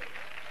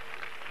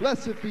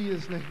 Blessed be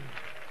his name.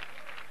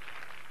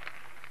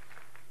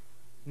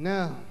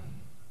 Now,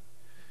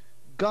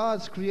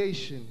 God's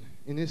creation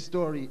in this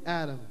story,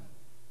 Adam,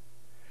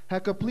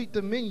 had complete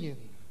dominion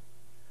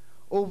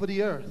over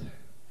the earth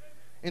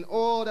and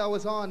all that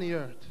was on the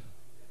earth.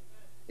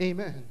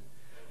 Amen.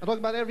 I'm talking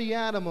about every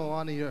animal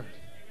on the earth,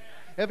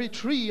 every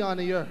tree on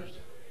the earth.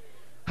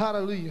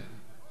 Hallelujah.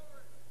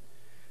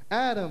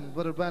 Adam,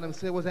 Brother Branham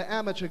said, was an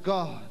amateur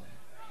God.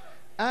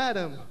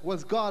 Adam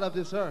was God of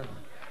this earth.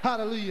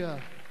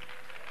 Hallelujah.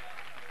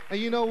 And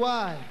you know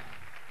why?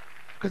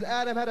 Because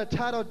Adam had a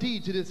title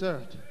deed to this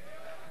earth.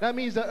 That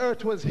means the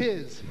earth was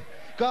his.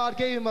 God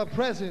gave him a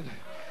present.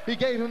 He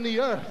gave him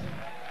the earth.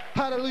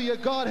 Hallelujah.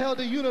 God held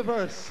the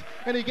universe,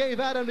 and he gave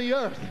Adam the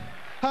earth.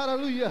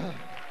 Hallelujah.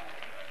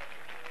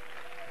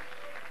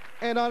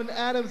 And on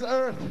Adam's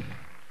earth,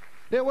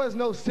 there was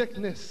no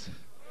sickness.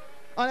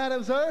 On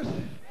Adam's earth,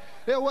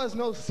 there was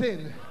no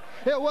sin.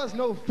 There was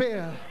no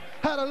fear.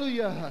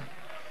 Hallelujah.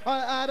 On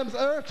Adam's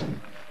earth,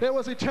 there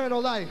was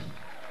eternal life.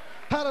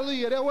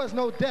 Hallelujah. There was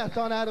no death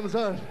on Adam's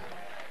earth.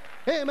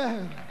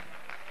 Amen.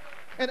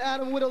 And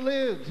Adam would have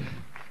lived.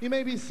 You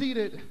may be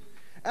seated.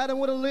 Adam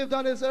would have lived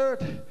on this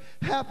earth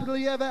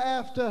happily ever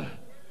after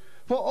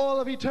for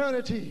all of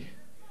eternity.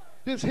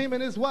 Just him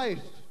and his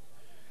wife.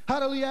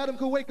 Hallelujah. Adam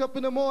could wake up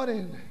in the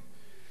morning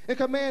and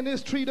command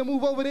this tree to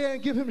move over there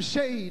and give him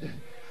shade.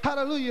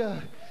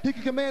 Hallelujah. He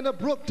could command a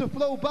brook to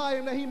flow by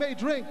him that he may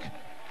drink.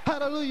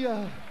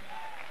 Hallelujah.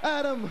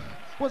 Adam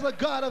was a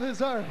God of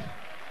his earth.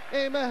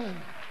 Amen.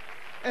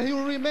 And he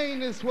will remain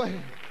this way.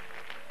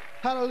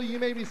 Hallelujah. You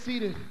may be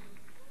seated.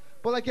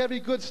 But like every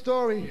good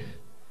story,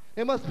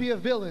 there must be a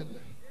villain.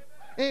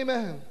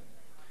 Amen.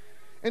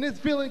 And this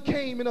villain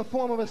came in the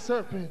form of a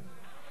serpent.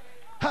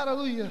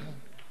 Hallelujah.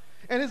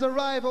 And his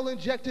arrival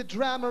injected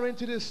drama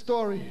into this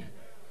story.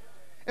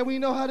 And we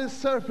know how this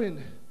serpent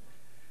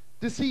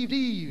deceived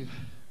Eve,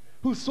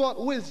 who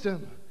sought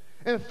wisdom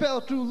and fell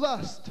through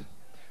lust.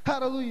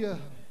 Hallelujah.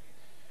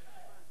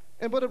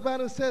 And Brother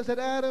Branham says that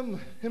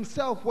Adam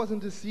himself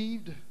wasn't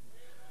deceived,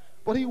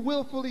 but he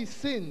willfully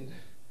sinned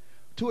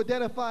to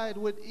identify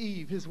with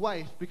Eve, his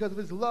wife, because of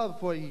his love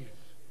for Eve.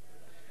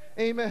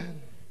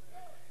 Amen.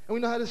 And we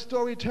know how this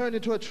story turned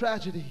into a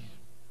tragedy.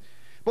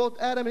 Both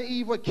Adam and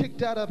Eve were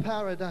kicked out of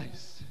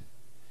paradise.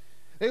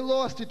 They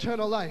lost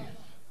eternal life.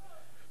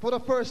 For the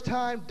first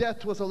time,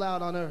 death was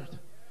allowed on earth.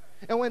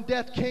 And when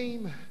death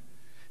came,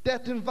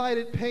 death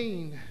invited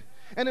pain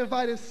and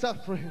invited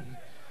suffering.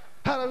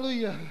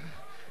 Hallelujah.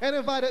 And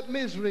invited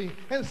misery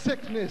and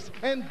sickness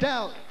and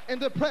doubt and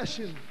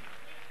depression.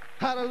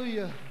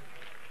 Hallelujah.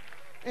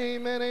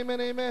 Amen,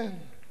 amen,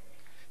 amen.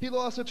 He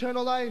lost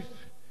eternal life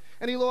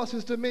and he lost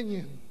his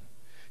dominion.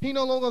 He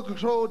no longer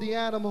controlled the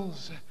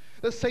animals.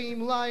 The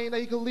same lion that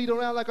he could lead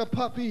around like a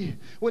puppy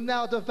would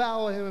now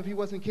devour him if he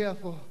wasn't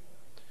careful.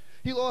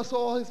 He lost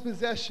all his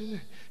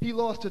possession. He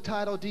lost the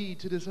title deed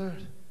to this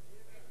earth.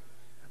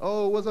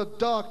 Oh, it was a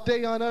dark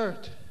day on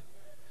earth.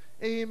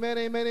 Amen,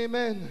 amen,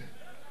 amen.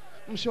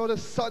 I'm sure the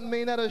sun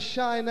may not have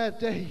shined that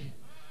day.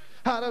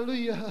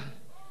 Hallelujah.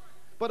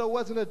 But it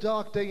wasn't a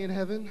dark day in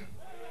heaven.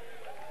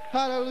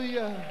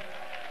 Hallelujah.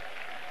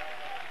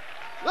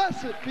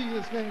 Blessed be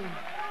his name.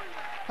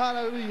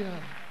 Hallelujah.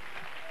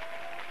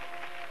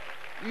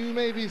 You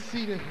may be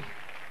seated.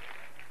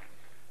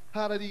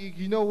 Hallelujah.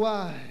 You know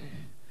why?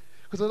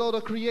 Because although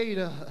the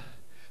Creator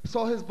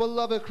saw his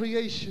beloved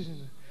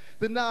creation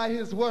deny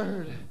his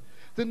word,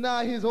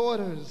 deny his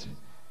orders,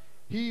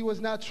 he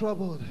was not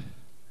troubled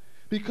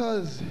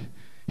because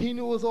he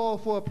knew it was all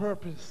for a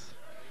purpose,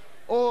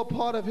 all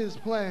part of his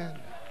plan,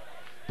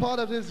 part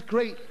of this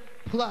great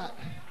plot,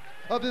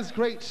 of this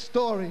great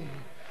story.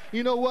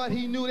 You know what?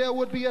 He knew there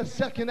would be a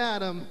second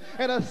Adam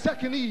and a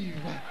second Eve.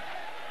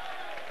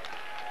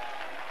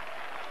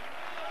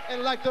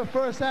 And like the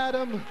first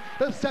Adam,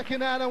 the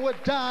second Adam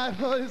would die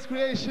for his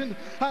creation.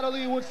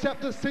 Hallelujah, would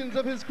accept the sins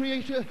of his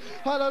creation.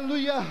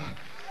 Hallelujah.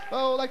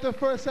 Oh, like the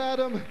first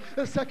Adam,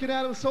 the second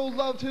Adam so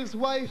loved his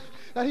wife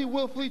that he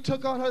willfully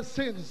took on her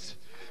sins.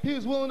 He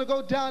was willing to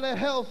go down to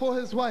hell for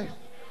his wife.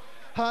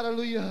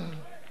 Hallelujah.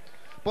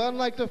 But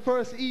unlike the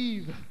first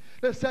Eve,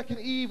 the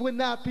second Eve would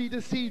not be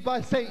deceived by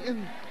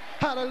Satan.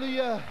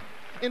 Hallelujah.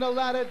 In the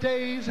latter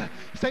days,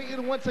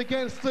 Satan once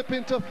again slip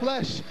into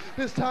flesh,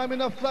 this time in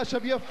the flesh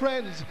of your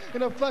friends,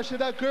 in the flesh of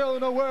that girl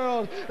in the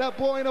world, that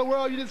boy in the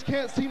world you just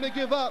can't seem to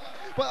give up.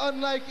 But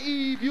unlike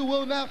Eve, you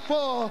will not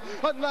fall.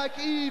 Unlike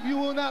Eve, you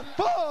will not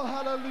fall.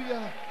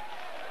 Hallelujah.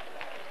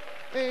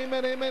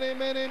 Amen, amen,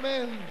 amen,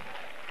 amen.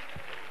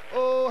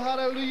 Oh,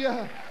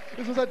 hallelujah.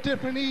 This was a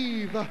different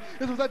Eve.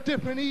 This was a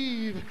different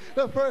Eve.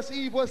 The first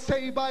Eve was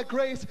saved by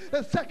grace.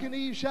 The second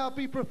Eve shall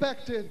be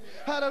perfected.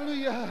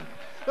 Hallelujah.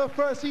 The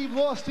first Eve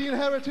lost the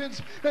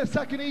inheritance. The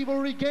second Eve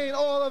will regain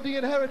all of the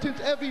inheritance,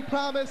 every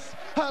promise.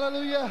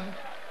 Hallelujah.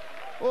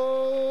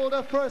 Oh,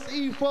 the first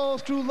Eve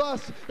falls through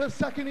lust. The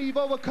second Eve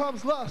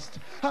overcomes lust.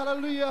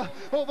 Hallelujah.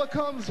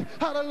 Overcomes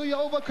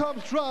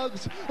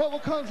drugs.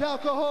 Overcomes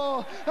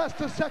alcohol. That's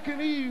the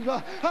second Eve.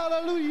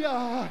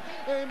 Hallelujah.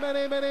 Amen,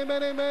 amen,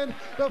 amen, amen.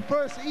 The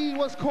first Eve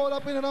was caught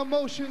up in her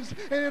emotions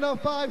and in her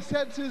five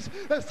senses.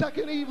 The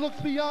second Eve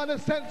looks beyond the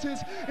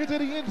senses into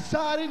the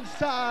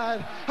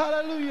inside.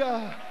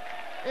 Hallelujah.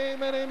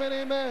 Amen, amen,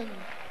 amen.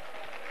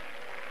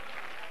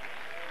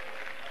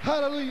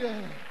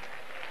 Hallelujah.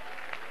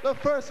 The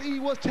first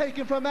Eve was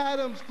taken from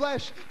Adam's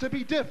flesh to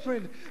be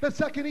different. The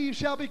second Eve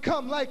shall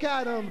become like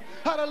Adam.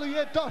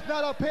 Hallelujah. It doth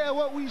not appear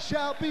what we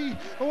shall be,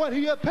 but when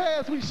he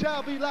appears, we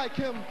shall be like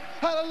him.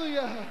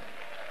 Hallelujah.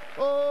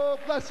 Oh,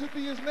 blessed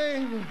be his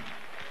name.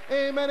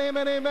 Amen,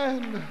 amen,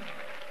 amen.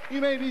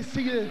 You may be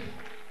seated.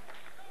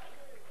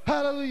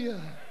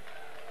 Hallelujah.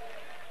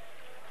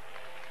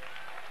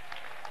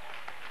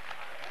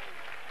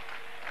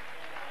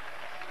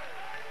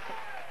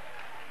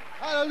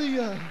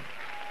 Hallelujah.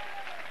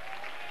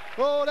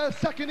 Oh, that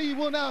second Eve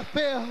will not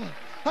fail.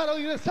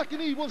 Hallelujah. The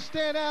second Eve will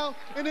stand out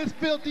in this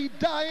filthy,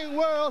 dying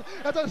world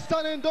as a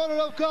son and daughter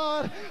of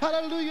God.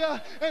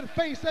 Hallelujah. And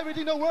face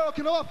everything the world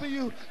can offer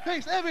you.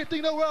 Face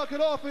everything the world can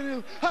offer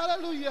you.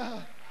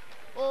 Hallelujah.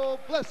 Oh,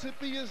 blessed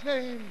be his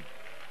name.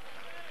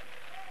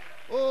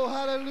 Oh,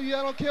 hallelujah.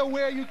 I don't care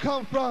where you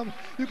come from.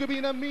 You could be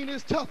in the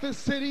meanest,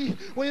 toughest city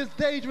where it's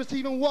dangerous to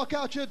even walk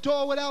out your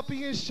door without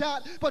being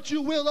shot, but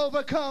you will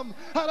overcome.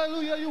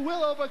 Hallelujah. You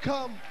will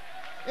overcome.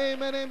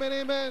 Amen, amen,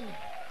 amen.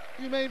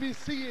 You may be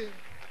seated.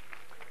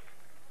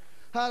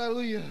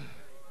 Hallelujah.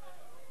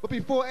 But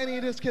before any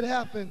of this could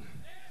happen,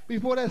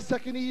 before that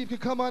second Eve could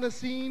come on the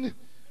scene,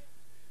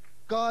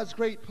 God's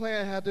great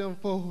plan had to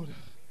unfold.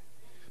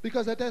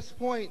 Because at this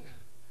point,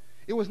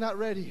 it was not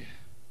ready.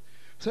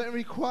 Certain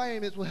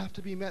requirements will have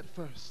to be met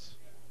first.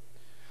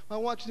 I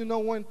want you to know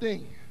one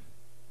thing.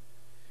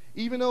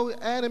 Even though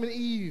Adam and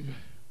Eve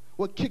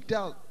were kicked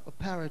out of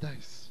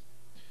paradise,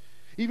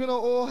 even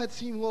though all had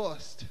seemed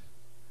lost,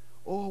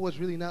 all was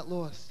really not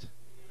lost.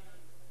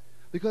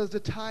 Because the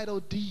title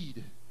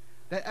deed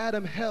that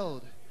Adam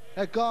held,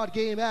 that God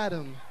gave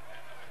Adam,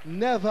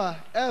 never,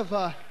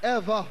 ever,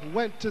 ever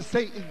went to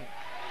Satan.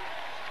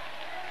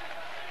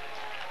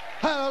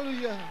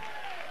 Hallelujah.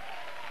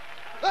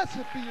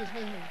 Blessed be his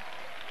name.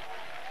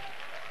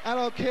 I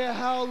don't care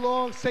how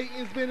long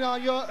Satan's been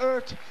on your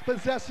earth,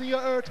 possessing your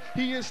earth.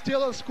 He is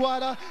still a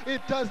squatter.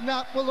 It does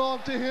not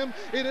belong to him.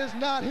 It is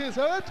not his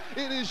earth.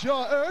 It is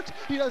your earth.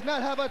 He does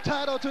not have a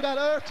title to that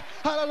earth.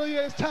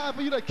 Hallelujah. It's time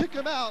for you to kick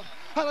him out.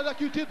 Hallelujah,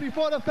 like you did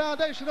before the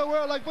foundation of the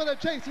world, like Brother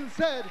Jason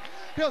said.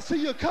 He'll see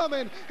you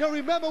coming. He'll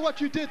remember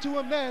what you did to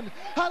him then.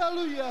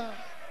 Hallelujah.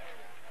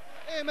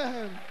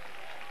 Amen.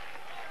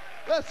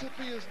 Blessed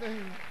be his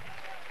name.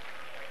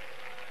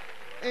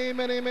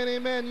 Amen, amen,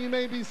 amen. You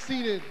may be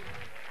seated.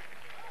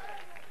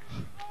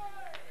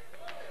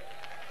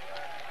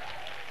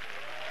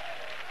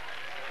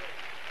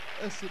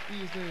 Blessed be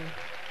his name.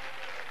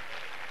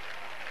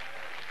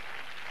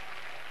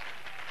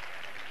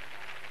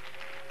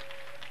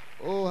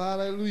 Oh,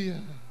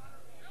 hallelujah.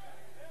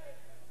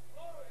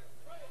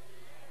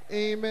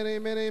 Amen,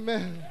 amen,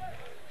 amen.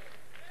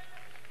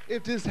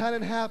 If this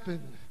hadn't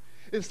happened,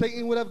 if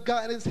Satan would have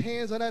gotten his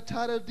hands on that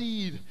title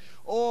deed,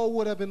 all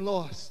would have been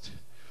lost.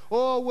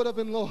 All would have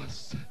been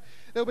lost.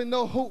 There would be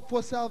no hope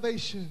for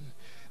salvation.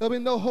 There would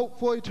be no hope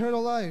for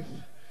eternal life.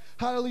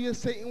 Hallelujah,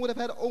 Satan would have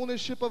had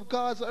ownership of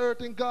God's earth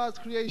and God's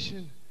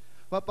creation.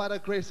 But by the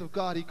grace of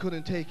God, he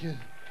couldn't take it.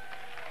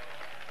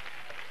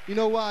 You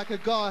know why?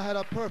 Because God had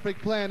a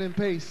perfect plan in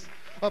place.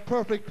 A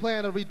perfect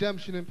plan of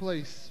redemption in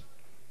place.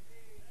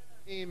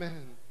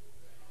 Amen.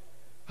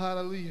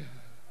 Hallelujah.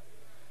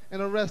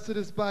 And the rest of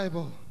this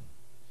Bible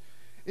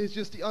is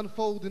just the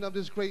unfolding of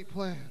this great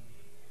plan.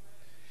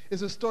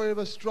 It's a story of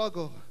a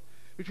struggle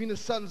between the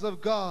sons of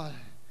God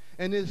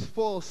and his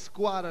false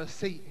squatter,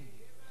 Satan.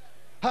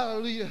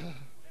 Hallelujah.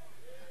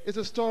 It's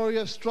a story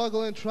of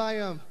struggle and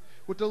triumph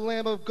with the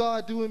Lamb of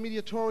God doing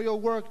mediatorial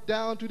work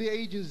down through the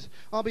ages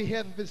on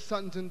behalf of his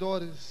sons and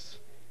daughters.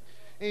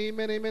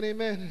 Amen, amen,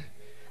 amen.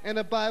 And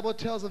the Bible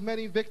tells of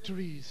many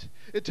victories.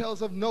 It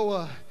tells of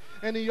Noah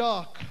and the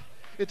ark.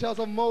 It tells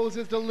of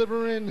Moses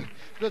delivering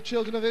the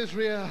children of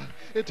Israel.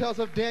 It tells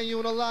of Daniel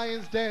in the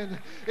lion's den.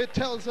 It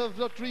tells of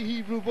the 3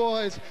 Hebrew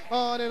boys,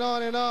 on and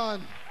on and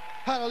on.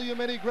 Hallelujah,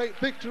 many great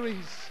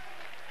victories.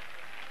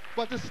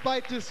 But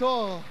despite this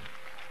all,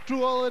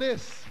 through all of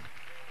this,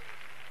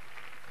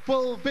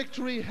 full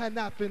victory had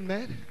not been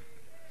met.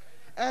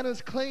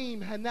 Adam's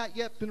claim had not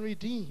yet been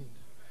redeemed.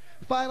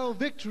 Final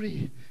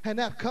victory had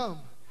not come.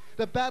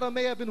 The battle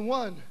may have been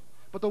won,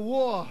 but the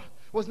war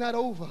was not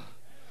over.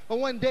 But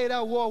one day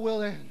that war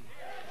will end.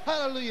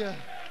 Hallelujah.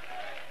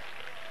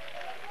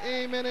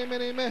 Amen,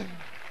 amen, amen.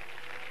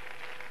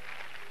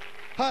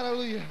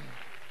 Hallelujah.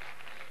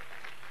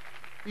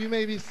 You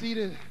may be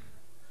seated.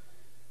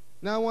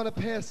 Now I want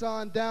to pass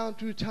on down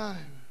through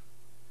time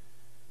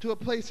to a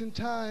place in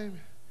time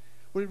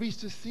where we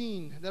reached a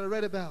scene that I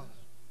read about,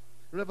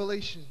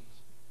 Revelations.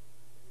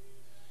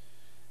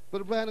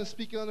 Brother Brandon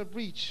speaking on the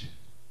breach,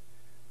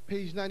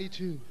 page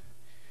 92.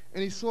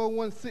 And he saw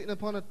one sitting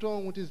upon a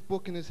throne with his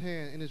book in his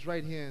hand, in his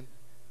right hand.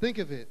 Think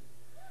of it.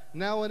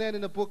 Now and then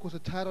in the book was a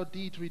title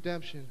deed to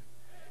redemption,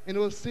 and it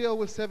was sealed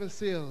with 7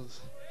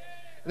 seals.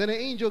 And then an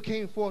angel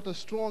came forth, a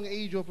strong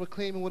angel,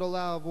 proclaiming with a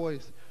loud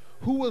voice,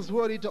 who was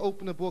worthy to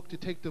open the book, to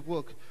take the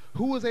book?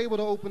 Who was able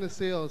to open the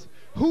seals?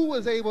 Who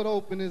was able to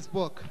open this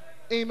book?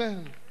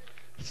 Amen.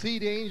 See,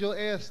 the angel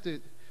asked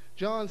it.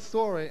 John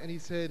saw it, and he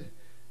said,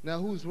 now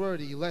who's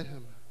worthy? Let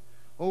him.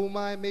 Oh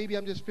my, maybe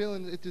I'm just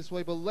feeling it this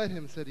way, but let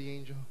him, said the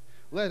angel.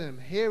 Let him.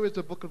 Here is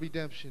the book of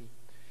redemption.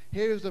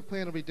 Here is the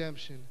plan of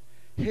redemption.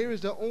 Here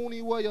is the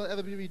only way you'll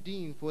ever be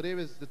redeemed, for there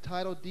is the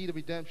title deed of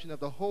redemption of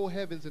the whole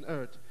heavens and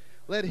earth.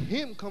 Let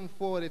him come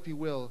forward if he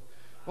will.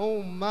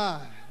 Oh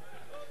my.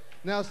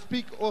 Now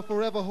speak or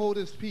forever hold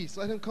his peace.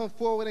 Let him come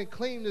forward and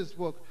claim this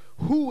book.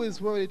 Who is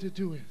worthy to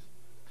do it?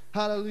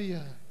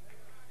 Hallelujah.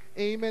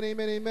 Amen,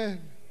 amen,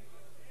 amen.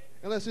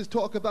 And let's just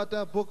talk about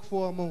that book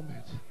for a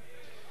moment.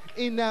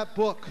 In that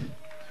book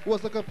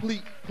was a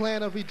complete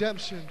plan of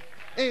redemption.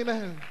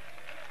 Amen.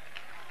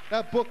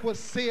 That book was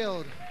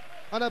sealed.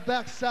 On the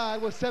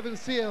backside was 7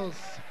 seals.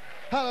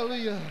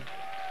 Hallelujah.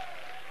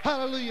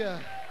 Hallelujah.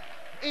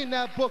 In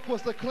that book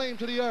was the claim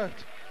to the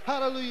earth.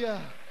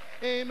 Hallelujah.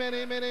 Amen,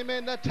 amen,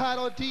 amen. The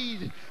title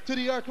deed to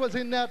the earth was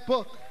in that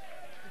book.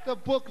 The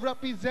book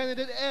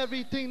represented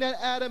everything that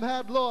Adam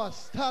had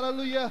lost.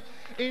 Hallelujah.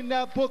 In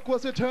that book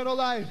was eternal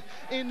life.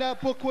 In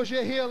that book was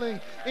your healing.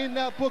 In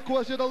that book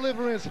was your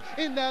deliverance.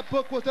 In that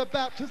book was the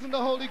baptism of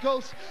the Holy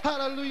Ghost.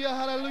 Hallelujah,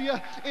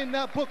 hallelujah. In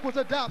that book was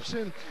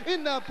adoption.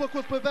 In that book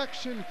was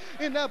perfection.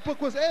 In that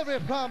book was every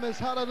promise.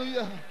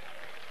 Hallelujah.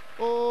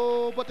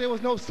 Oh, but there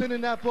was no sin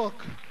in that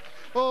book.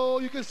 Oh,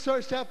 you can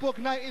search that book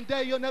night and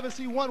day. You'll never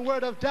see one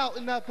word of doubt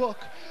in that book.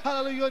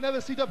 Hallelujah. You'll never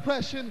see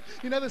depression.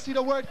 You never see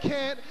the word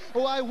can't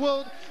or I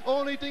won't.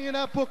 Only thing in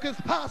that book is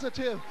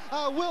positive.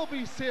 I will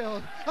be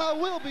sealed. I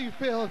will be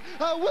filled.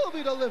 I will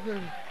be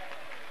delivered.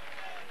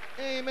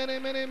 Amen,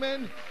 amen,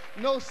 amen.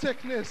 No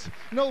sickness,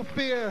 no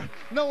fear,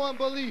 no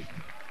unbelief.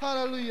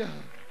 Hallelujah.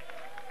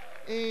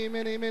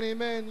 Amen, amen,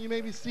 amen. You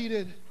may be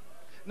seated.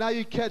 Now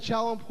you catch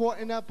how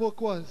important that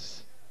book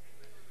was.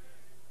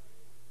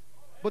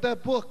 But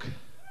that book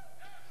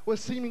was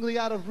seemingly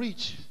out of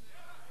reach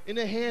in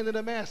the hand of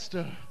the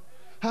master.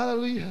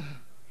 Hallelujah.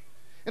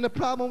 And the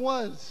problem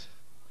was,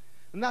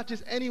 not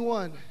just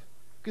anyone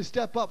could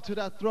step up to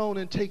that throne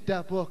and take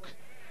that book.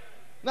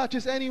 Not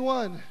just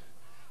anyone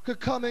could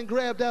come and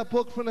grab that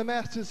book from the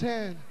Master's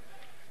hand.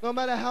 No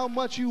matter how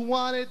much you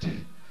wanted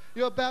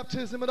your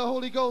baptism of the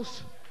Holy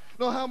Ghost,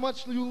 no how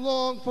much you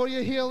long for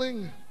your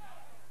healing,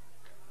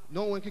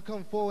 no one could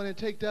come forward and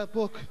take that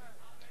book.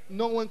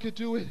 No one could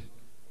do it.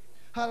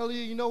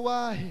 Hallelujah. You know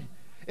why?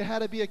 It had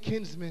to be a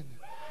kinsman.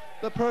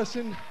 The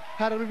person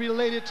had to be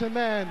related to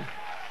man.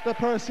 The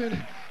person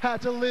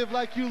had to live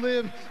like you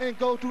live and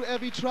go through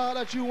every trial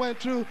that you went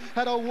through,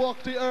 had to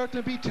walk the earth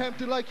and be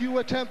tempted like you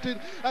were tempted.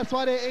 That's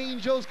why the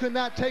angels could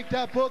not take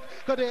that book,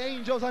 because the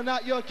angels are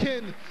not your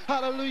kin.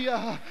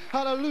 Hallelujah,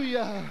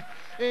 hallelujah.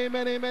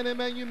 Amen, amen,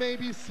 amen. You may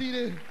be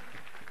seated.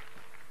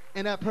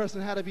 And that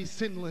person had to be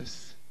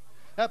sinless.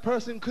 That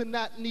person could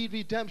not need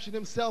redemption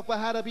himself, but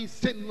had to be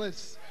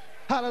sinless.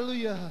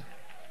 Hallelujah.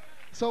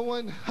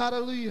 Someone,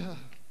 hallelujah.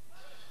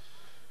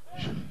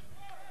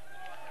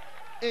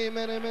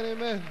 Amen, amen,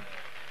 amen.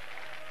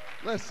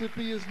 Blessed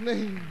be his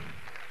name.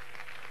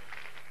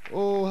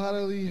 Oh,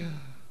 hallelujah.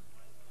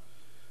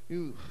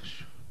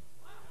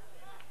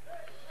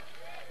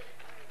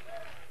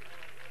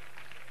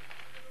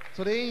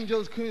 So the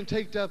angels couldn't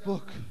take that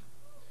book.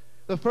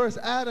 The first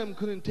Adam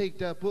couldn't take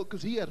that book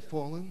because he had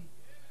fallen.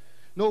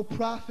 No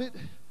prophet,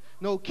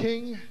 no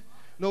king,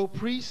 no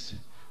priest,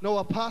 no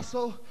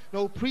apostle,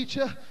 no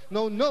preacher,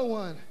 no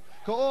one.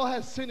 Because all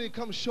has sinned and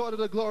come short of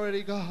the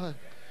glory of God.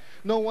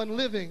 No one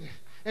living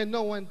and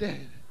no one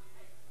dead.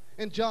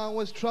 And John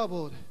was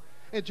troubled.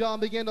 And John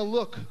began to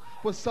look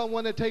for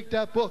someone to take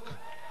that book.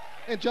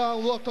 And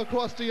John walked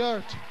across the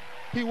earth.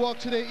 He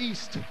walked to the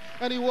east,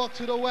 and he walked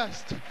to the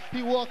west.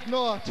 He walked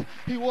north,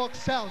 he walked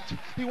south.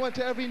 He went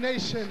to every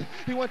nation,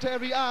 he went to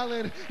every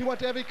island, he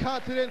went to every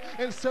continent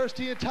and searched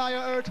the entire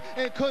earth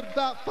and could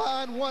not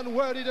find one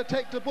worthy to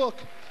take the book.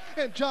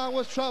 And John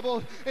was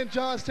troubled, and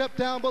John stepped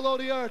down below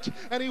the earth,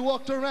 and he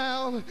walked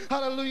around,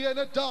 hallelujah, in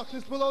the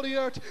darkness below the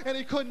earth, and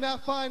he could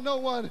not find no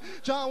one.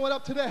 John went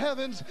up to the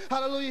heavens,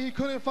 hallelujah, he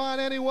couldn't find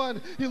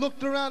anyone. He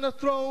looked around the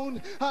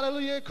throne,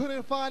 hallelujah, and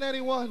couldn't find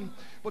anyone.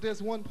 But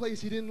there's one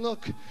place he didn't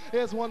look.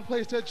 There's one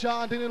place that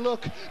John didn't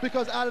look,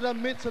 because out of the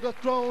midst of the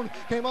throne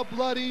came a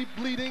bloody,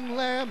 bleeding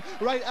lamb.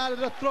 Right out of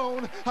the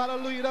throne,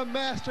 hallelujah, the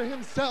master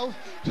himself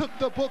took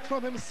the book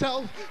from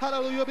himself,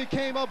 hallelujah,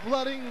 became a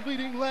bloody,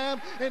 bleeding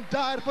lamb and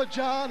died for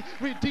John,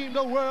 redeemed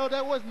the world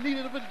that was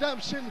needed of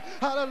redemption.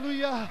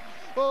 Hallelujah.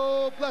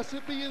 Oh,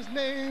 blessed be his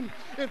name.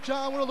 If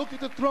John would have looked at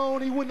the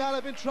throne, he would not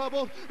have been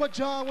troubled. But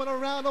John went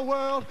around the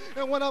world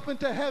and went up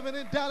into heaven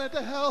and down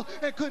into hell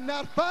and could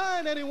not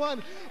find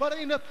anyone. But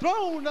in the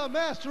throne, the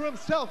master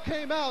himself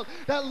came out.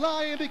 That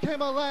lion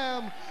became a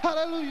lamb.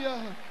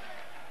 Hallelujah.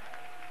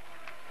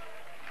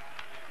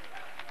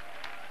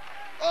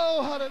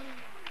 Oh, hallelujah.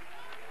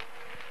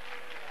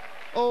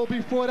 Oh,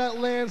 before that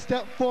lamb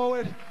stepped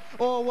forward,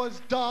 all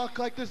was dark,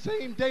 like the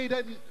same day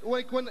that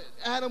when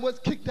Adam was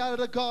kicked out of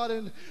the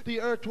garden, the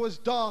earth was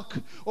dark.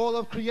 All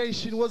of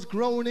creation was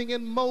groaning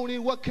and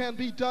moaning. What can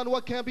be done?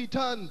 What can be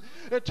done?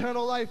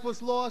 Eternal life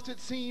was lost, it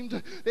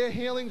seemed. Their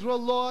healings were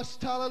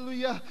lost.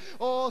 Hallelujah.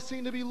 All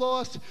seemed to be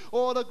lost.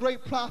 All the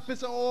great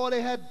prophets and all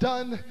they had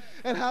done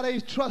and how they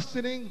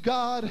trusted in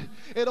God,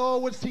 it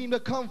all would seem to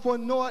come for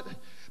naught,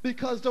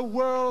 because the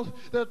world,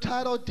 the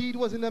title deed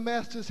was in the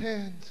master's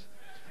hands.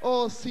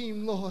 All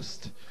seemed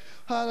lost.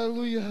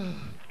 Hallelujah.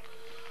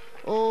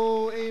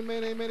 Oh,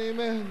 amen, amen,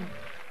 amen.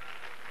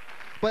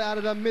 But out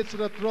of the midst of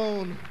the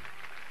throne,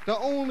 the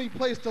only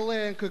place the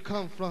land could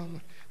come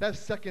from, that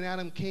second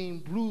Adam came,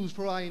 bruised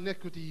for our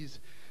iniquities,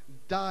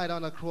 died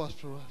on the cross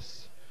for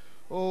us.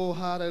 Oh,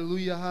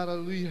 hallelujah,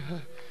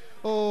 hallelujah.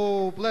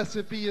 Oh,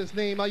 blessed be his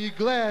name. Are you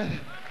glad,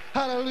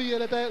 hallelujah,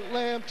 that that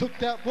lamb took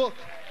that book?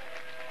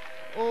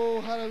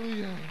 Oh,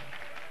 hallelujah.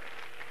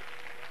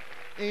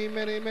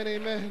 Amen, amen,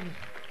 amen.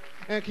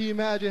 And can you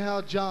imagine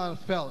how John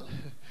felt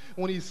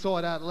when he saw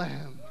that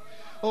lamb?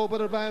 Oh, but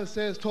the Bible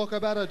says, talk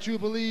about a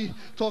jubilee,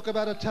 talk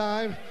about a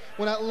time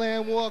when that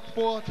lamb walked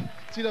forth.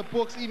 See, the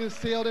books even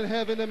sailed in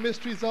heaven, the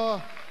mysteries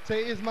are.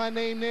 Say, is my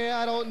name there?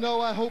 I don't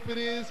know, I hope it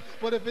is.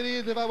 But if it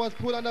is, if I was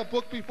put on that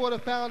book before the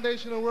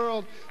foundation of the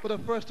world, but the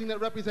first thing that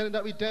represented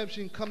that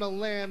redemption, come the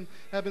lamb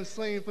had been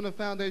slain from the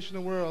foundation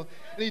of the world.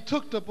 And he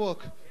took the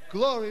book.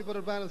 Glory, but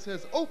the Bible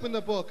says, opened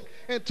the book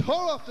and tore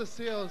off the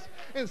seals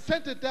and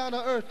sent it down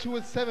to earth to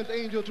his seventh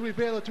angel to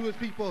reveal it to his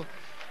people.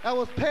 That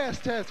was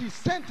past tense. He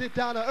sent it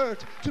down to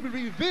earth to be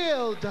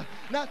revealed,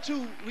 not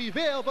to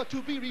reveal, but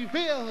to be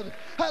revealed.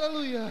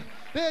 Hallelujah.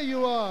 There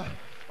you are.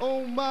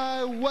 Oh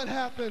my, what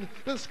happened?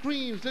 The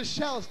screams, the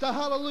shouts, the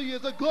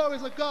hallelujahs, the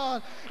glories of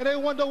God. And they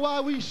wonder why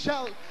we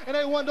shout, and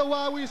they wonder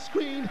why we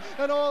scream.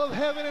 And all of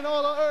heaven and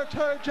all of earth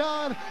heard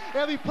John.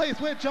 Every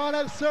place where John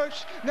had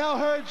searched now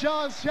heard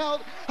John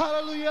shout,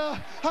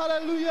 hallelujah,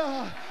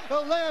 hallelujah.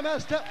 The Lamb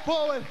has stepped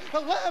forward. The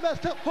Lamb has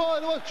stepped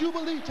forward. It was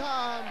Jubilee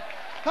time.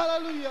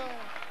 Hallelujah.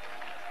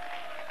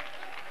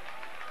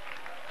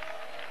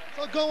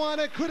 So go on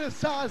and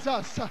criticize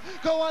us.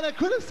 Go on and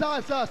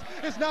criticize us.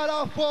 It's not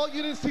our fault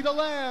you didn't see the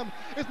lamb.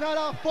 It's not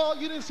our fault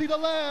you didn't see the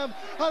lamb.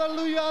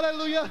 Hallelujah,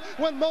 hallelujah.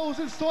 When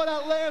Moses saw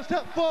that lamb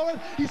step forward,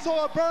 he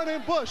saw a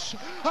burning bush.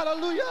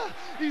 Hallelujah.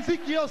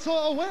 Ezekiel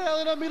saw a whale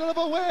in the middle of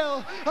a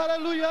whale.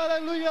 Hallelujah,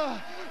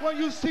 hallelujah. When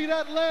you see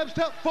that lamb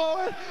step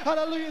forward,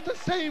 hallelujah, it's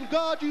the same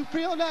God you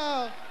feel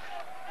now.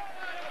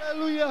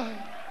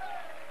 Hallelujah.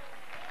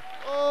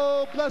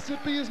 Oh,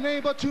 blessed be his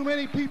name, but too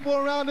many people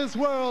around this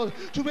world,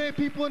 too many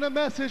people in the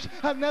message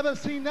have never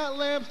seen that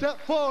lamb step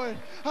forward.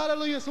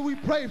 Hallelujah, so we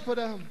pray for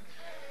them.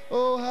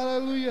 Oh,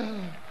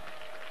 hallelujah.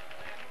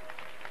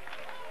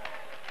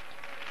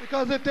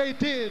 Because if they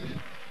did,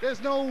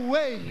 there's no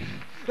way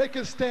they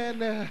can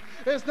stand there.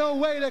 There's no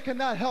way they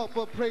cannot help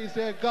but praise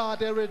their God,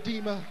 their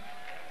Redeemer.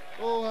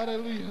 Oh,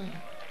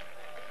 hallelujah.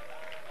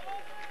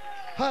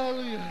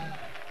 Hallelujah.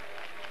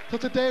 So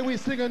today we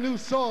sing a new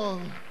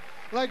song.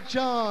 Like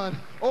John,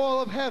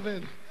 all of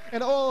heaven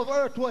and all of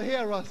earth will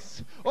hear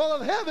us. All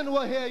of heaven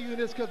will hear you in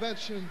this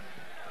convention.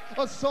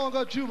 A song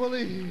of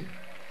Jubilee.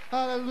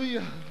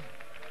 Hallelujah.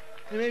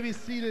 You may be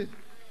seated.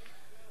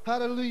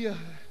 Hallelujah.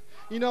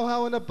 You know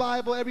how in the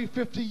Bible every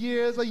 50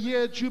 years a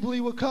year of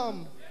Jubilee will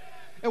come.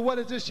 And what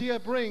does this year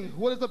bring?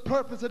 What is the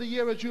purpose of the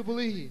year of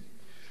Jubilee?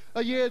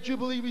 A year of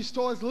Jubilee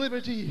restores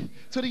liberty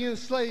to the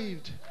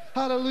enslaved.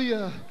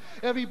 Hallelujah.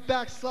 Every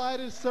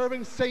backslider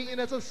serving Satan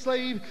as a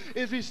slave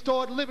is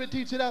restored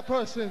liberty to that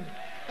person.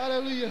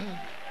 Hallelujah.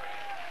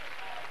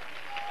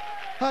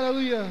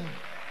 Hallelujah.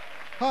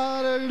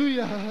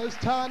 Hallelujah. It's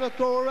time to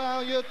throw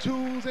around your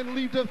tools and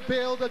leave the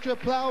field that you're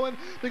plowing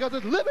because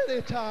it's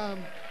liberty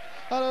time.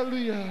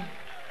 Hallelujah.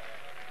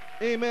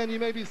 Amen. You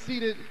may be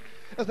seated.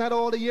 That's not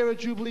all the year of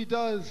Jubilee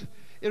does.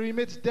 It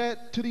remits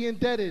debt to the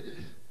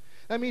indebted.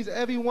 That means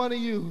every one of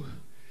you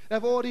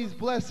have all these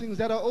blessings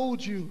that are owed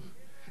you.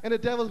 And the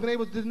devil's been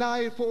able to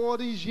deny it for all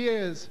these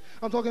years.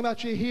 I'm talking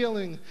about your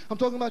healing. I'm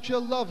talking about your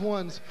loved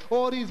ones.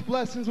 All these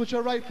blessings which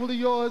are rightfully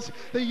yours.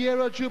 The year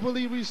of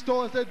Jubilee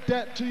restores the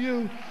debt to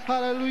you.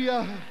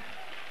 Hallelujah.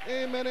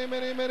 Amen,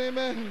 amen, amen,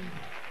 amen.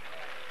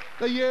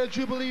 The year of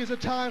Jubilee is a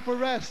time for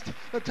rest.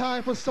 The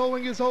time for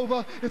sowing is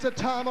over. It's a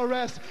time of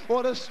rest.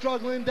 All the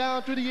struggling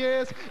down through the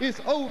years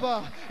is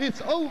over.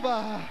 It's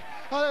over.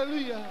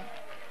 Hallelujah.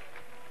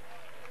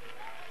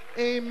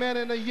 Amen.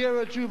 And the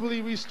year of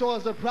Jubilee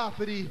restores the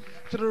property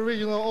to the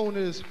original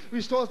owners,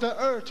 restores the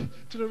earth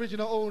to the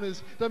original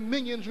owners,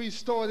 dominions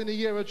restored in the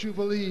year of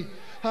Jubilee.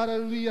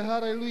 Hallelujah,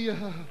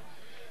 hallelujah.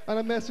 On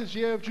a message,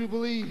 year of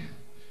Jubilee,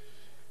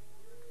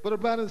 Brother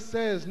Branham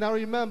says, now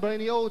remember in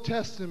the Old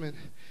Testament,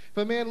 if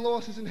a man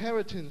lost his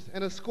inheritance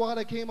and a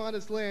squatter came on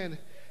his land,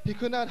 he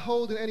could not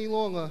hold it any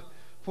longer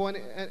for an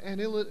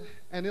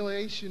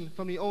annihilation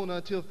from the owner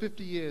until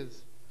 50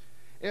 years.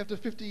 After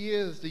 50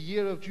 years, the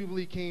year of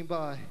Jubilee came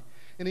by.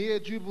 In the year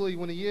of Jubilee,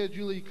 when the year of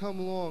Jubilee come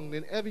along,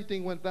 then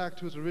everything went back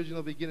to its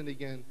original beginning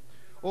again.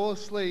 All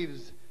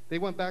slaves, they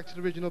went back to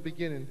the original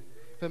beginning.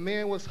 If a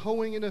man was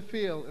hoeing in the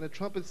field and a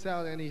trumpet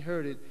sounded and he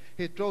heard it,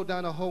 he'd throw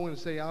down a hoe and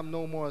say, I'm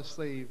no more a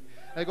slave.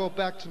 I go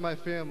back to my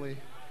family.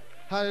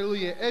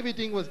 Hallelujah.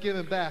 Everything was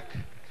given back.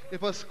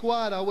 If a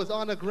squatter was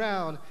on the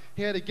ground,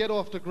 he had to get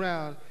off the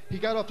ground. He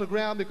got off the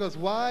ground because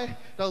why?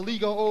 The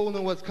legal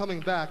owner was coming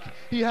back.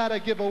 He had to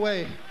give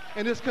away.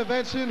 In this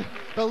convention,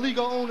 the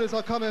legal owners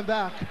are coming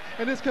back.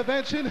 In this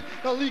convention,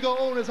 the legal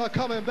owners are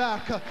coming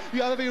back.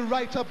 You have every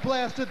right to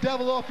blast the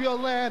devil off your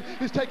land.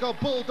 Just take a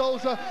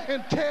bulldozer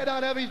and tear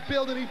down every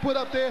building he put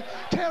up there.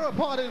 Tear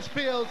apart his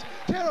fields.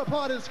 Tear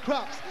apart his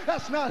crops.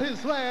 That's not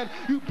his land.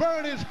 You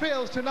burn his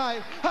fields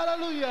tonight.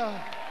 Hallelujah.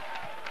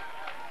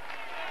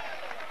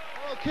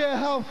 I don't care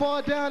how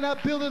far down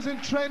that building's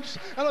entrenched.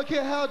 I don't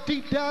care how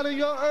deep down in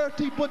your earth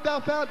he put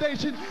that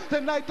foundation.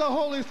 Tonight the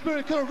Holy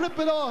Spirit can rip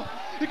it off.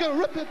 He can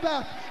rip it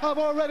back. I've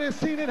already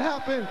seen it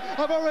happen.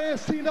 I've already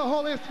seen the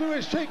Holy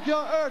Spirit shake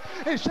your earth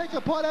and shake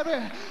apart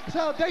every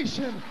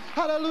foundation.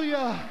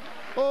 Hallelujah.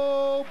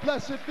 Oh,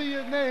 blessed be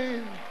your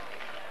name.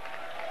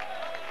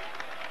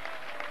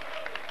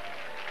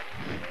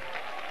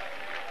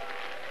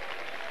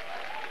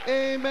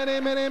 Amen,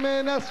 amen,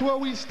 amen. That's where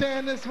we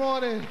stand this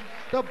morning.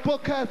 The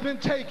book has been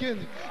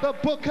taken. The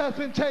book has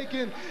been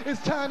taken. It's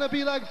time to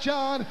be like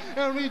John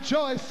and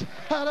rejoice.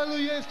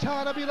 Hallelujah. It's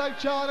time to be like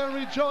John and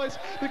rejoice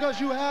because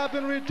you have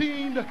been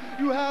redeemed.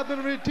 You have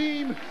been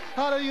redeemed.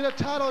 Hallelujah. The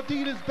title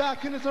deed is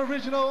back in its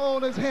original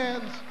owner's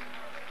hands.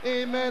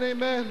 Amen,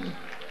 amen.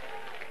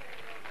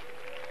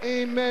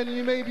 Amen.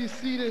 You may be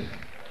seated.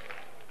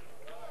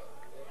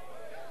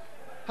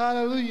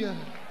 Hallelujah.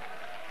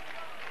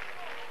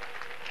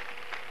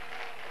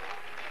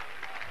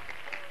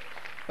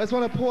 I just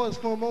want to pause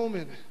for a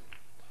moment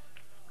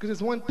because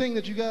there's one thing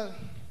that you got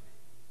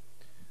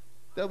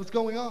that was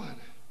going on.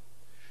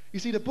 You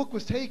see, the book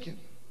was taken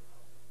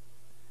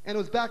and it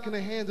was back in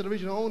the hands of the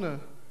original owner.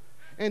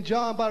 And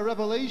John, by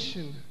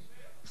revelation,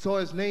 saw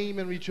his name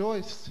and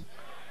rejoiced.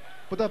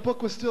 But that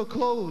book was still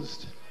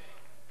closed.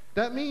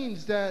 That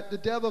means that the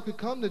devil could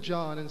come to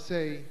John and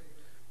say,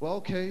 well,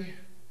 okay,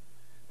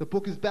 the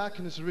book is back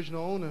in its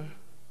original owner.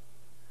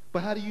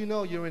 But how do you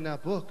know you're in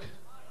that book?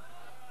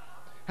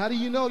 How do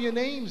you know your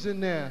name's in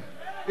there?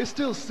 It's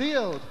still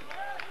sealed.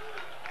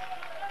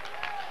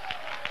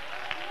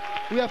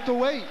 We have to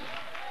wait.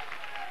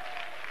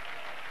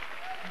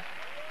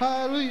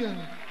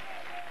 Hallelujah.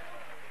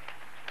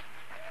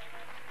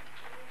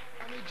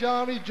 I mean,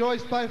 John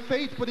rejoiced by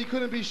faith, but he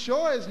couldn't be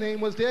sure his name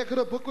was there because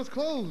the book was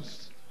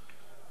closed.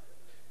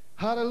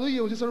 Hallelujah.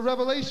 It was just a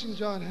revelation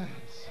John has.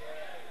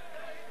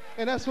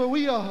 And that's where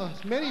we are,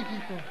 many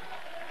people.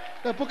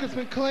 That book has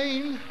been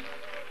claimed,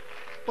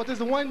 but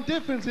there's one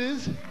difference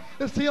is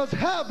the seals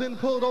have been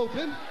pulled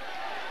open.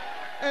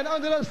 And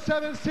under the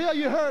seventh seal,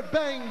 you heard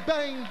bang,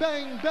 bang,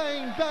 bang,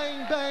 bang,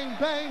 bang, bang,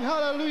 bang.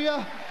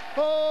 Hallelujah.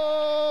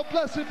 Oh,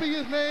 blessed be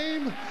his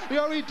name.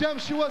 Your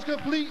redemption was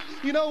complete.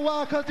 You know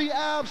why? Because the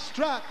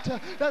abstract,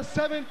 that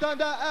seventh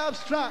thunder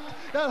abstract,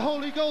 that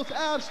Holy Ghost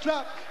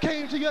abstract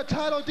came to your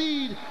title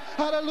deed.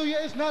 Hallelujah.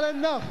 It's not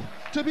enough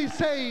to be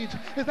saved.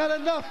 It's not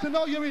enough to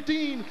know you're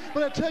redeemed,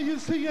 but until you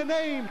see your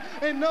name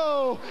and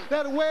know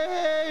that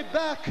way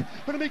back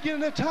from the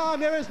beginning of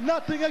time, there is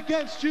nothing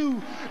against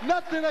you.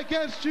 Nothing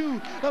against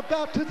you. The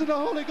baptism of the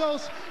Holy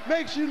Ghost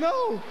makes you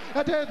know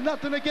that there's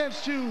nothing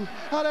against you.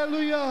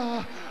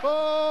 Hallelujah.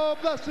 Oh,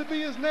 blessed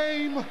be his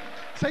name.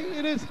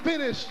 Satan is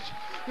finished.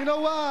 You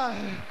know why?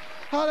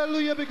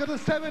 Hallelujah, because the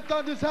seven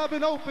thunders have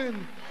been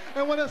opened.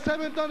 And when the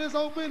seventh thunder is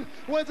open,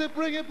 what does it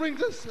bring? It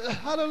brings us,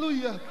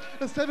 hallelujah.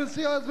 The seventh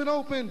seal has been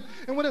opened.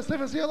 And when the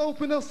seventh seal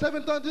opened, those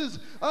seven thunders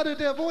uttered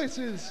their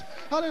voices.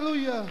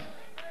 Hallelujah.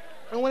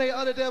 And when they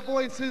uttered their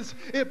voices,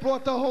 it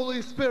brought the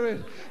Holy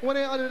Spirit. When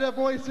they uttered their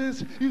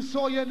voices, you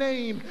saw your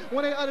name.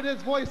 When they uttered their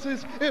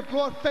voices, it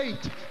brought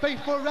faith.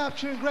 Faith for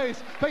rapture and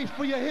grace. Faith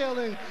for your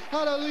healing.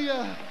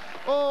 Hallelujah.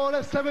 Oh,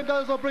 that seven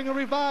thunders will bring a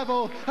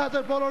revival. Has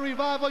it brought a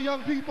revival,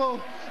 young people?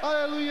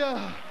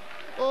 Hallelujah.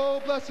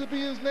 Oh, blessed be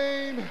his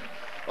name.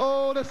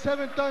 Oh, the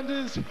seven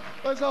thunders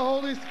is the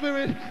Holy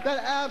Spirit,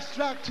 that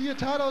abstract to your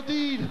title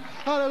deed.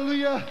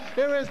 Hallelujah.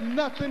 There is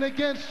nothing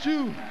against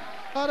you.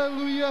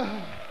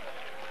 Hallelujah.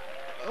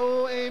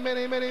 Oh, amen,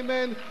 amen,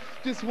 amen.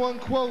 Just one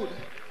quote.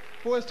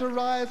 For it's the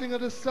rising of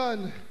the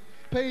sun.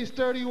 Page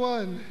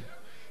 31.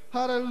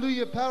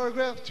 Hallelujah.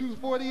 Paragraph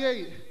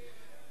 248.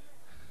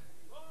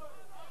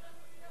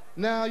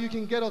 Now you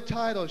can get a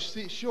title.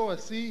 Sure,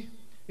 see? You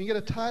can get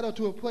a title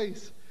to a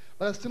place.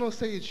 But I still don't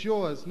say it's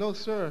yours. No,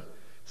 sir.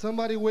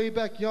 Somebody way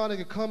back yonder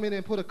could come in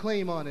and put a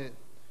claim on it.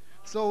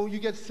 So you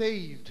get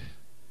saved.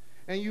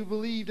 And you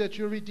believe that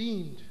you're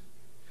redeemed.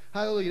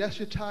 Hallelujah. That's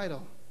your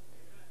title.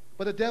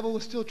 But the devil will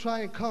still try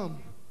and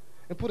come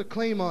and put a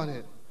claim on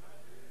it.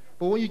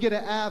 But when you get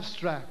an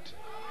abstract,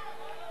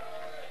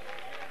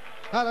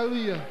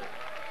 hallelujah.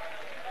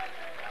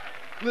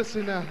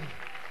 Listen now.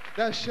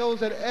 That shows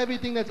that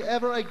everything that's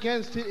ever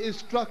against it is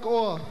struck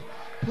off.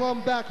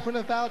 Plumb back from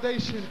the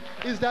foundation.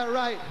 Is that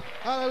right?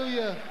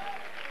 Hallelujah.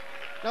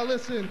 Now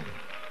listen.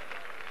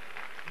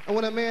 And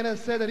when a man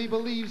has said that he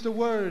believes the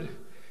word,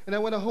 and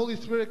that when the Holy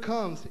Spirit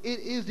comes, it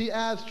is the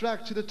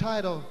abstract to the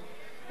title.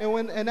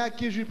 And that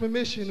gives you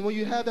permission. When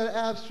you have that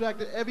abstract,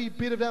 that every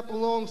bit of that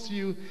belongs to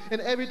you,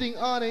 and everything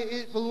on it,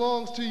 it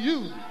belongs to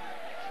you.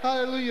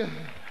 Hallelujah.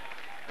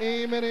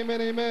 Amen, amen,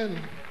 amen.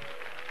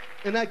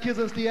 And that gives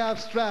us the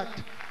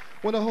abstract.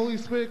 When the Holy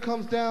Spirit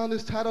comes down,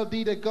 this title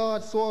deed that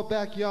God saw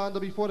back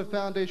yonder before the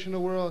foundation of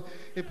the world,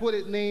 it put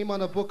its name on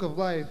the book of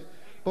life,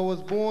 but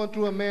was born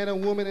through a man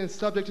and woman and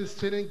subject to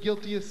sin and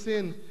guilty of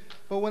sin.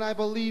 But when I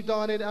believed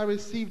on it, I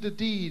received the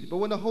deed. But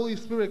when the Holy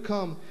Spirit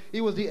come,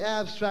 it was the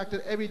abstract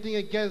that everything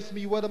against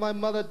me, whether my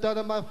mother done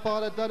it, my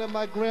father done it,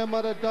 my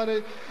grandmother done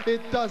it,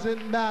 it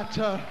doesn't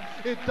matter.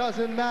 It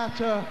doesn't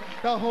matter.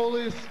 The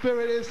Holy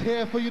Spirit is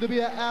here for you to be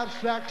an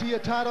abstract to your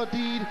title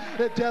deed.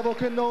 The devil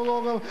can no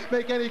longer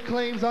make any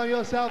claims on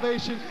your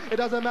salvation. It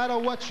doesn't matter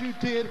what you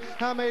did,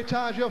 how many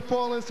times you've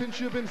fallen since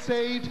you've been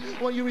saved.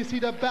 When you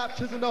receive the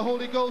baptism of the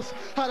Holy Ghost,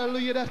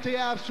 hallelujah, that's the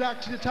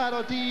abstract to the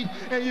title deed.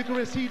 And you can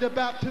receive the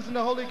baptism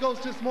of the Holy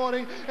Ghost this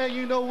morning. And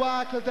you know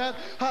why? Because that,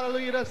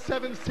 hallelujah, the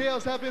seven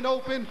seals have been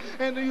opened.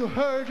 And you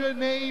heard your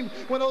name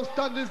when those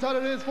thunders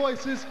uttered his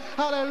voices.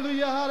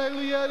 Hallelujah,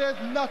 hallelujah.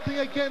 There's nothing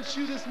against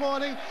you this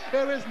morning.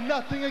 There is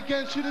nothing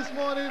against you this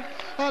morning.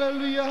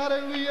 Hallelujah,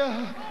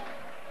 hallelujah.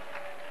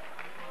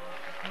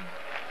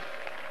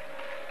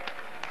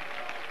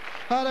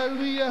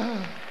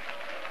 Hallelujah.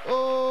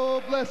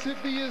 Oh,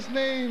 blessed be his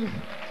name.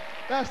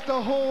 That's the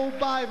whole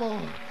Bible.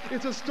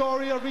 It's a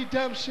story of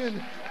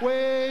redemption.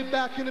 Way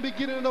back in the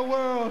beginning of the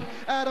world,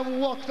 Adam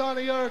walked on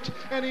the earth,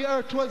 and the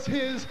earth was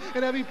his,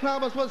 and every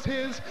promise was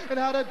his, and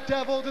how the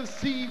devil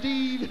deceived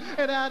Eve,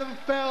 and Adam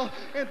fell,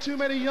 and too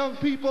many young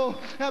people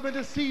have been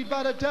deceived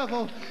by the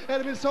devil, and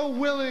have been so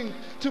willing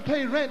to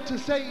pay rent to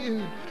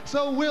Satan,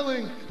 so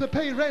willing to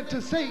pay rent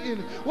to Satan.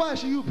 Why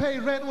should you pay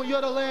rent when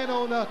you're the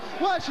landowner?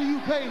 Why should you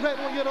pay rent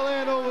when you're the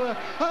landowner?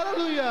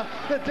 Hallelujah.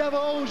 The devil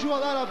owes you a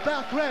lot of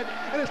back rent,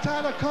 and it's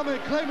time to come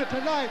and claim it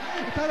tonight.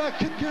 It's time to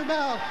kick him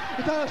out.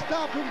 It's time to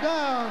stop him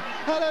down.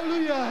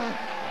 Hallelujah.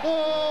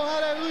 Oh,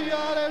 hallelujah,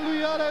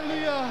 hallelujah,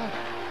 hallelujah.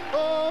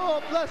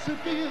 Oh,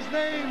 blessed be his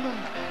name.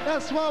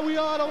 That's why we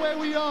are the way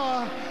we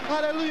are.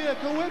 Hallelujah.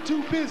 Because we're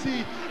too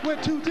busy.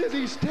 We're too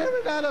dizzy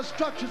staring at the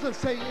structures of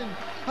Satan.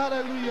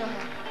 Hallelujah.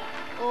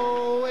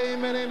 Oh,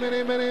 amen, amen,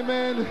 amen,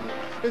 amen.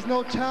 There's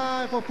no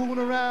time for fooling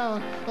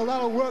around. A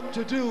lot of work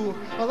to do.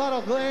 A lot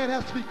of land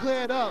has to be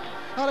cleared up.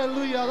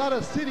 Hallelujah. A lot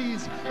of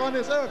cities on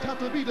this earth have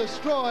to be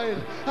destroyed.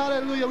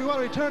 Hallelujah. We want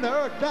to return the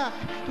earth back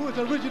to its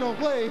original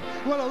way.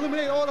 We want to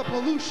eliminate all the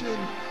pollution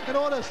and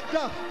all the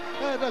stuff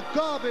and the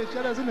garbage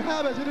that has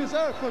inhabited this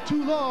earth for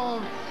too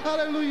long.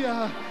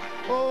 Hallelujah.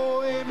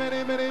 Oh, amen,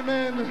 amen,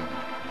 amen.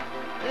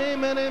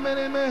 Amen, amen,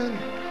 amen.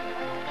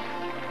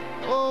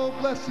 Oh,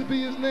 blessed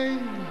be his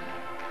name.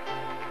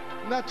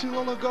 Not too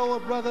long ago, a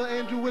brother,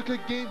 Andrew Wicker,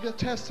 gave the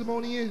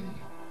testimony in.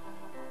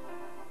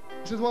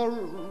 He says, while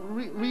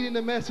reading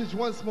the message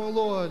once more,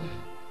 Lord,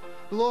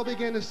 the Lord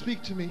began to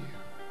speak to me.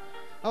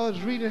 I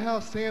was reading how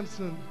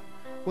Samson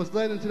was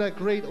led into that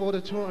great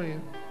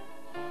auditorium,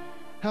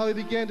 how he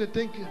began to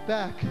think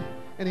back,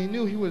 and he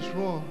knew he was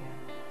wrong.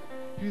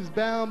 He was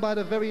bound by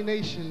the very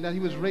nation that he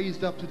was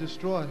raised up to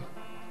destroy.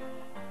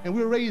 And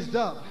we were raised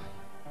up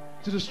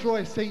to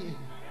destroy Satan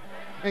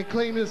and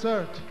claim this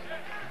earth.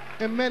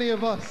 And many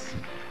of us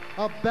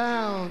are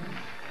bound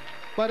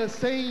by the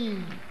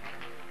same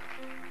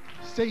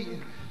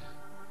Satan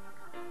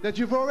that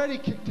you've already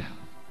kicked out.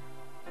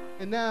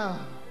 And now,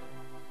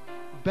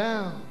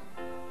 bound.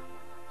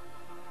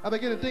 I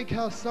begin to think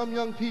how some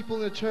young people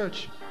in the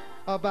church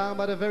are bound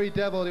by the very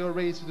devil they were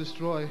raised to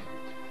destroy.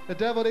 The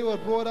devil they were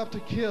brought up to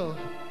kill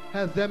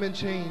has them in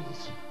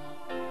chains.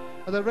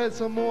 As I read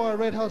some more, I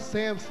read how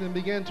Samson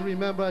began to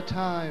remember a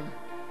time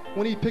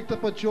when he picked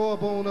up a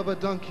jawbone of a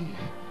donkey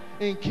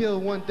and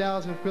killed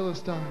 1,000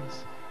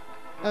 Philistines.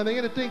 I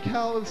began to think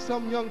how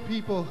some young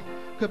people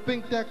could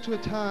think back to a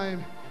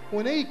time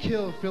when they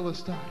killed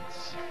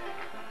Philistines.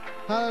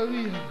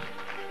 Hallelujah.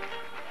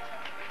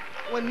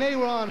 When they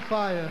were on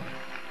fire.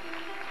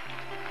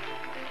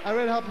 I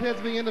read how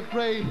parents began to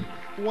pray,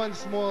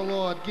 once more,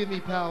 Lord, give me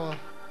power.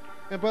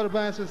 And Brother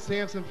Brian said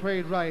Samson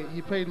prayed right.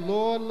 He prayed,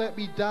 Lord, let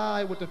me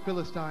die with the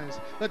Philistines.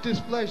 Let this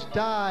flesh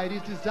die,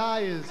 these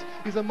desires,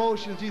 these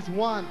emotions, these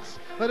wants.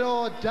 Let it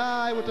all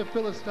die with the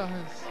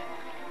Philistines.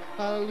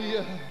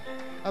 Hallelujah.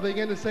 I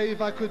began to say,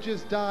 if I could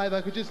just die, if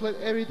I could just let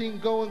everything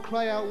go and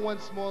cry out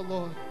once more,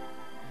 Lord.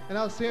 And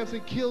how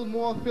Samson killed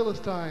more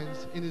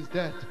Philistines in his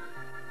death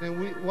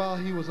than while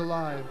he was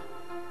alive.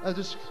 I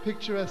just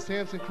picture as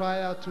Samson cried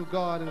out to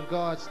God and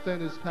God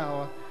sent his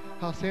power.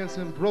 How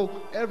Samson broke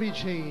every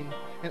chain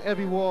and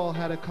every wall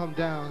had to come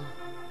down.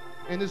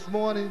 And this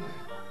morning,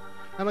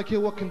 I don't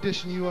care what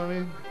condition you are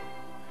in,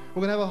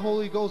 we're going to have a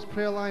Holy Ghost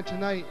prayer line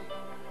tonight.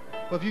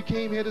 But if you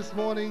came here this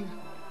morning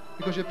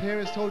because your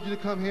parents told you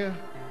to come here,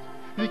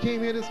 if you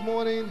came here this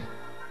morning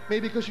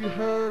maybe because you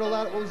heard a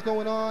lot of what was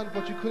going on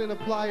but you couldn't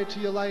apply it to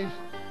your life,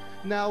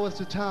 now is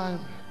the time.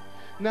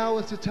 Now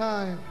is the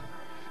time.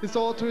 This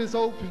altar is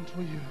open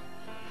for you.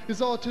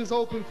 This altar is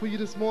open for you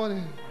this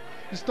morning.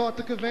 You start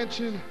the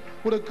convention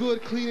with a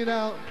good cleaning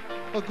out,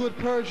 a good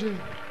purging.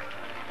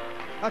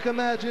 I can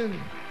imagine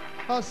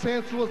how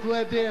Samson was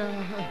led there,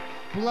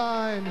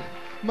 blind,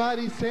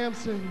 mighty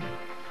Samson,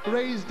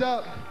 raised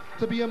up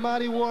to be a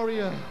mighty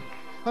warrior,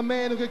 a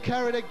man who could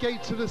carry the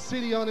gates of the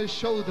city on his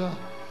shoulder,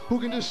 who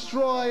can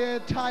destroy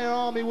an entire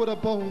army with a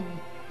bone.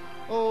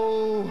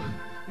 Oh,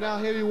 now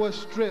here he was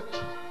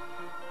stripped,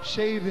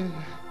 shaven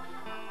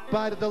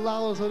by the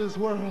Delilahs of this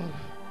world,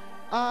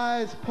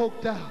 eyes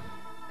poked out,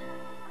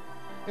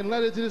 and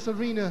led into this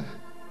arena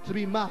to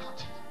be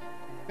mocked.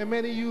 And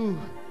many of you,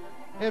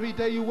 every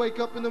day you wake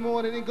up in the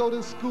morning and go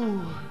to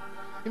school,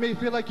 you may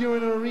feel like you're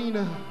in an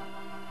arena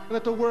and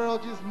let the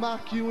world just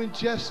mock you and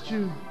jest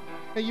you,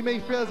 and you may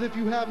feel as if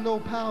you have no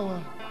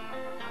power.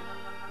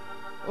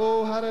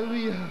 Oh,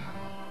 hallelujah.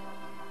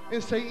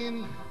 And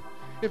Satan,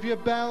 if you're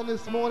bound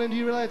this morning, do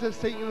you realize that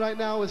Satan right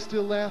now is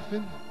still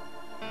laughing?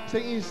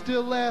 Satan is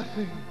still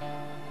laughing.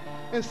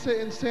 And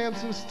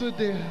Samson stood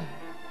there,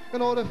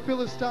 and all the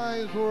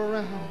Philistines were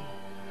around,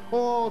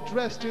 all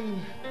dressed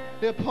in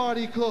their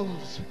party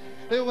clothes.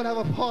 They were going to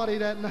have a party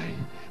that night.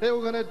 They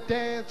were going to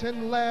dance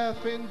and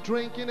laugh and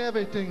drink and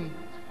everything,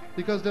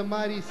 because the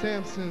mighty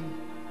Samson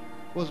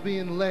was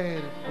being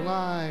led,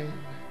 blind,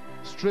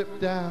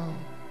 stripped down,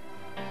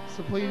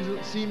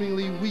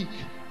 seemingly weak.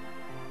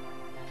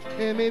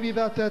 And maybe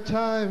about that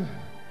time,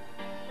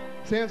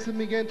 Samson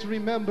began to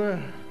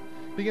remember,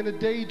 began to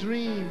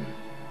daydream.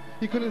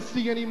 He couldn't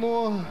see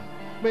anymore.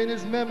 But in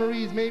his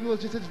memories, maybe it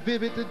was just as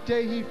vivid the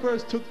day he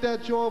first took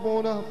that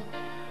jawbone up.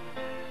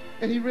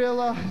 And he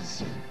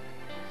realized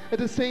that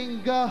the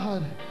same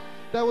God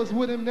that was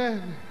with him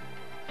then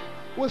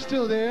was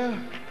still there.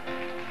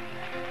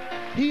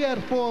 He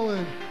had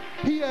fallen,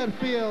 he had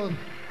failed,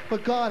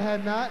 but God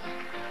had not.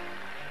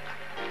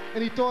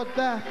 And he thought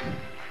back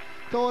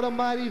to all the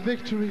mighty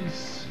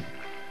victories.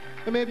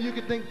 And maybe you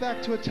could think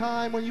back to a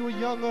time when you were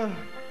younger,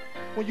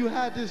 when you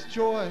had this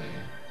joy.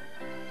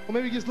 Or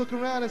maybe just look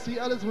around and see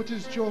others with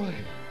this joy.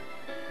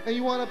 And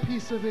you want a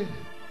piece of it.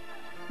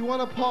 You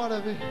want a part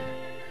of it.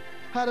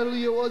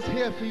 Hallelujah, it was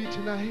here for you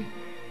tonight.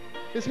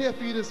 is here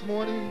for you this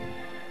morning.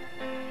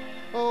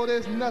 Oh,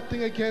 there's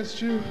nothing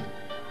against you.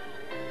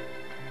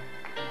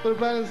 But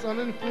brothers, on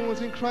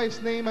influence in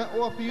Christ's name, I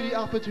offer you the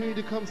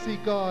opportunity to come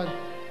seek God.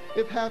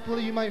 If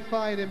happily you might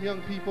find him,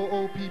 young people,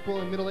 old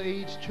people, and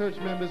middle-aged church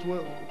members,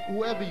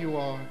 whoever you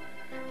are.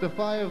 The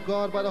fire of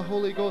God by the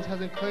Holy Ghost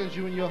hasn't cleansed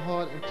you in your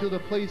heart until the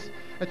place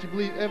that you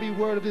believe every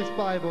word of this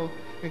Bible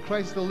and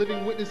Christ is the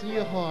living witness in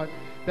your heart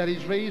that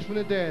he's raised from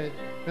the dead.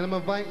 And I'm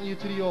inviting you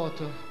to the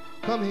altar.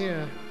 Come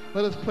here.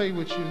 Let us pray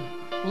with you.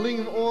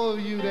 Lean all of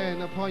you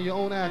then upon your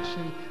own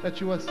action that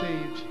you are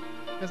saved.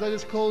 As I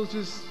just close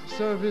this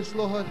service,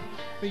 Lord,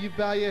 may you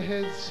bow your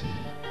heads.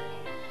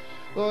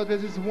 Lord,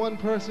 there's this one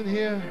person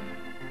here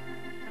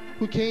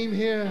who came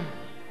here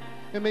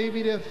and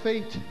maybe their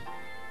faith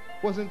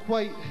wasn't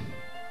quite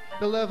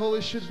the level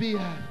it should be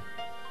at.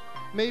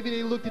 Maybe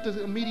they looked at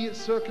the immediate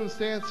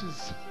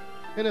circumstances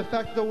and the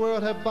fact that the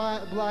world had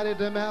blotted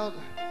them out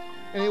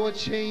and they were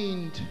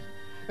chained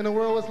and the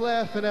world was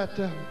laughing at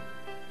them.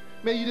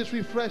 May you just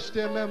refresh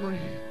their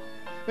memory.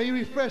 May you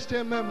refresh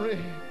their memory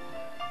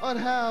on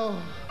how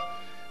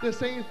the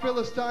same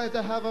Philistines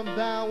that have them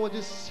bound were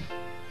just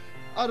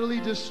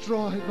utterly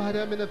destroyed by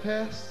them in the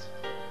past.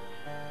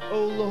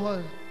 Oh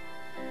Lord,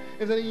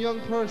 if any young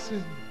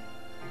person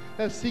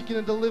that's seeking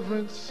a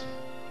deliverance,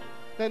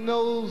 that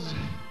knows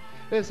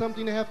there's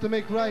something they have to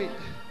make right,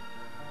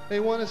 they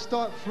want to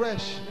start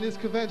fresh in this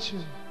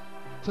convention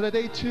so that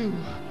they too,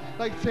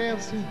 like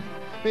Samson,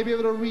 may be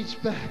able to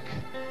reach back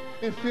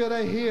and feel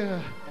that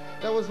hair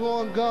that was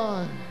long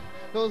gone,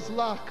 those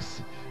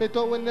locks they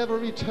thought would never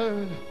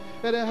return,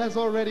 that it has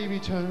already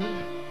returned.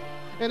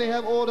 And they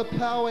have all the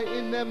power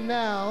in them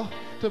now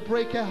to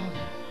break out.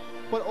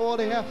 But all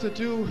they have to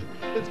do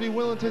is be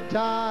willing to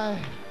die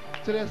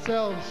to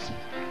themselves,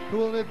 be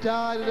willing to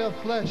die to their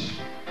flesh,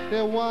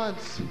 their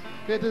wants,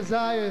 their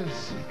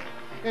desires,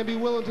 and be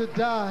willing to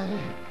die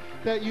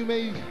that you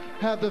may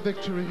have the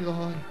victory,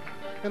 Lord.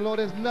 And Lord,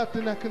 there's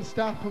nothing that can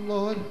stop them,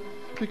 Lord,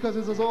 because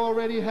this has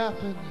already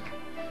happened.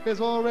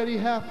 It's already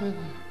happened.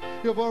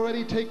 You've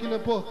already taken the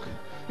book.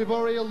 You've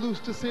already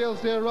loosed the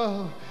sails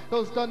thereof.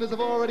 Those thunders have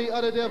already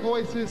uttered their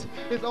voices.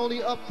 It's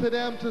only up to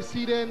them to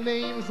see their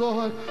names,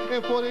 Lord,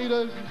 and for you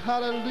to,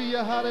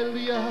 hallelujah,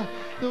 hallelujah,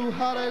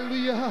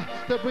 hallelujah,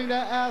 to bring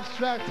that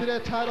abstract to their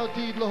title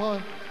deed,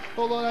 Lord.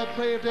 Oh, Lord, I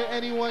pray if there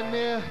anyone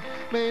there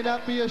may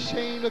not be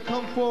ashamed to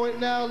come forward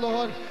now,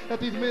 Lord, that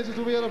these ministers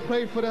will be able to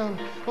pray for them.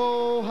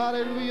 Oh,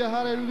 hallelujah,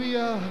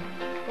 hallelujah.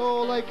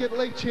 Oh, like at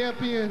Lake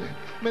Champion,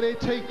 may they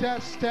take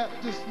that step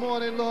this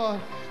morning, Lord.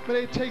 May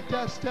they take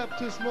that step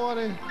this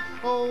morning.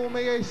 Oh,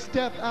 may they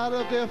step out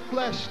of their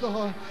flesh,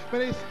 Lord. May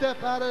they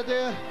step out of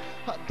their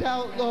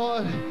doubt,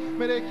 Lord.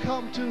 May they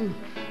come to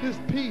this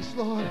peace,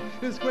 Lord,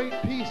 this great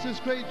peace, this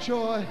great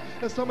joy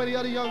that so many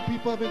other young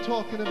people have been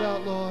talking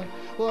about, Lord.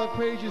 Lord, I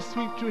pray you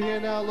sweep through here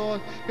now,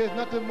 Lord. There's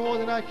nothing more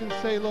than I can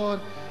say, Lord.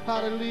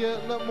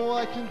 Hallelujah, not more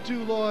I can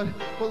do, Lord.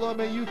 But Lord,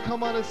 may you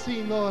come on the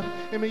scene, Lord,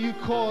 and may you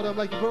call them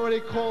like you've already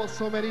called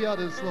so many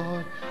others,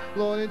 Lord.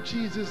 Lord, in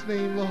Jesus'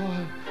 name,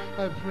 Lord,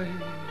 I pray.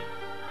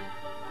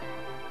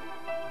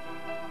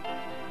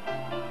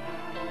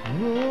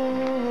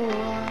 Oh,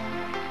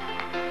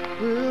 I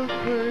will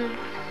praise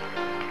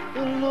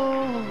the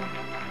Lord.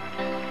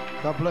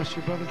 God bless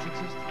you, brothers and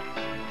sisters.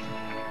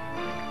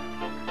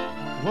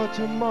 What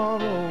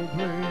tomorrow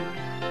brings,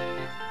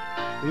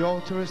 the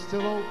altar is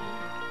still open.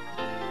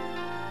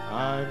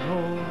 I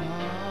know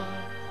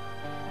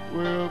I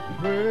will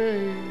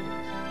praise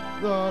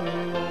the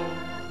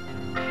Lord.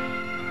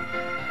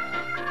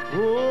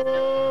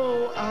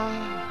 Oh, I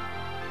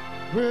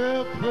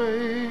will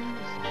praise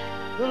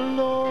the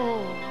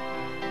Lord.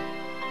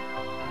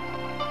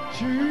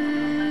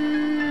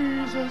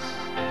 Jesus,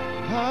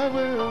 I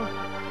will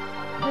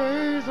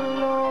praise the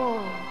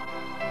Lord.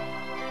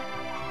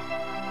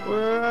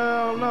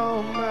 Well,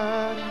 no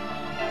matter,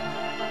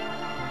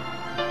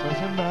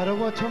 doesn't matter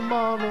what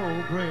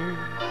tomorrow brings,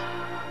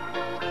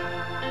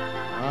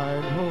 I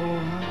know.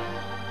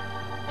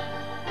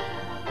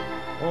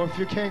 Or if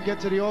you can't get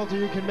to the altar,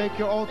 you can make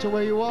your altar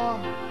where you are.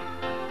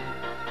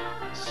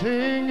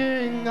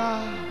 Singing,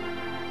 I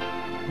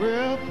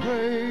will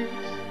praise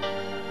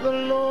the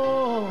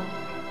Lord.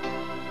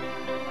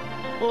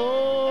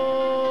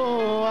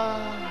 Oh, I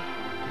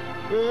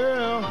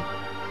will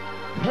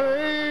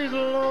praise the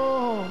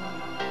Lord.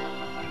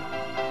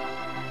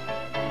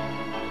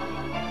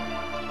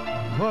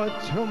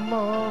 But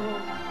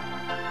tomorrow,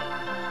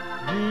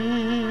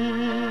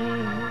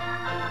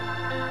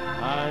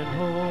 I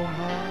know I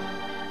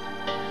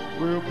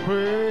will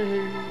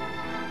praise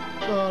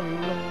the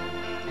Lord.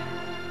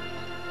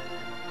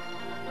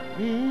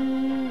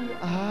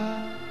 I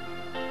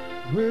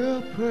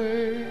will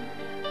praise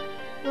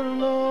the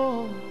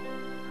Lord.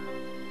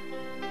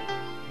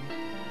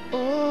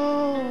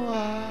 Oh,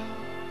 I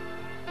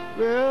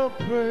will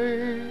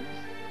praise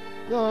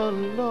the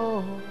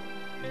Lord.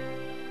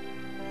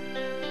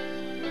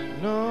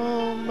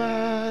 No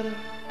matter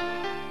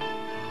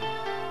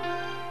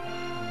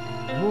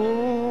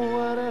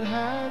what it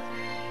has,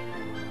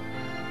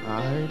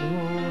 I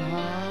know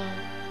I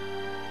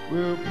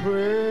will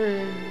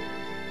praise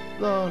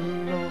the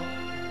Lord.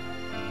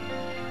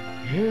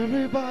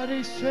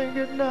 Everybody sing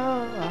it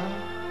now.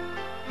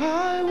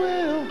 I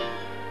will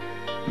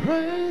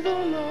praise the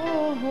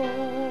Lord.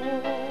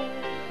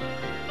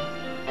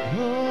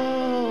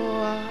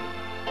 Oh, I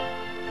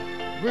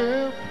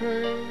will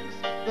praise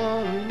the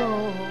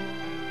Lord.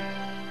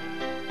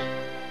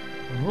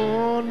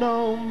 Oh,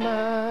 no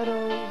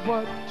matter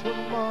what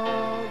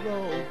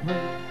tomorrow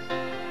brings,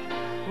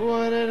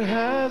 what it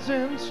has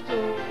in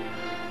store,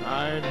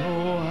 I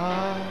know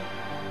I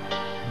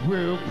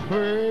will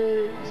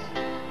praise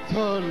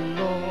the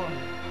Lord.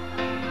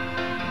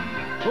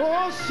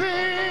 Oh,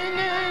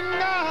 singing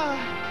I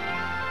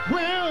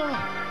will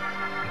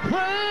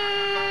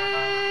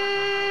praise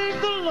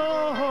the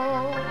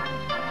Lord.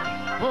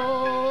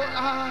 Oh,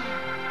 I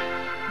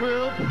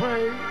will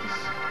praise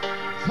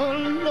the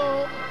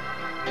Lord.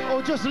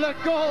 Oh, just let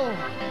go.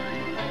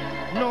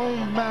 No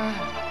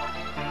matter.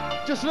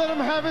 Just let him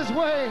have his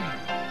way.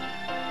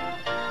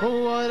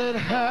 What it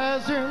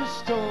has in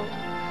store,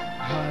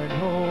 I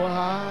know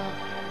I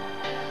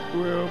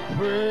will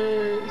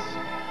praise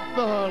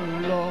the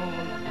Lord.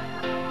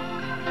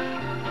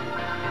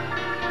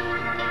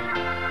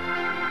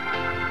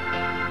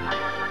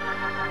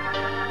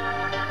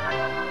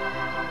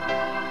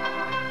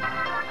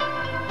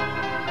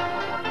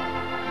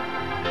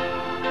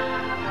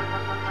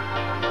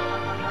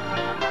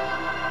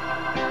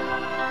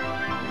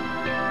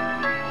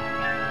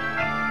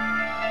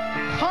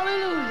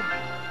 Hallelujah.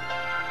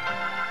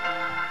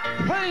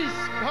 Praise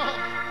God.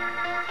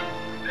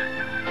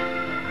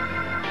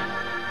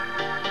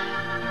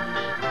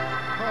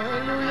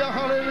 Hallelujah,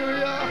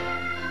 hallelujah.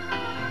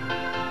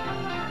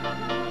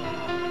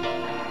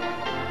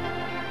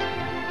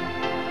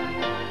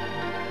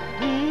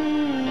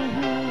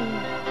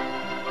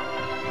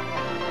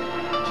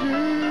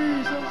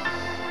 Jesus,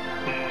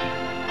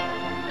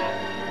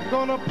 I'm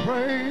gonna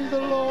praise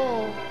the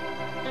Lord.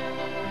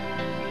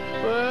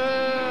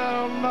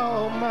 Well,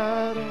 no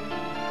matter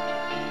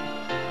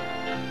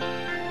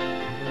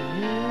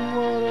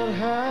what it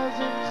has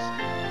in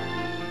store,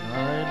 I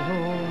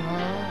know I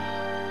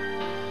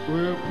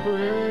will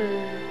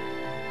praise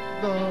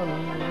the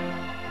Lord.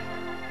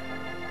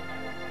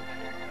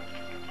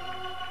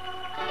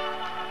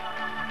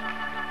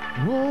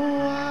 Oh,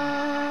 I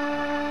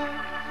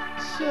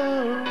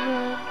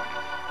surrender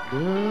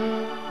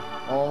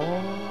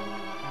all.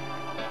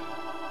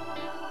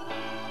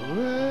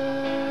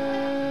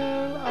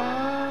 Well, I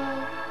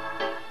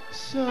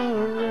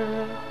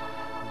surrender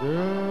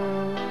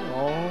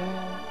all.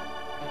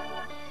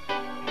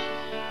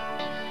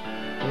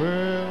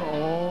 Well,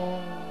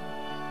 all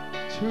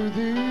to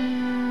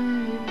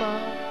thee, my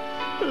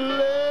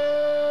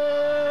blessed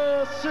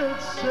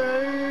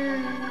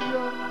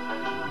Savior,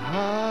 I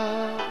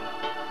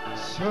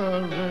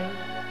surrender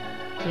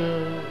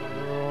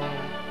all.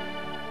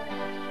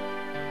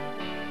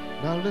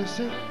 Now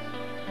listen.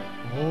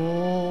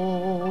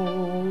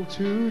 Oh,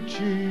 to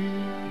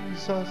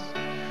Jesus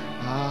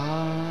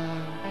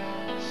I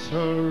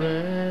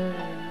surrender.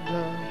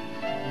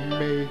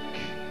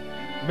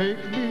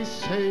 Make me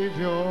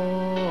Savior,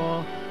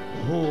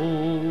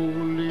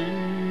 holy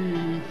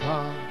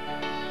thine.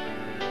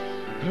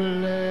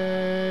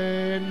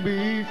 Let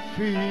me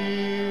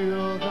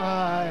feel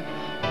thy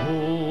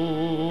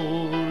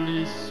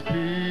Holy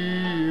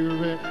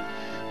Spirit.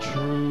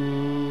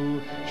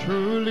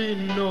 Truly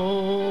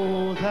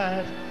know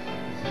that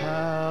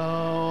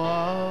thou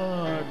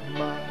art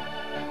mine.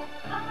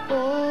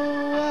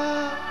 Oh, I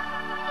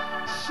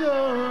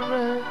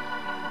surrender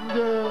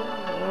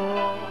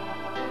all.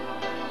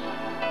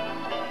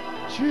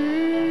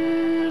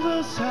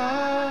 Jesus, I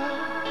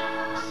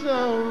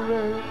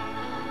surrender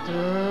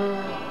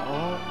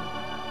all.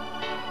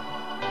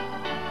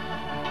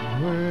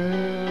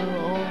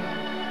 Well,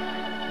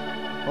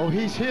 oh,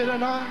 he's here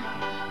tonight.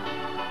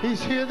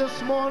 He's here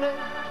this morning.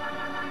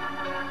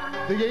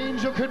 The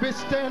angel could be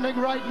standing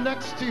right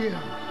next to you.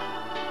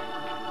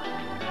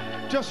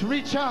 Just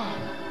reach out.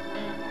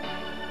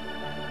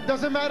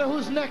 Doesn't matter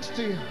who's next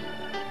to you.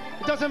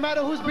 It doesn't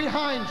matter who's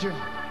behind you.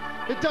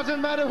 It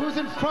doesn't matter who's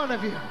in front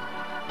of you.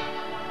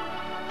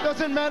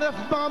 Doesn't matter if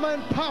mama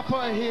and papa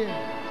are here.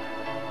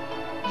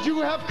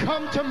 You have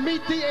come to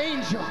meet the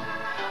angel,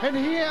 and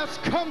he has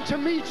come to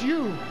meet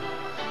you.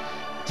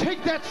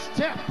 Take that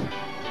step.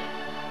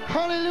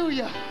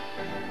 Hallelujah.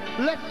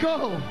 Let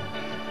go.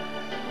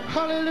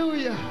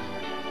 Hallelujah.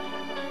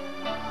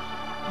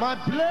 My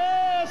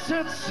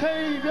blessed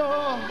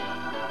Savior,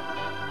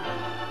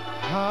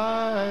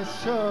 I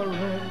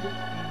surrender.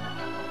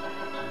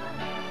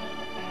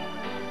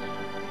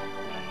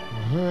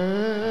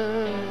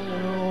 Well,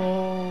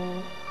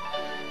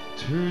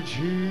 to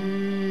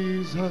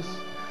Jesus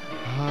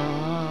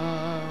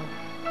I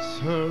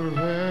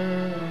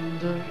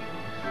surrender.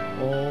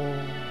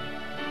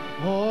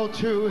 All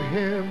to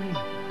him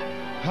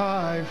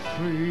I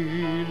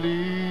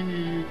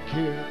freely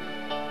give.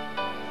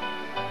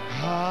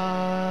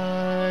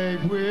 I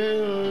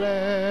will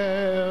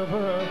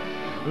ever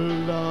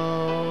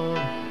love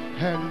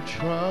and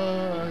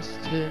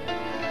trust him.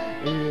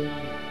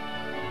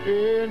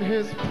 in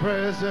his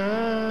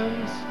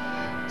presence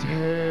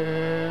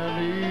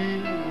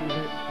daily.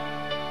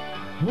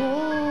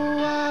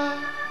 Oh, I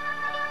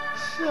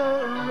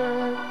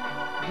surrender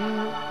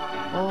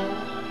all.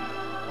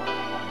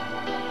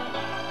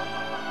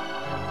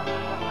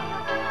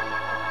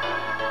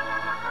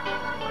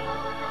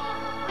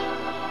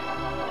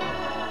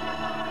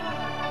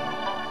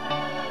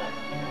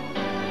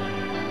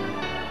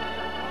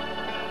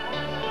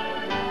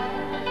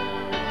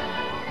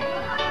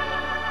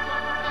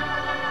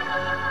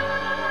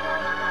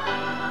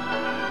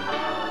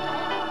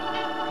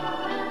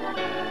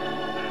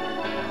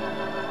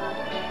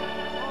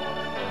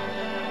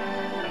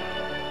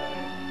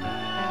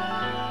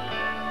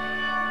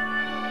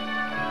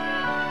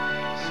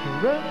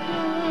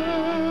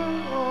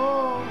 Surrender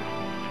all.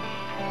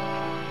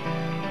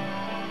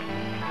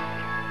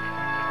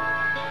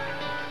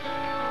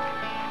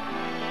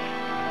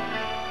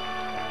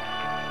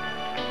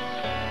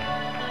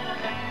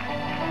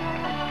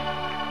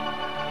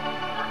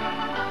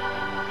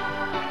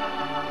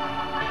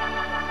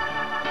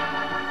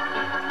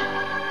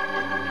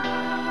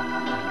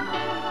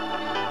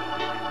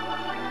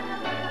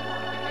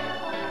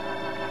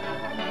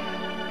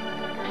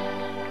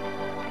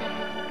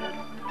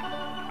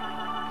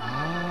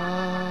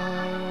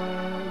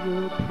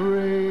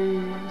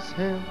 Praise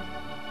him.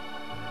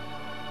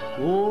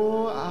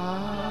 Oh, I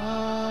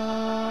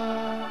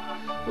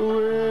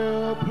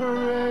will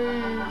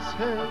praise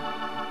him.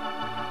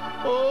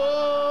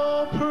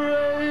 Oh,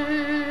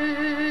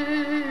 praise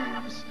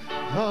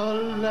the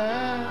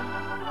Lamb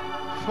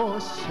for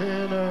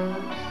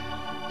sinners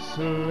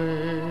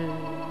slain.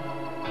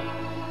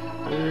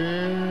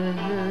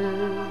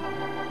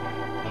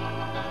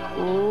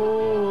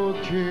 Oh,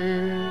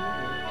 give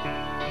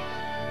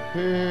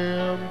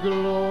him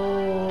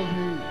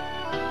glory,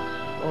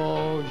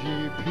 all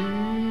ye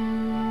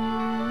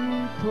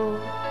people,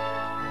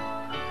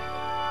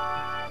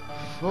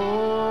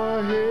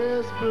 for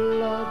his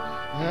blood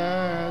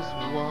has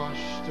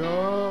washed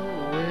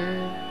away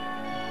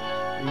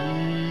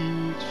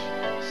each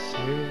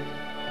sin.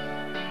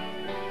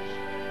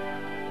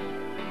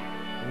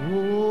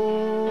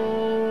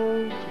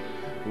 Oh,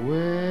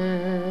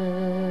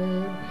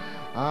 when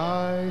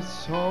I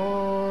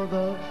saw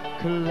the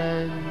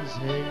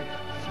cleansing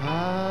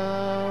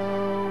fountain,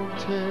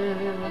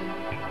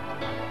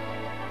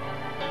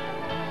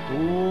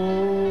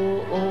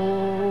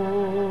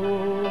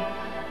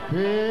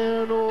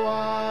 been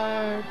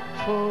wiped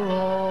for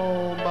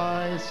all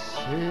my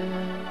sin.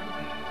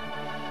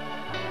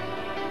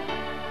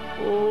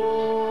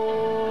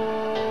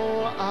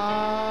 Oh,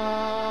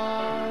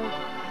 I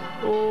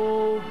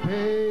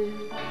obey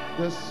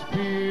the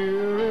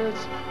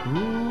Spirit's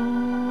ruling.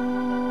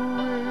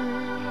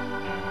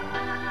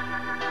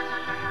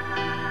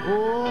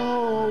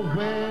 Oh,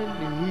 when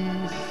he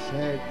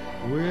said,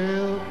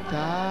 will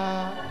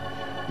thou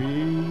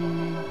be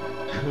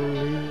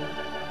clean?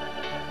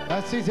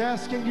 That's he's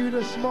asking you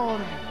this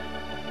morning.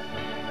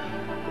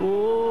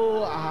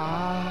 Oh,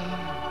 I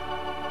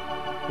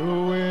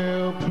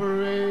will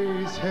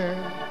praise him.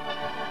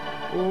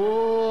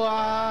 Oh,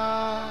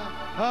 I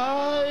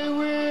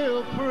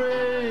will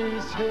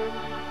praise him.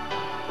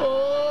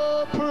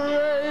 Oh,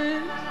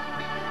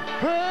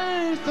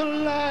 praise the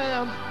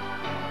Lamb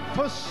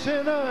for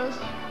sinners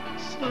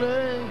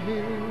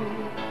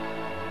slain.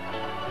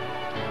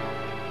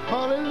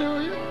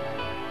 Hallelujah.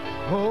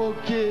 Oh,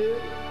 give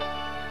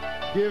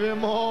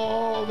him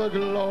all the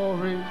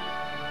glory,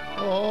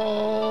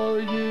 all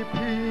ye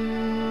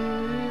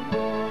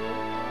people,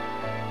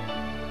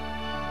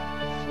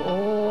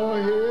 for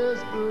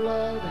his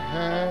blood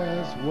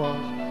has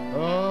washed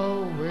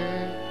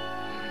away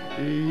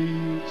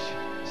each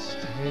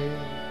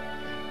stain.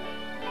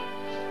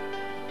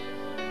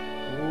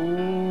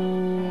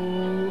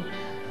 Oh,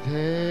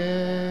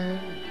 then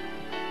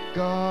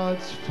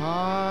God's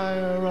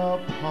fire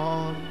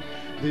upon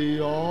the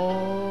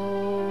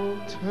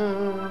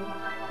altar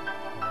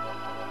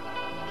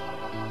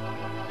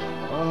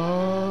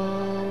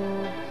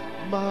of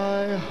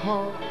my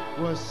heart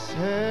was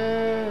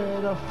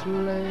set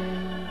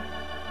aflame.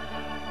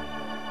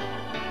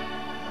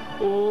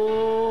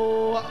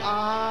 Oh,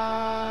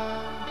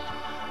 I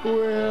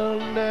will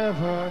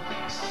never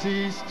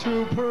cease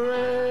to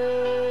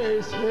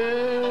praise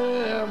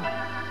him.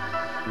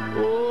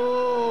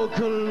 Oh,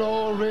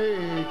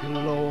 glory,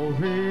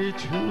 glory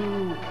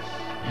to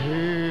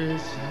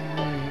his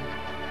name.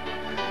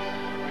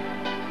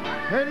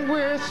 And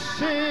we're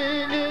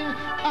singing,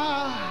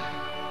 I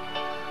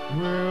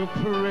will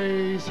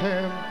praise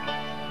him.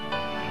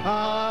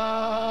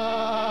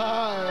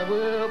 I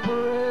will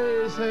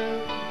praise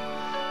him.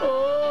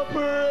 Oh,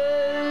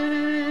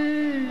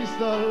 praise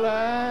the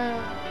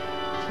Lamb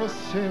for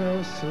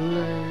sinners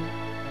slain.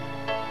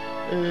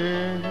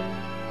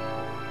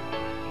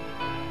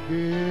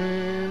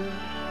 Give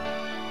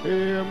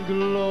him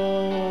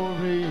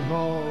glory,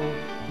 all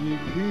ye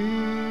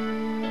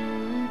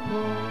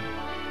people,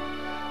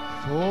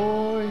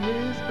 for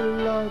his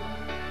blood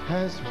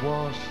has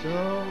washed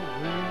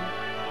away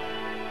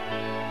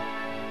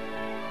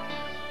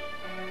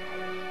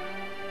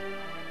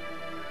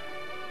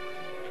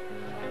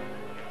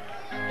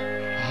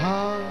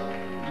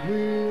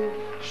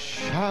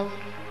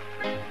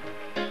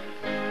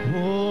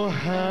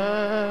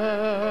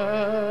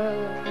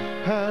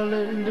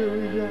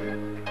Hallelujah.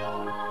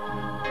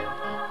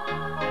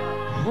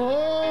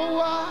 Oh,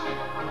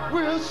 I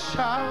will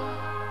shout.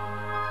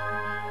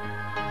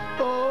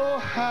 Oh,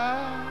 how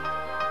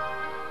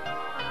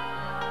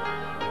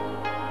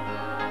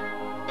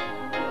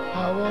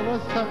I want to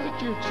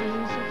thank you,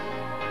 Jesus.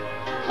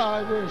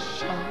 I will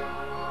shout.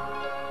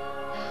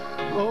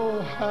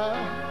 Oh, how.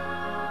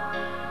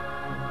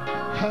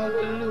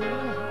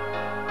 Hallelujah.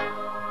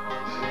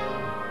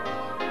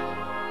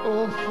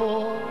 Oh,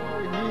 for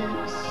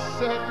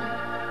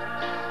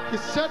he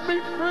set me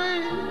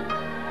free.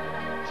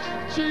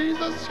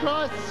 Jesus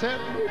Christ set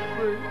me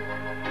free.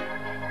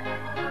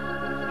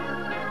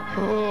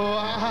 Oh,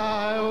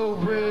 I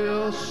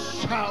will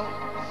shout.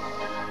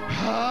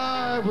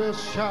 I will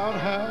shout.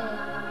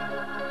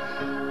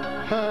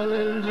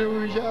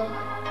 Hallelujah.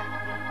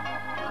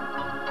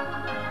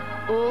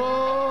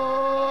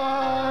 Oh,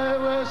 I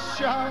will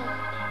shout.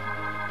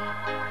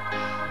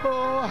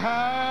 Oh,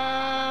 hallelujah.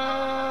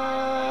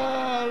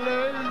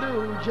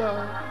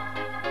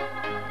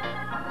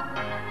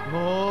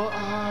 Oh,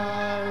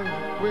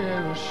 I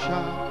will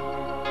shout.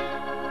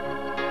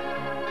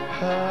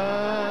 Hallelujah.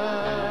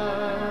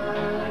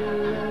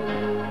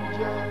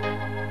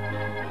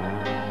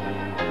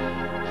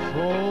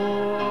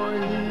 For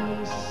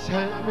he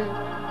set me.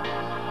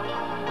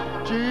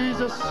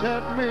 Jesus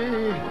set me.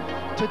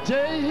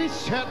 Today he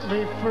set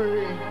me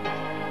free.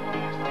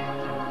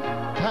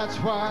 That's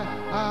why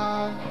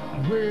I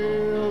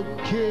will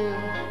give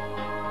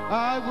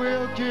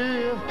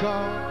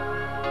God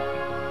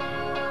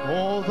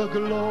all the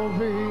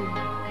glory.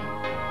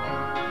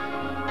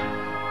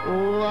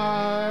 Oh,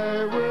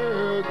 I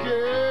will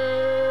give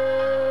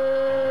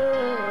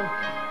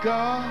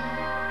God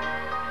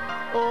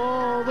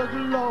all the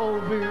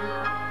glory.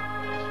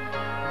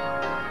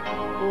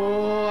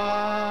 Oh,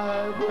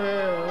 I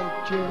will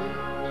give,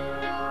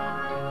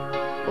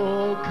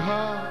 oh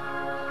God,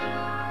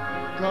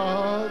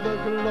 God the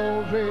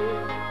glory.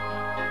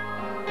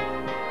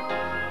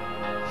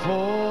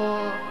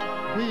 For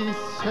he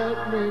set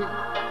me,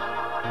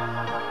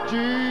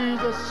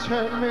 Jesus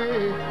set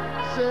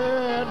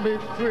me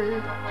free.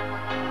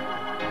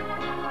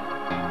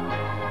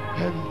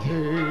 And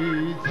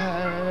they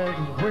that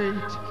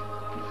wait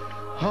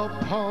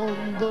upon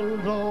the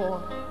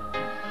Lord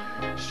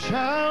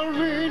shall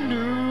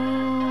renew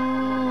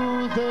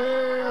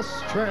their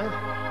strength.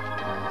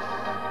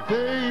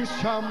 They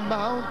shall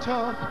mount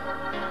up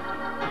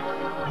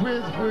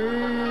with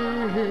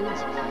wings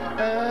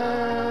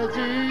as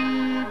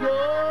eagles.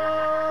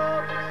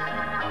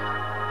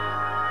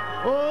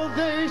 Oh,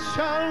 they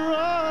shall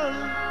run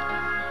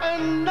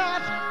and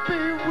not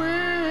be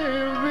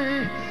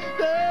weary.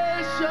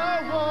 They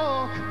shall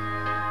walk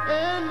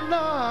and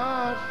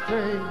not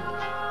faint.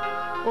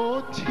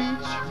 Oh,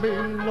 teach me,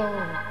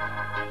 Lord.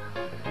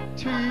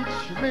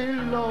 Teach me,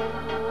 Lord.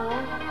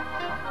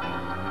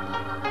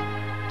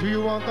 Do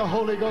you want the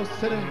Holy Ghost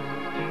today?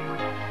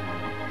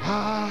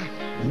 I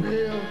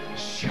will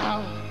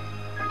shout.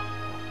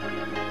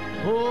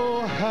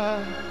 Oh,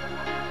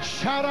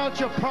 shout out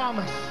your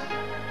promise.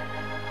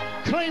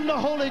 Claim the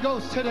Holy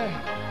Ghost today.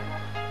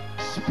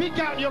 Speak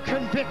out your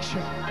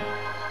conviction.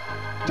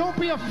 Don't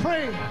be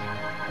afraid.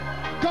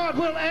 God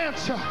will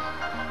answer.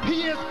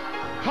 He is,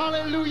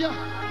 hallelujah,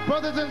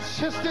 brothers and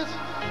sisters,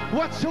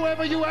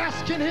 whatsoever you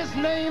ask in his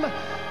name,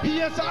 he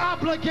is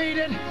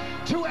obligated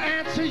to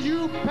answer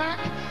you back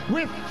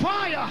with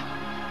fire.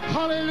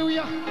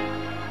 Hallelujah.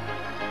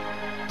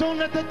 Don't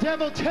let the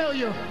devil tell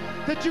you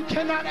that you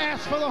cannot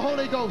ask for the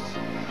Holy Ghost.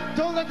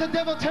 Don't let the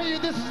devil tell you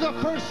this is the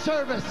first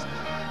service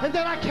and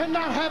that I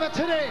cannot have it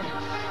today.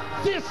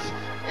 This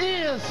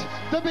is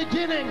the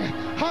beginning,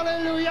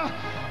 hallelujah,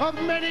 of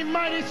many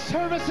mighty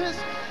services.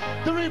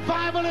 The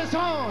revival is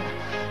on.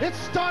 It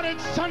started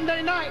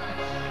Sunday night.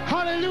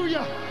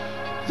 Hallelujah.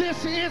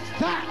 This is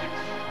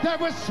that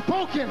was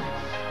spoken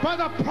by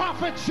the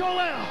prophet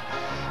Joel,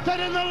 that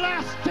in the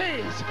last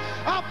days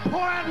I'll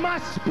pour out my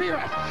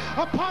spirit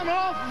upon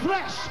all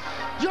flesh.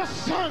 Your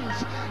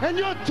sons and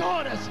your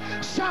daughters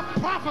shall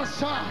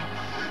prophesy.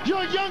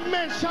 Your young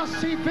men shall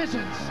see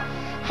visions.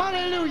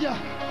 Hallelujah.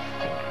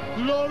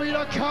 Glory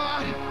to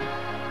God.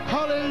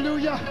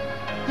 Hallelujah.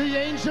 The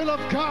angel of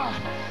God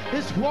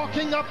is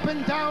walking up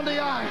and down the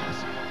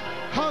aisles.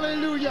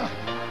 Hallelujah.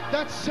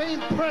 That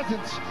same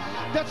presence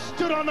that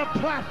stood on the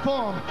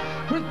platform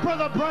with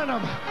Brother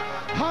Branham.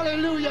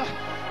 Hallelujah.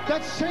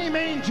 That same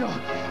angel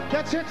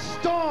that said,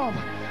 storm,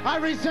 I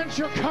resent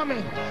your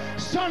coming.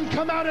 Sun,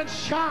 come out and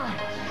shine.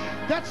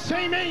 That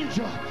same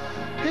angel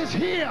is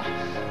here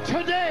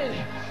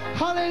today.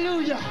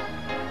 Hallelujah.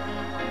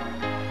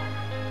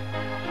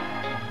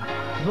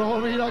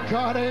 Glory to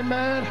God.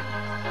 Amen.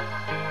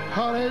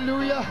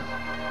 Hallelujah.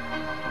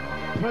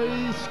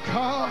 Praise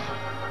God.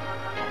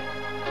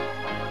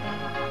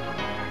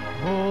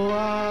 Oh,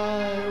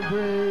 I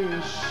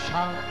will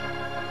shout.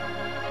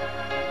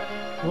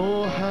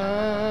 Oh,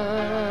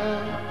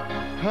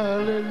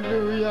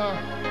 hallelujah.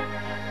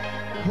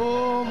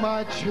 Oh,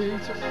 my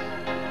Jesus.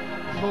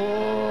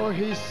 For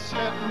he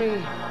set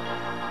me.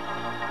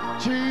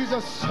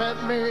 Jesus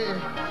set me,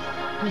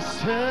 he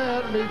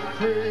set me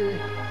free.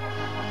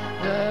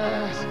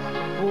 Yes,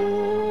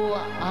 oh,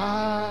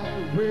 I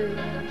will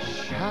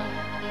shout.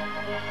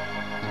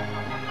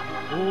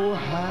 Oh,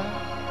 how.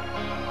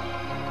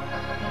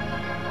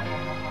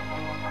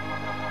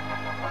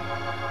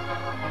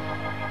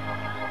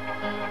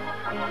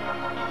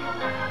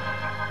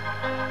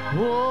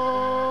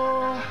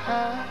 Oh,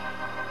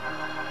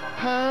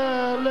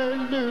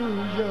 hallelujah.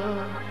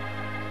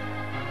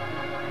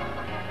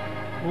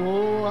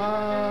 Oh,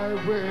 I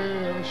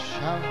will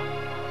shout.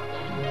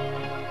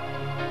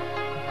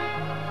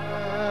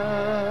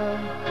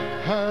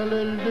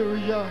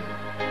 Hallelujah.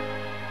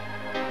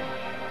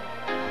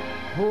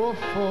 Oh,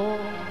 for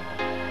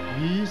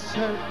he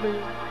set me.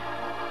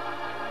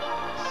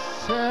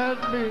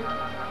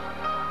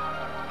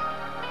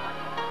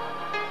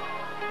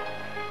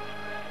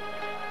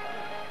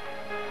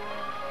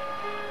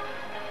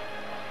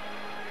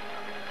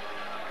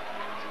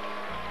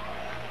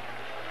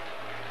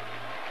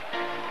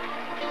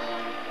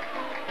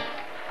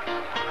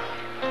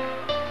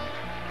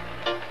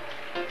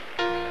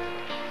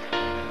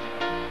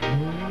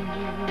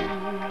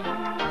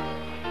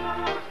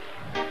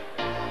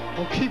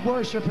 Oh, keep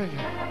worshiping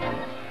him.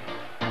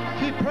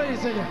 Keep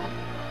praising him.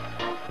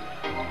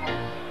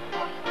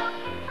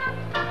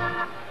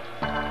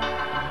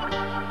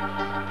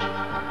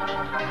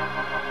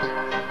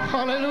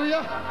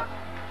 Hallelujah.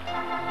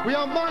 We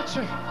are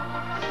marching.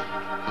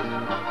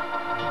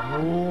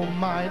 Oh,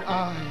 mine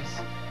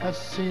eyes have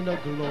seen the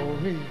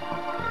glory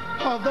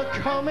of the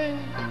coming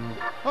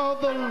of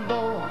the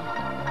Lord.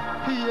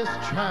 He is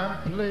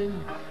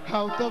trampling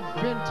out the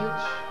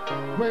vintage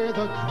where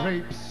the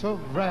grapes of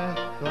wrath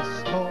are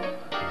stored.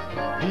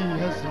 He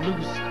has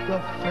loosed the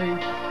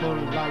faithful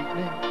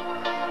lightning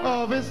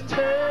of his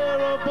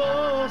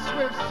terrible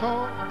swift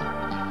sword.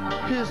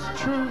 His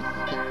truth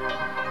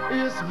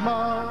is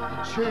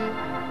marching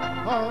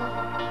on.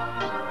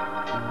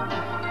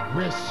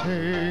 We're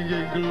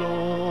singing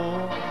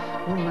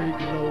glory,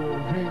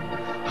 glory,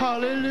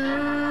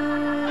 hallelujah.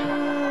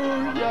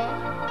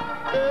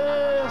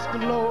 Yes,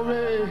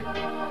 glory,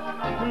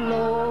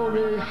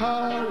 glory,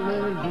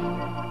 hallelujah.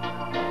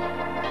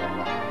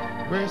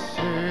 We're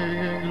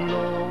singing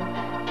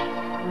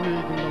glory,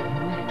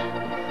 glory,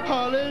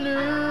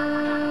 hallelujah.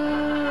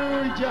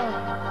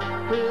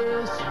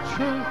 His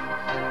truth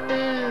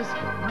is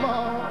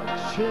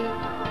marching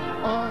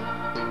on.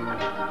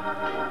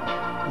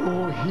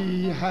 Oh,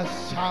 he has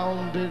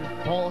sounded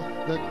forth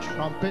the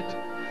trumpet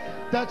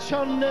that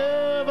shall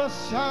never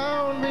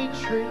sound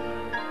retreat.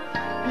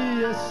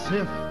 He is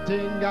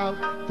sifting out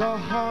the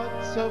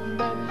hearts of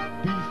men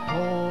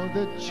before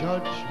the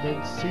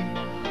judgment seat.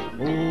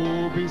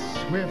 Oh, be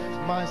swift,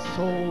 my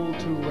soul,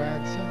 to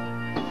answer.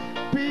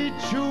 Be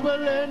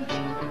jubilant,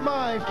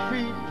 my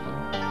feet.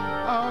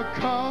 Our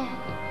God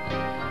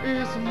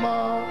is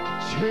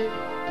marching.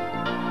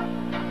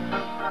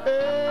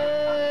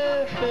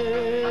 Hey,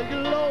 hey,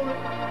 glory,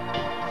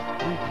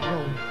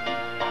 glory,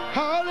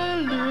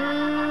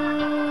 hallelujah.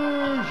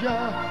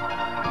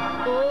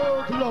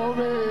 Oh,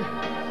 glory,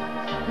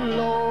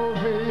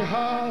 glory,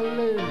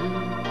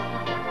 hallelujah.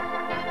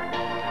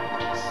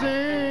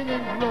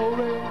 Singing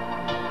glory.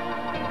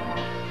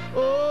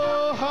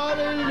 Oh,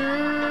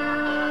 hallelujah.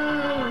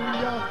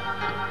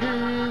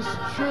 His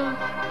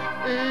truth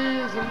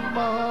is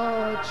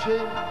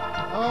marching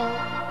on.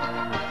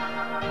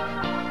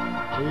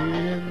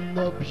 In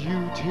the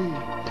beauty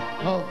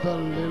of the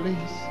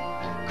lilies,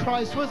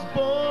 Christ was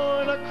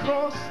born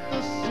across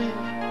the sea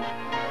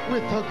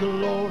with a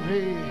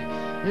glory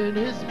in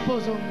his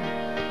bosom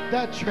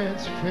that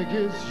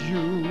transfigures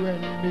you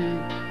and me.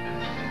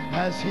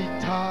 As he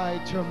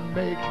died to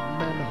make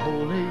men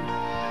holy,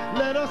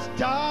 let us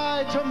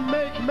die to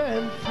make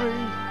men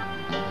free.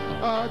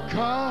 Our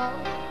God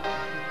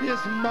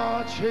is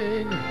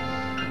marching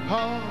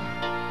on.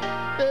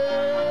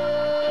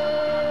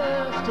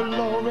 Yes,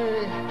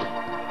 glory.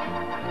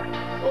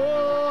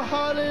 Oh,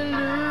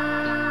 hallelujah.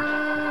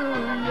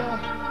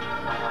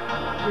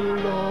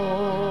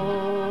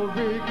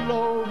 Glory,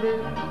 glory,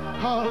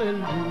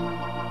 hallelujah.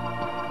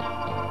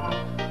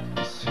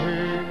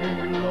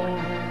 Singing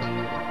glory.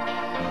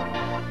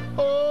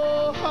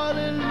 Oh,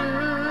 hallelujah.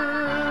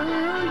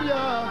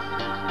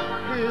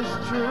 His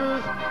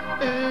truth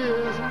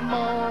is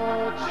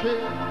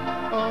marching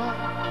on.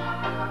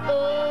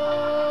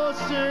 Oh,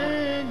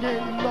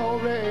 singing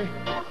glory.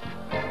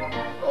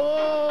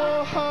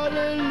 Oh,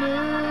 hallelujah.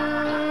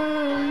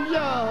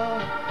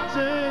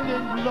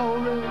 Singing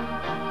glory.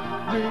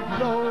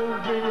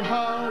 Glory,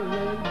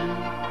 hallelujah.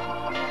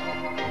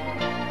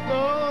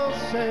 Oh,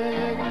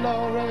 sing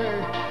glory.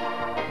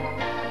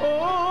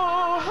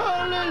 Oh,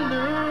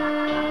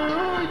 hallelujah.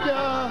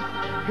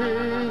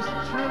 His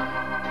truth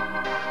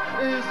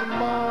is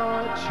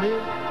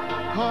marching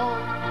on.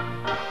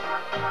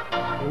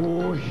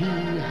 Oh, he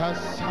has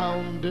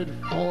sounded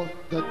forth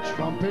the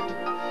trumpet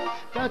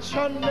that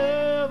shall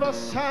never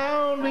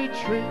sound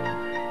retreat.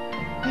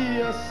 He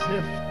is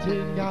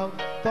sifting out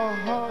the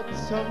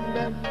hearts of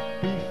men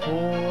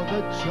before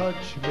the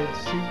judgment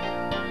seat.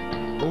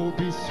 Oh,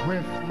 be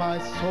swift, my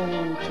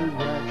soul, to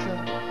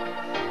ransom.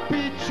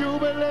 Be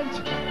jubilant,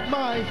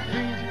 my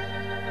feet.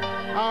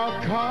 Our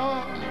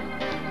God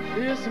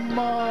is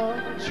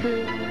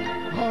marching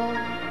on.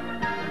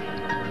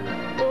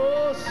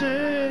 Oh,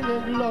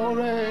 singing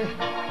glory.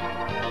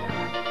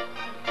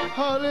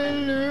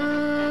 Hallelujah.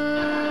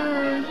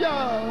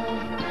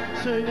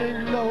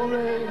 Singing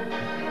glory.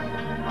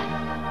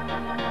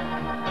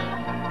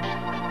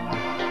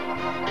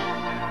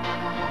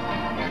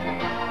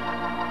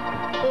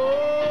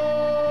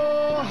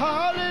 Oh,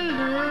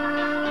 hallelujah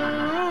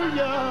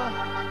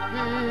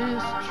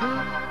is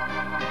true.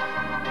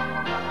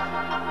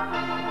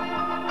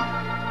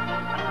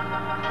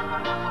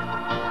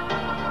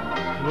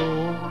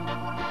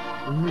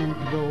 Glory,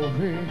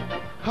 glory,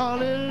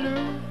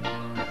 hallelujah.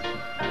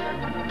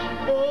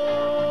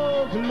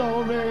 Oh,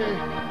 glory,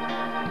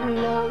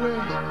 glory,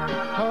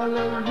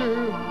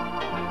 hallelujah.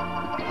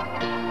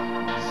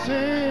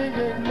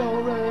 Singing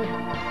glory.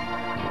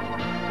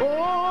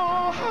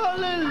 Oh,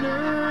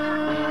 hallelujah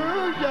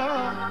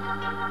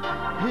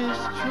is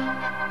true.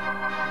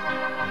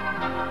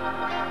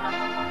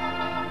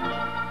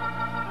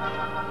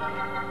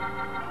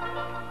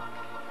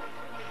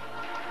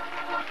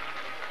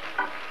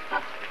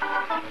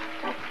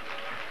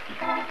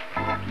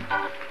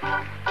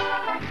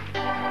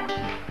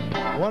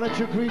 Why don't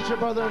you greet your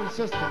brother and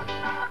sister?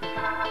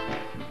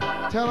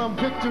 Tell them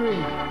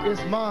victory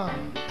is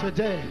mine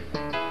today.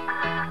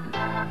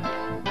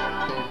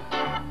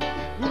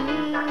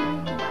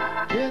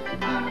 Get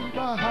thee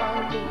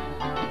behind me.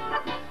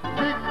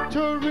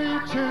 Victory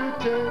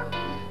today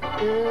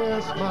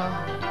is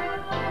mine.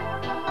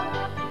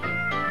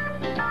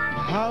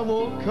 I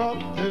woke up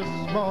this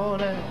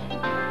morning,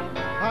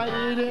 I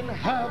didn't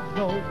have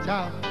no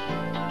doubt.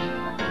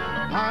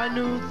 I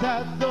knew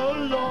that the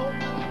Lord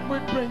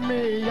would bring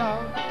me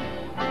out.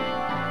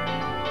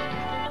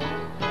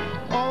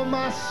 All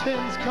my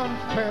sins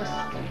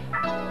confessed,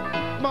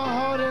 my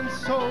heart and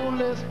soul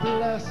is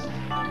blessed,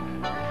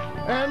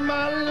 and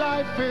my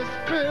life is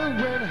filled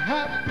with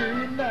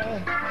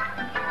happiness.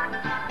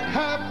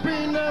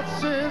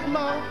 Happiness is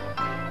mine.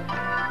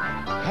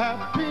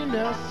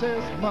 Happiness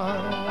is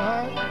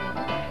mine.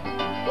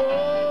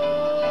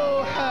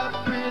 Oh,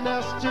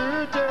 happiness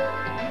today.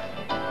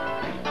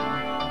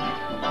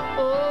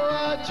 Oh,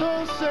 I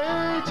told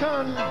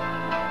Satan,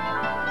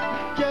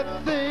 get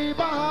thee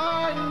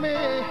behind me.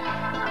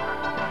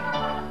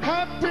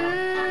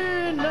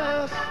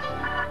 Happiness.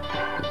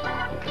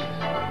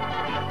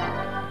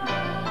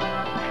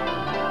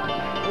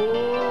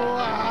 Oh,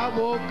 I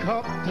woke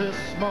up this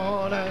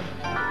morning,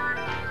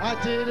 I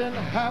didn't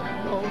have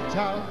no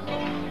doubt.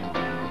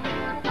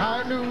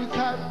 I knew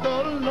that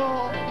the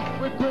Lord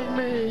would bring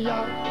me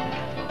out.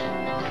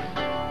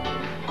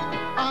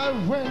 I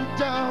went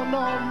down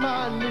on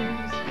my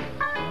knees.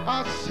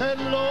 I said,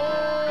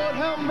 Lord,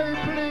 help me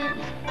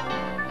please.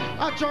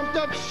 I jumped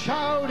up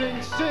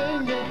shouting,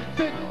 singing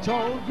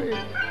victory.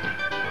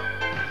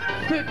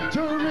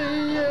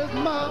 Victory is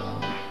mine.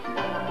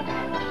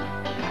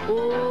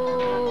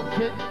 Oh,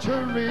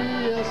 victory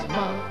is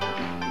mine.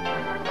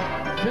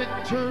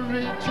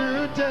 Victory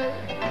today.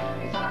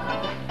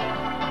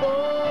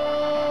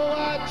 Oh,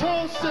 I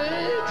told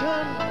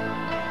Satan,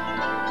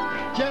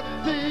 get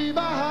thee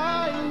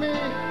behind me.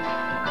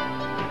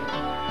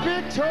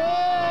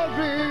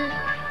 Victory.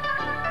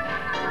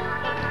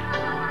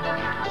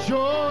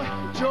 Joy,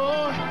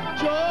 joy,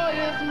 joy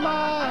is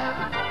mine.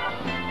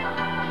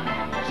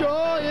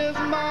 Joy is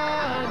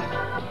mine.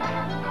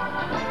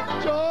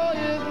 Joy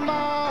is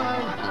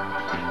mine.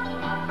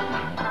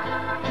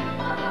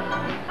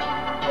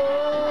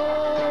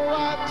 Oh, I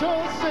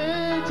told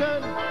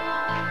Satan,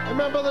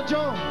 remember the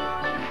John,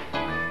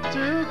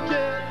 to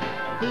get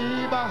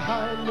thee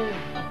behind me.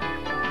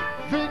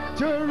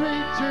 Victory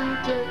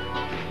today.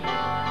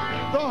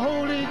 The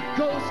Holy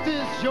Ghost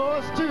is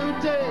yours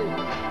today.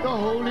 The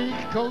Holy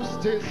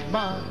Ghost is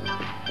mine.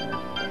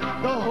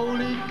 The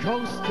Holy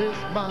Ghost is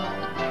mine.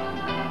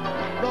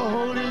 The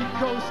Holy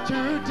Ghost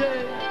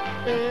today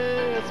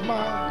is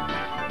mine.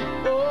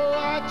 Oh,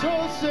 I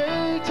told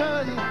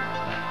Satan,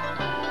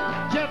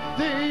 get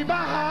thee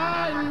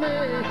behind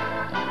me.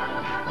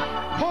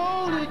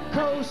 Holy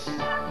Ghost.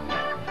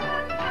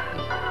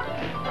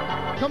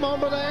 Come on,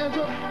 Brother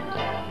Andrew.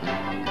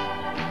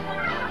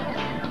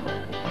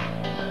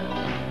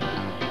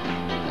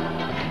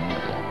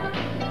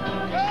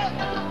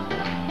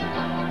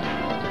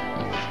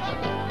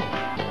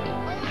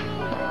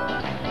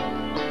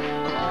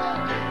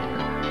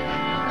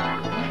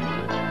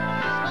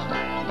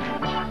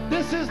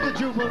 This is the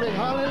Jubilee.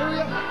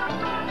 Hallelujah.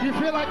 You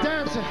feel like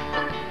dancing.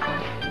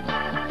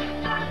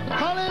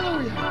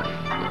 Hallelujah.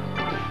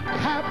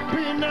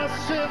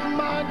 Happiness is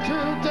mine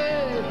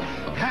today.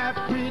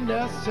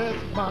 Happiness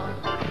is mine.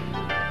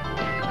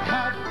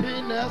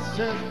 Happiness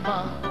is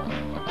mine.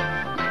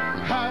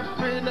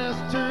 Happiness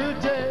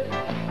today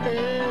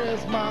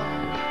is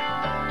mine.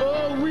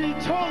 Oh, we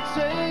told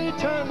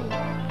Satan,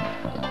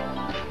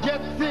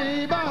 get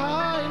thee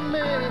behind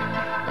me.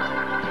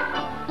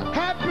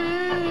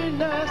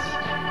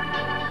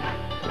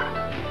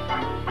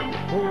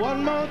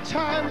 One more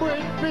time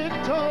with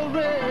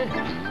victory.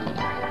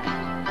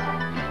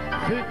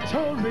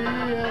 Victory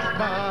is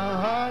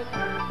mine.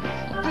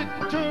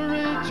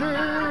 Victory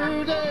to